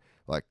 And then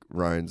like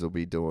Rones will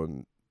be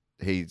doing,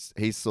 he's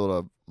sort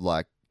of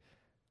like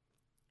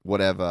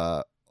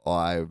whatever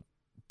I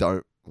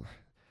don't,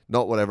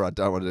 not whatever I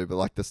don't want to do, but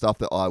like the stuff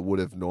that I would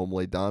have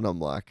normally done, I'm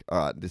like,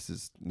 all right, this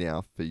is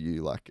now for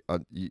you. Like,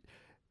 and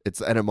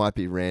it might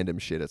be random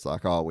shit. It's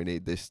like, oh, we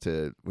need this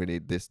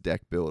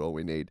deck build, or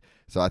we need.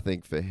 So I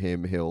think for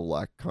him, he'll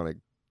like kind of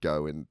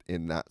go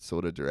in that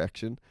sort of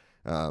direction.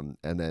 And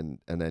then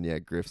yeah,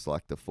 Griff's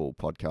like the full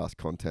podcast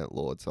content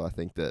lord. So I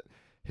think that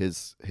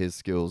his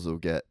skills will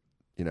get,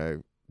 you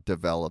know,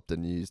 developed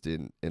and used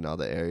in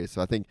other areas.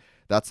 So I think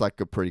that's like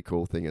a pretty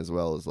cool thing as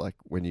well, is like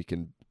when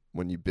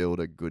you build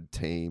a good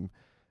team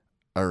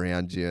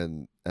around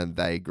you and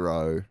they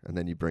grow, and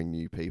then you bring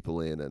new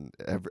people in, and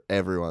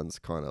everyone's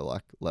kind of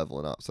like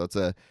leveling up. So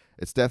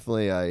it's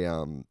definitely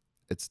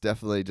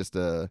just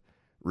a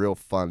real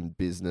fun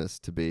business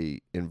to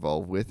be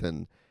involved with.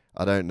 And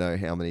I don't know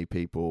how many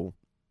people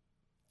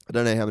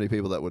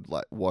that would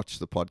like watch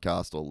the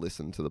podcast or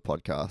listen to the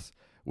podcast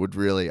would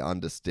really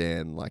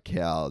understand like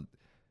how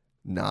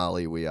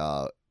gnarly we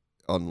are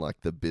on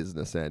like the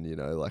business end, you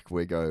know, like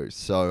we go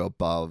so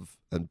above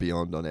and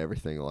beyond on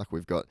everything. Like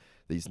we've got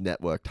these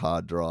networked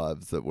hard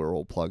drives that we're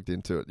all plugged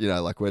into it, you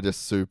know, like we're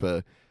just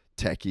super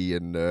techie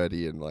and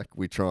nerdy, and like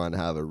we try and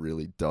have a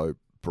really dope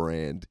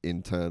brand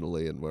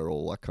internally, and we're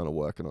all like kind of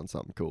working on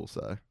something cool.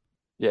 So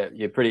yeah,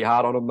 you're pretty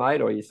hard on them,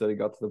 mate, or you sort of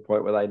got to the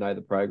point where they know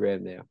the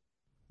program now?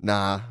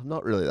 Nah, I'm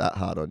not really that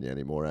hard on you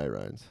anymore, eh,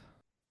 Rones?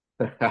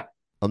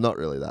 I'm not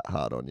really that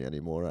hard on you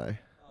anymore, eh?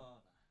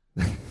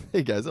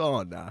 He goes,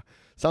 oh, nah.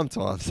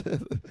 Sometimes.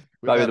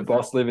 Maybe the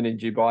boss living in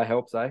Dubai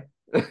helps, eh?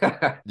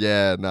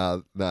 Yeah,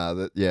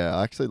 yeah.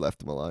 I actually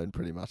left him alone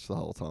pretty much the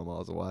whole time I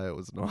was away. It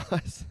was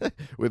nice.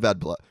 we've had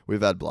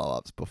blow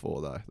ups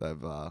before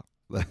though.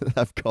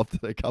 They've copped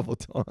it a couple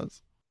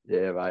times.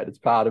 Yeah, mate, it's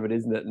part of it,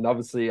 isn't it? And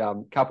obviously,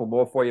 couple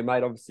more for you,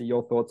 mate. Obviously,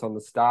 your thoughts on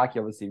the Stark.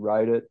 You obviously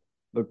rode it.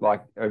 Looked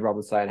like everyone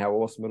was saying how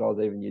awesome it was.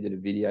 Even you did a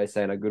video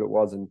saying how good it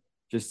was, and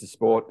just the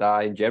sport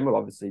in general.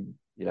 Obviously,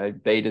 you know,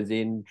 beaters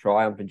in,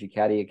 Triumph and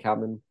Ducati are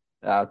coming.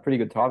 Pretty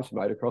good times for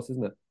motocross,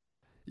 isn't it?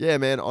 Yeah,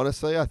 man.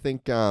 Honestly, I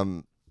think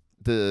to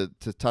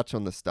touch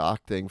on the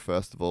Stark thing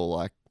first of all,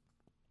 like,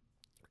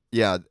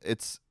 yeah,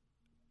 it's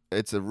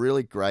a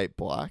really great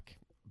bike,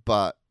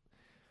 but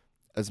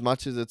as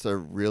much as it's a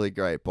really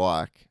great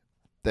bike,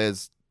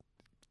 there's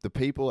the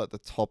people at the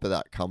top of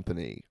that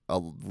company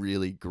are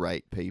really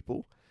great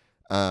people.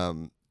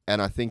 And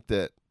I think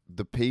that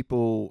the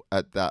people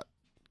at that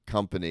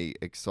company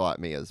excite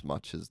me as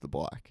much as the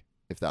bike,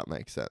 if that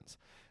makes sense.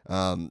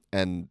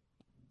 And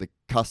the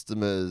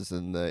customers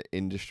and the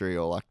industry,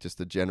 or like just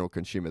the general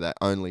consumer, they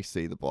only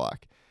see the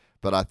bike.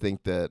 But I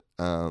think that,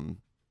 I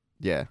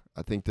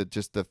think that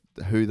just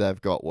who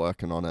they've got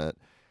working on it,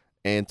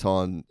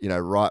 Anton, you know,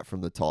 right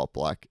from the top,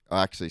 like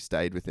I actually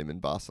stayed with him in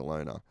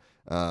Barcelona.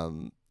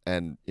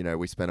 and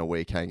we spent a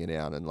week hanging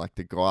out, and like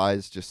the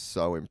guy's just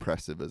so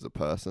impressive as a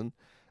person.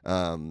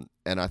 And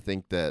I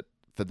think that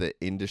for the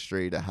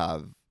industry to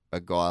have a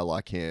guy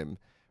like him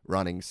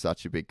running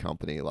such a big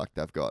company, like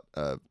they've got,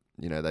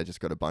 they just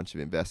got a bunch of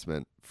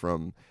investment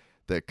from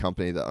the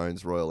company that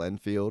owns Royal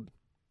Enfield.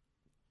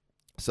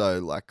 So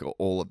like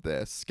all of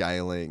their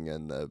scaling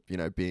and the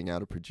being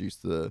able to produce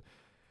the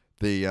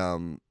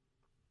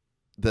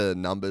the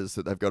numbers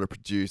that they've got to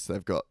produce,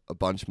 they've got a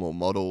bunch more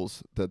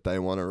models that they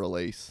want to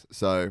release.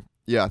 So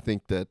yeah, I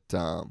think that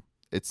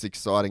it's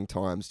exciting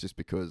times just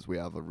because we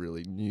have a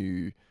really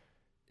new,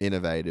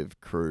 innovative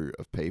crew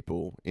of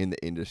people in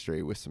the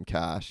industry with some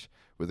cash,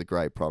 with a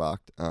great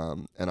product.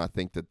 And I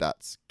think that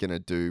that's going to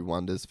do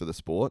wonders for the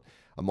sport.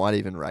 I might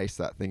even race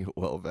that thing at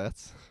World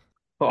Vets.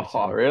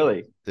 Oh,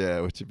 really? Yeah,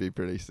 which would be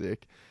pretty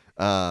sick.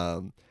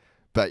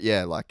 But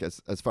yeah, like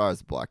as far as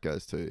the bike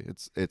goes too,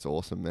 it's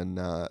awesome, and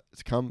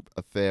it's come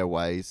a fair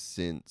way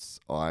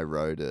since I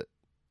rode it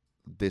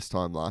this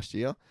time last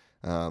year.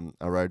 I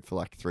rode for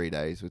like 3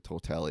 days with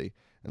Tortelli,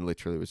 and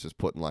literally was just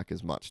putting like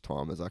as much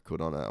time as I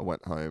could on it. I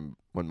went home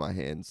when my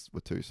hands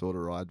were too sore to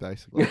ride,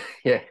 basically.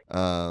 Yeah.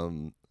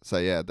 So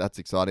yeah, that's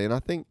exciting, and I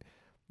think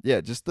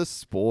just the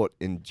sport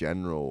in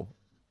general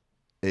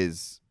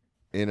is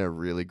in a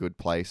really good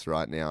place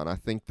right now, and I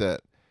think that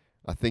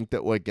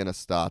we're gonna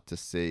start to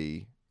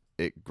see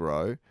it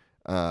grow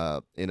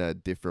in a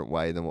different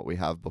way than what we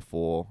have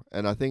before.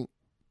 And I think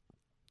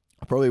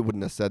I probably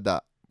wouldn't have said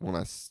that when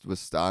I was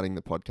starting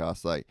the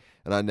podcast,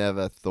 and I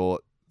never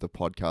thought the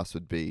podcast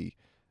would be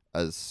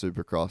as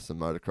Supercross and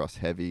motocross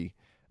heavy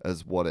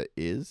as what it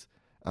is.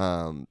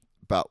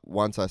 But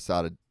once I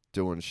started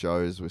doing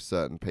shows with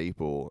certain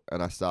people,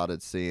 and I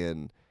started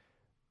seeing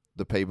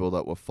the people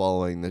that were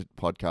following the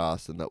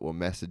podcast and that were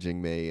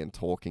messaging me and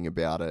talking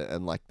about it,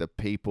 and like the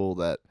people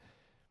that,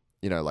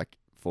 like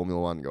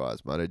Formula One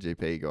guys,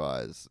 MotoGP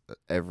guys,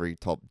 every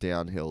top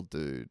downhill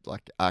dude,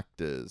 like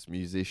actors,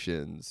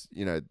 musicians,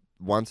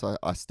 once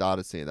I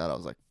started seeing that, I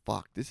was like,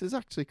 fuck, this is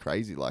actually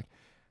crazy. Like,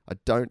 I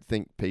don't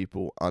think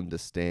people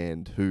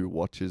understand who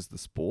watches the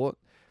sport.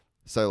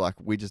 So like,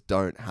 we just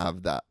don't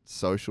have that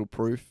social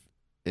proof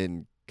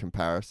in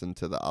comparison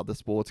to the other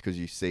sports, because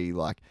you see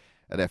like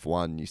at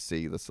F1, you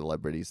see the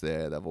celebrities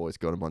there. They've always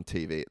got them on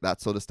TV,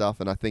 that sort of stuff.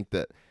 And I think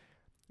that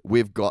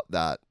we've got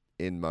that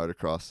in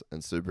motocross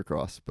and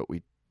supercross, but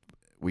we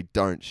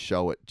don't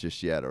show it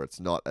just yet, or it's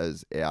not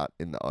as out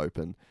in the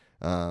open.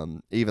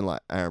 Even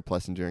like Aaron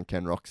Plessinger and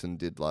Ken Roxon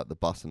did like the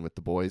Bussin' with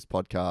the Boys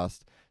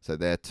podcast. So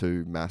they're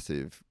two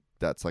massive,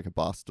 that's like a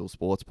Barstool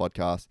Sports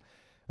podcast.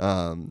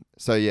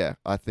 So yeah,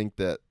 I think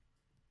that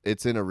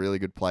it's in a really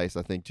good place.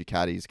 I think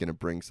Ducati's going to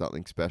bring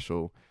something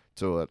special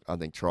to it. I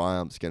think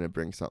Triumph's going to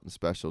bring something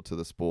special to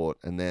the sport.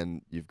 And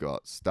then you've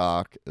got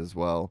Stark as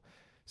well.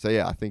 So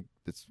yeah, I think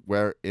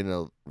we're in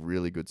a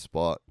really good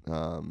spot.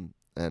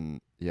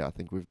 And yeah, I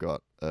think we've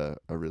got a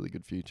really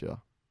good future.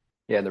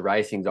 Yeah, and the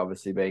racing's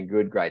obviously been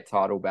good. Great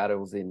title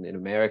battles in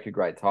America,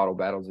 great title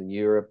battles in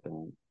Europe,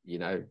 and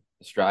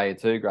Australia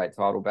too. Great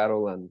title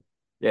battle, and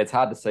yeah, it's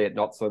hard to see it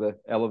not sort of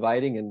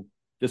elevating. And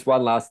just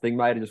one last thing,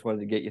 mate. I just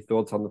wanted to get your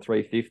thoughts on the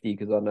 350,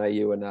 because I know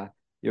you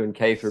and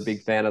Keith are a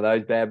big fan of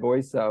those bad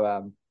boys.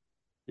 So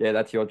yeah,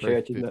 that's your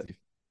church, isn't it?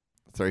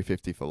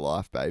 350 for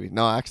life, baby.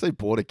 No, I actually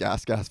bought a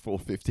gas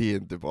 450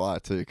 in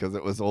Dubai too, because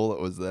it was all that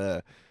was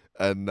there,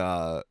 and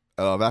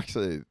I've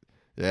actually.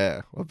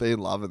 Yeah, I've been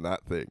loving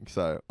that thing.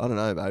 So, I don't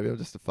know, maybe I'm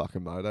just a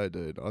fucking moto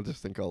dude. I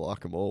just think I like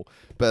them all.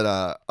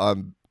 But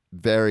I'm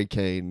very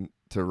keen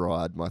to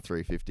ride my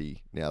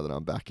 350 now that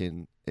I'm back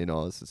in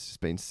Oz. It's just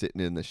been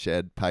sitting in the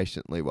shed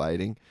patiently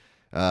waiting.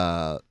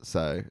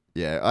 So,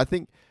 yeah, I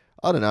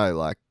don't know,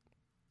 like,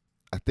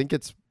 I think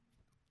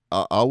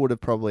I would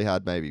have probably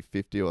had maybe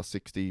 50 or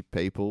 60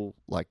 people,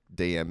 like,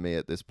 DM me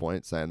at this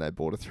point saying they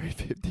bought a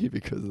 350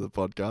 because of the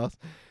podcast.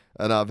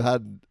 And I've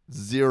had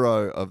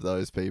 0 of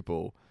those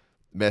people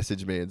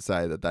message me and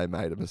say that they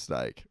made a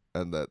mistake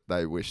and that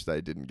they wish they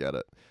didn't get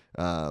it.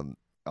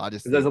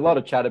 There's a lot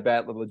of chat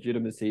about the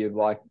legitimacy of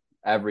like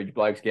average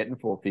blokes getting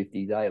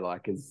 450s,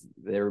 like, because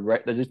they're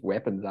just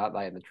weapons, aren't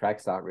they? And the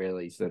tracks aren't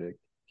really sort of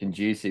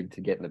conducive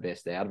to getting the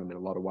best out of them in a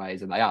lot of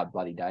ways, and they are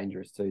bloody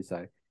dangerous too.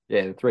 So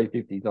yeah, the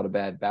 350 is not a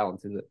bad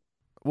balance, is it?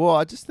 Well,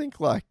 I just think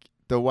like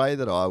the way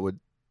that I would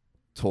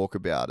talk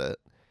about it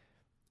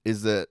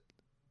is that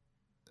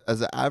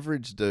as an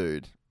average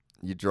dude,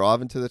 you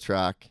drive into the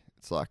track.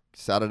 It's like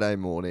Saturday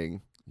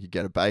morning, you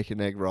get a bacon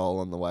egg roll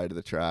on the way to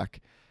the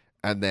track,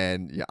 and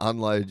then you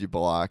unload your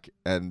bike,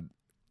 and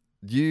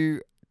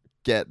you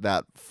get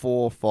that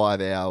 4 or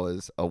 5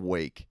 hours a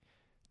week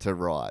to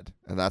ride.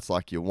 And that's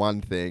like your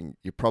one thing.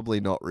 You're probably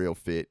not real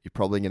fit. You're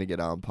probably going to get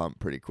arm pumped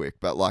pretty quick,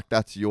 but like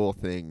that's your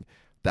thing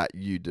that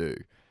you do.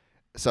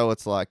 So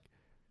it's like,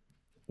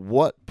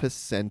 what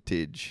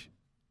percentage,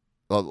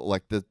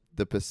 like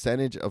the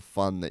percentage of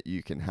fun that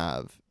you can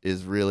have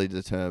is really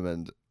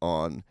determined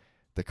on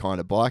the kind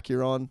of bike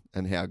you're on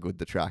and how good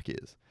the track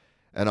is.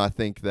 And I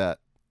think that,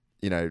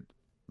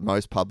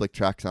 most public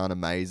tracks aren't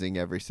amazing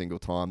every single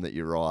time that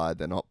you ride.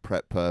 They're not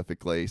prepped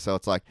perfectly. So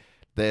it's like,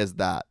 there's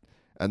that.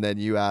 and then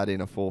you add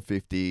in a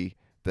 450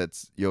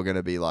 you're going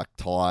to be like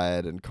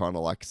tired and kind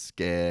of like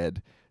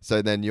scared.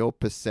 So then your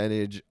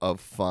percentage of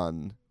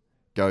fun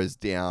goes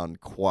down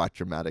quite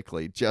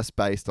dramatically just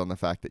based on the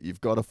fact that you've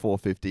got a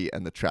 450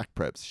 and the track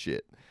prep's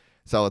shit.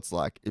 So it's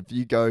like if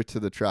you go to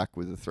the track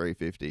with a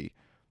 350,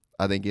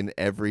 I think in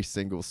every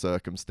single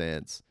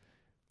circumstance,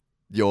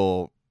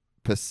 your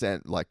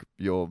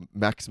your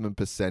maximum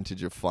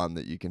percentage of fun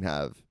that you can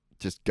have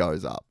just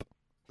goes up.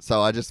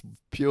 So I just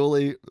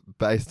purely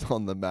based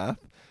on the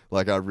math,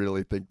 like I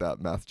really think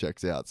that math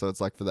checks out. So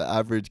it's like for the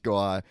average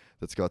guy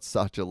that's got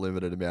such a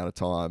limited amount of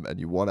time and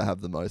you want to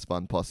have the most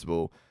fun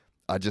possible,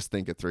 I just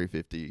think a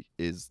 350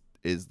 is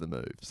the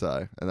move.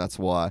 So, and that's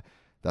why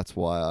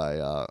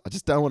I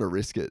just don't want to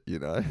risk it, you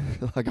know.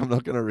 Like I'm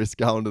not going to risk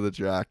going to the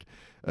track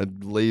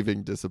and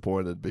leaving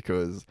disappointed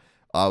because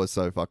I was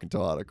so fucking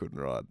tired I couldn't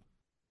ride.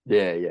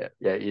 Yeah.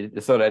 You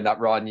sort of end up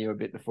riding you a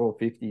bit the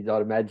 450s,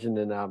 I'd imagine,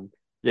 and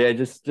yeah,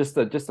 just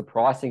the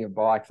pricing of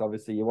bikes.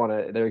 Obviously,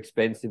 they're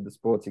expensive. The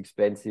sport's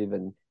expensive,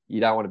 and you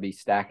don't want to be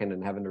stacking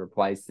and having to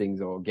replace things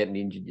or getting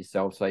injured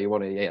yourself. So you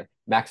want to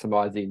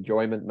maximize the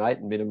enjoyment, mate,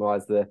 and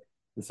minimize the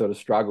sort of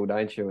struggle,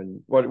 don't you?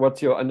 And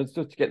and it's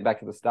just getting back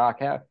to the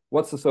start.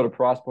 What's the sort of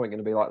price point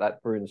going to be like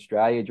that for in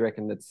Australia? Do you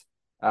reckon that's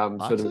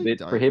sort of a bit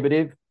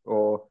prohibitive,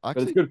 but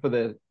it's good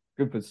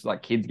for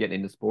like kids getting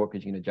into sport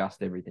because you can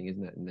adjust everything,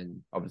 isn't it? And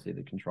then obviously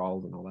the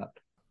controls and all that.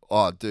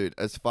 Oh, dude,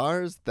 as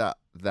far as that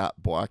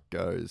bike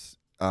goes,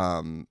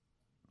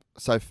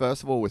 so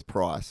first of all with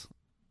price,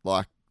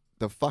 like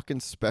the fucking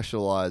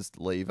Specialized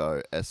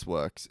Levo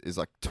S-Works is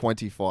like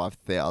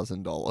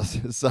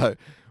 $25,000. So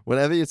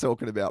whenever you're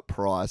talking about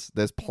price,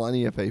 there's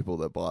plenty of people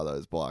that buy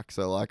those bikes.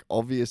 So like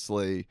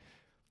obviously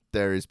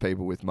there is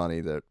people with money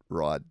that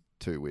ride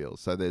two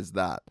wheels. So there's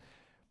that.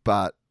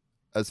 But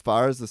as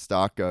far as the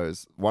start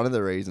goes, one of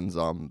the reasons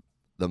I'm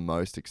the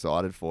most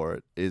excited for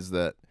it is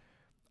that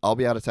I'll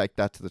be able to take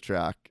that to the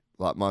track.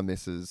 Like my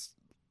missus,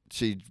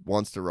 she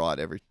wants to ride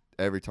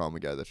every time we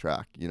go to the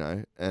track, you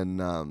know,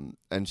 and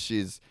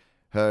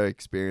her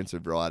experience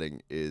of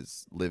riding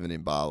is living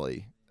in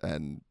Bali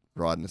and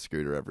riding a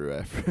scooter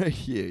everywhere for a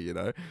year, you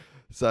know.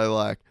 So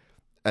like,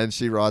 and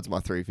she rides my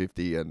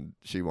 350 and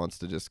she wants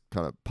to just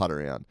kind of putt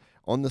around.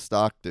 On the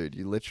Stark, dude,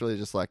 you literally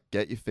just like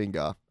get your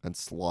finger and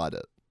slide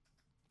it.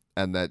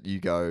 And that you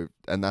go,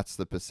 and that's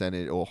the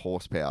percentage or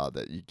horsepower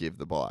that you give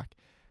the bike.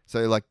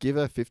 So like give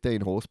her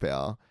 15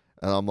 horsepower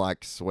and I'm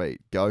like,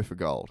 sweet, go for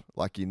gold.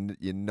 Like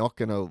you're not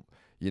gonna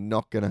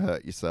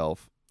hurt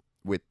yourself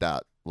with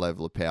that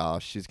level of power.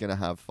 She's gonna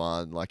have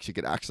fun. Like she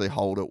could actually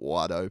hold it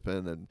wide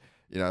open and,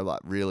 you know,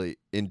 like really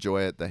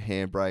enjoy it. The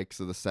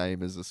handbrakes are the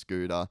same as a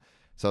scooter.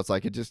 So it's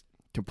like it just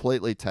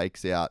completely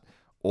takes out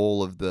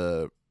all of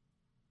the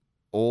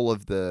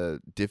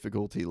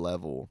difficulty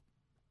level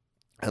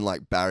and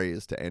like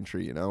barriers to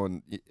entry, you know.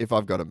 And if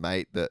I've got a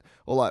mate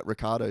or like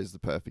Ricardo's the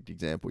perfect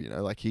example, you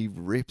know, like he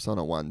rips on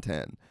a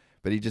 110,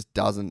 but he just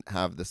doesn't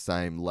have the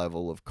same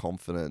level of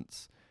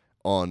confidence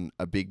on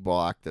a big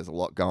bike. There's a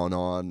lot going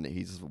on.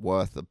 He's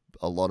worth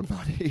a lot of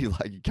money.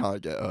 Like you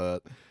can't get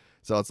hurt.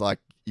 So it's like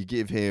you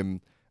give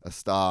him a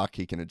Stark,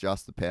 he can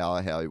adjust the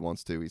power how he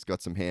wants to. He's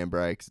got some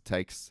handbrakes. It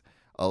takes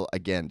a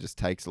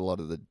lot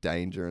of the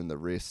danger and the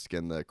risk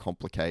and the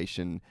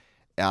complication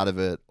out of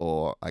it.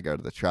 Or I go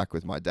to the track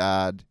with my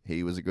dad.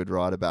 He was a good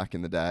rider back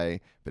in the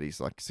day, but he's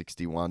like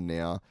 61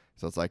 now.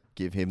 So it's like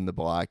give him the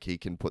bike. He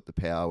can put the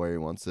power where he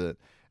wants it.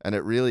 And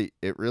it really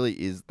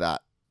is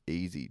that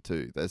easy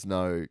too.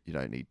 You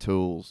don't need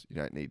tools. You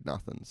don't need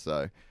nothing.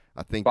 So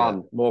I think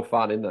more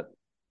fun, isn't it?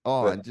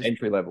 Oh, and just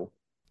entry level.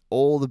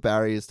 All the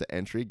barriers to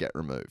entry get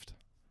removed.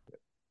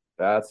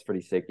 That's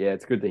pretty sick. Yeah,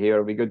 it's good to hear.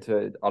 It'll be good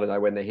to, I don't know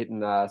when they're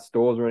hitting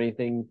stores or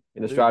anything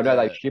in Australia. I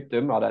know they've shipped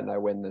them. I don't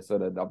know when they're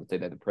obviously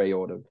they're the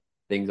pre-order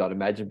things, I'd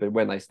imagine. But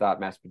when they start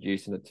mass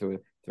producing it to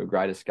a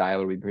greater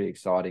scale, it'll be pretty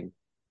exciting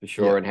for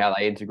sure. Yeah. And how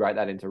they integrate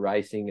that into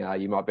racing,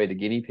 you might be the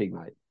guinea pig,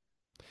 mate.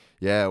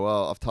 Yeah,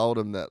 well, I've told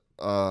him that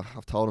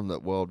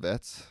World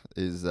Vets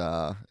is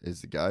the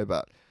go,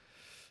 but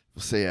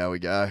we'll see how we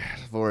go.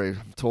 I've already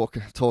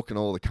talking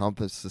all the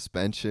compass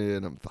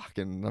suspension. I'm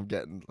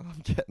getting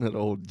it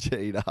all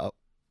G'd up.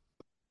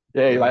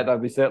 Yeah, mate, there'll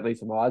be certainly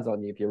some eyes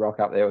on you if you rock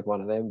up there with one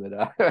of them.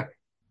 But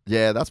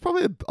yeah, that's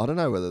probably I don't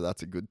know whether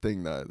that's a good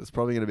thing though. There's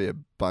probably going to be a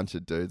bunch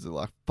of dudes that are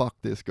like, fuck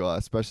this guy,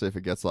 especially if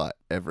it gets like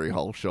every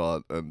whole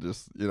shot and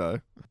just, you know.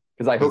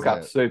 Because they hook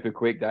up super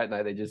quick, don't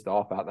they? They're just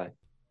off, aren't they?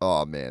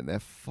 Oh man, they're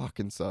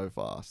fucking so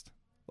fast.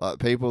 Like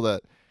people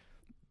that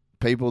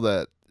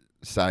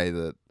say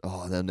that,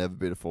 oh, they'll never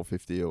beat a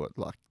 450 or what,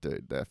 like,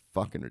 dude, they're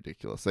fucking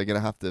ridiculous.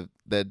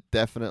 They're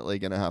definitely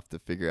going to have to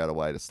figure out a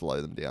way to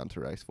slow them down to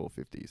race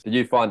 450s. Did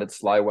you find it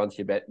slow once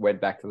you went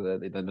back to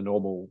the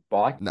normal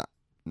bike? No.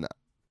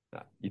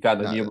 You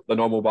found the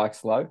normal bike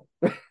slow?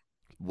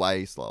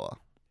 Way slower.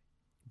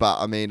 But,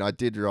 I mean, I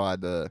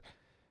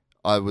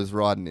was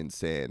riding in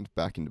sand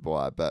back in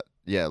Dubai, but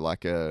yeah,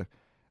 like a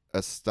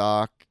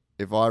Stark,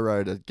 if I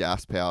rode a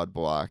gas-powered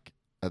bike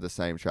at the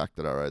same track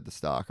that I rode the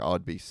Stark, I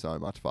would be so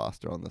much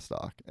faster on the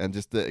Stark. And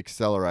just the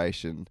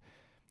acceleration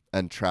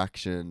and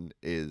traction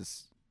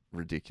is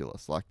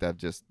ridiculous. Like they've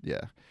just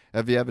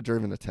Have you ever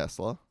driven a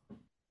Tesla?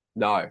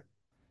 No.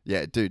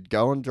 Yeah, dude,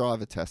 go and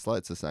drive a Tesla.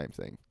 It's the same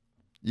thing.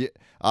 Yeah,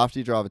 after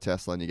you drive a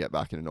Tesla and you get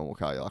back in a normal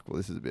car, you're like, well,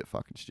 this is a bit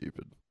fucking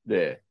stupid.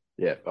 Yeah.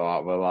 Yeah. All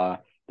right.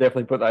 Well,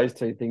 definitely put those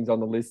two things on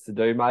the list to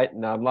do, mate.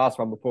 And last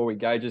one before we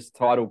go, just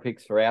title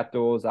picks for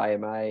outdoors,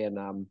 AMA, and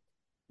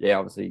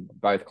obviously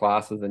both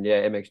classes, and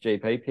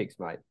MXGP picks,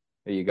 mate.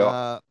 Who you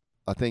got?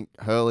 I think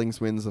Hurlings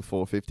wins the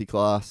 450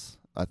 class.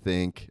 I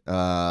think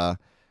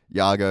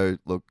Yago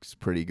looks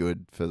pretty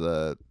good for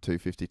the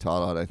 250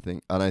 title.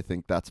 I don't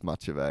think that's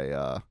much of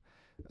a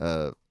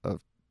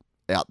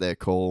out there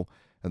call.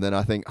 And then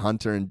I think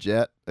Hunter and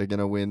Jet are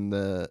gonna win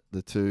the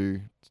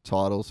two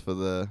titles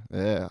for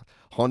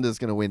Honda's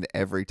gonna win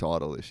every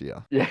title this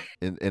year. Yeah.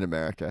 In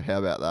America. How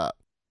about that?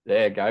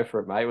 Yeah, go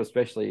for it, mate.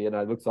 Especially,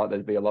 it looks like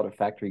there'd be a lot of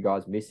factory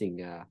guys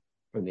missing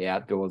from the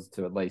outdoors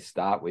to at least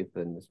start with,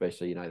 and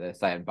especially, they're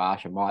saying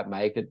Barsha might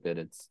make it, but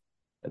it's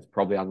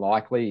probably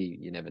unlikely.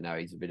 You never know.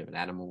 He's a bit of an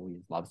animal.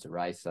 He loves to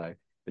race. So,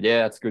 but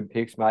yeah, that's good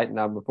picks, mate.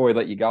 And before we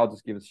let you go, I'll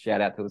just give us a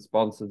shout out to the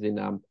sponsors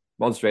in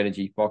Monster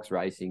Energy, Fox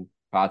Racing,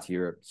 Parts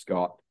Europe,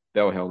 Scott,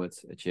 Bell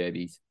Helmets,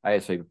 Acherbys,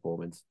 ASV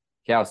Performance,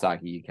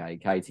 Kawasaki UK,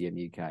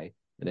 KTM UK,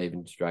 and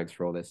even Strokes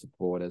for all their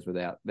supporters.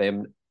 Without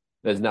them,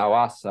 there's no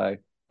us. So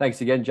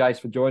thanks again, Jase,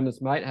 for joining us,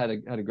 mate. Had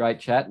a great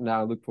chat, and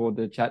I look forward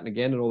to chatting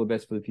again, and all the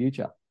best for the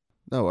future.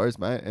 No worries,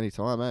 mate.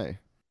 Anytime, eh?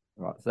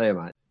 All right, see you,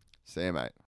 mate. See you, mate.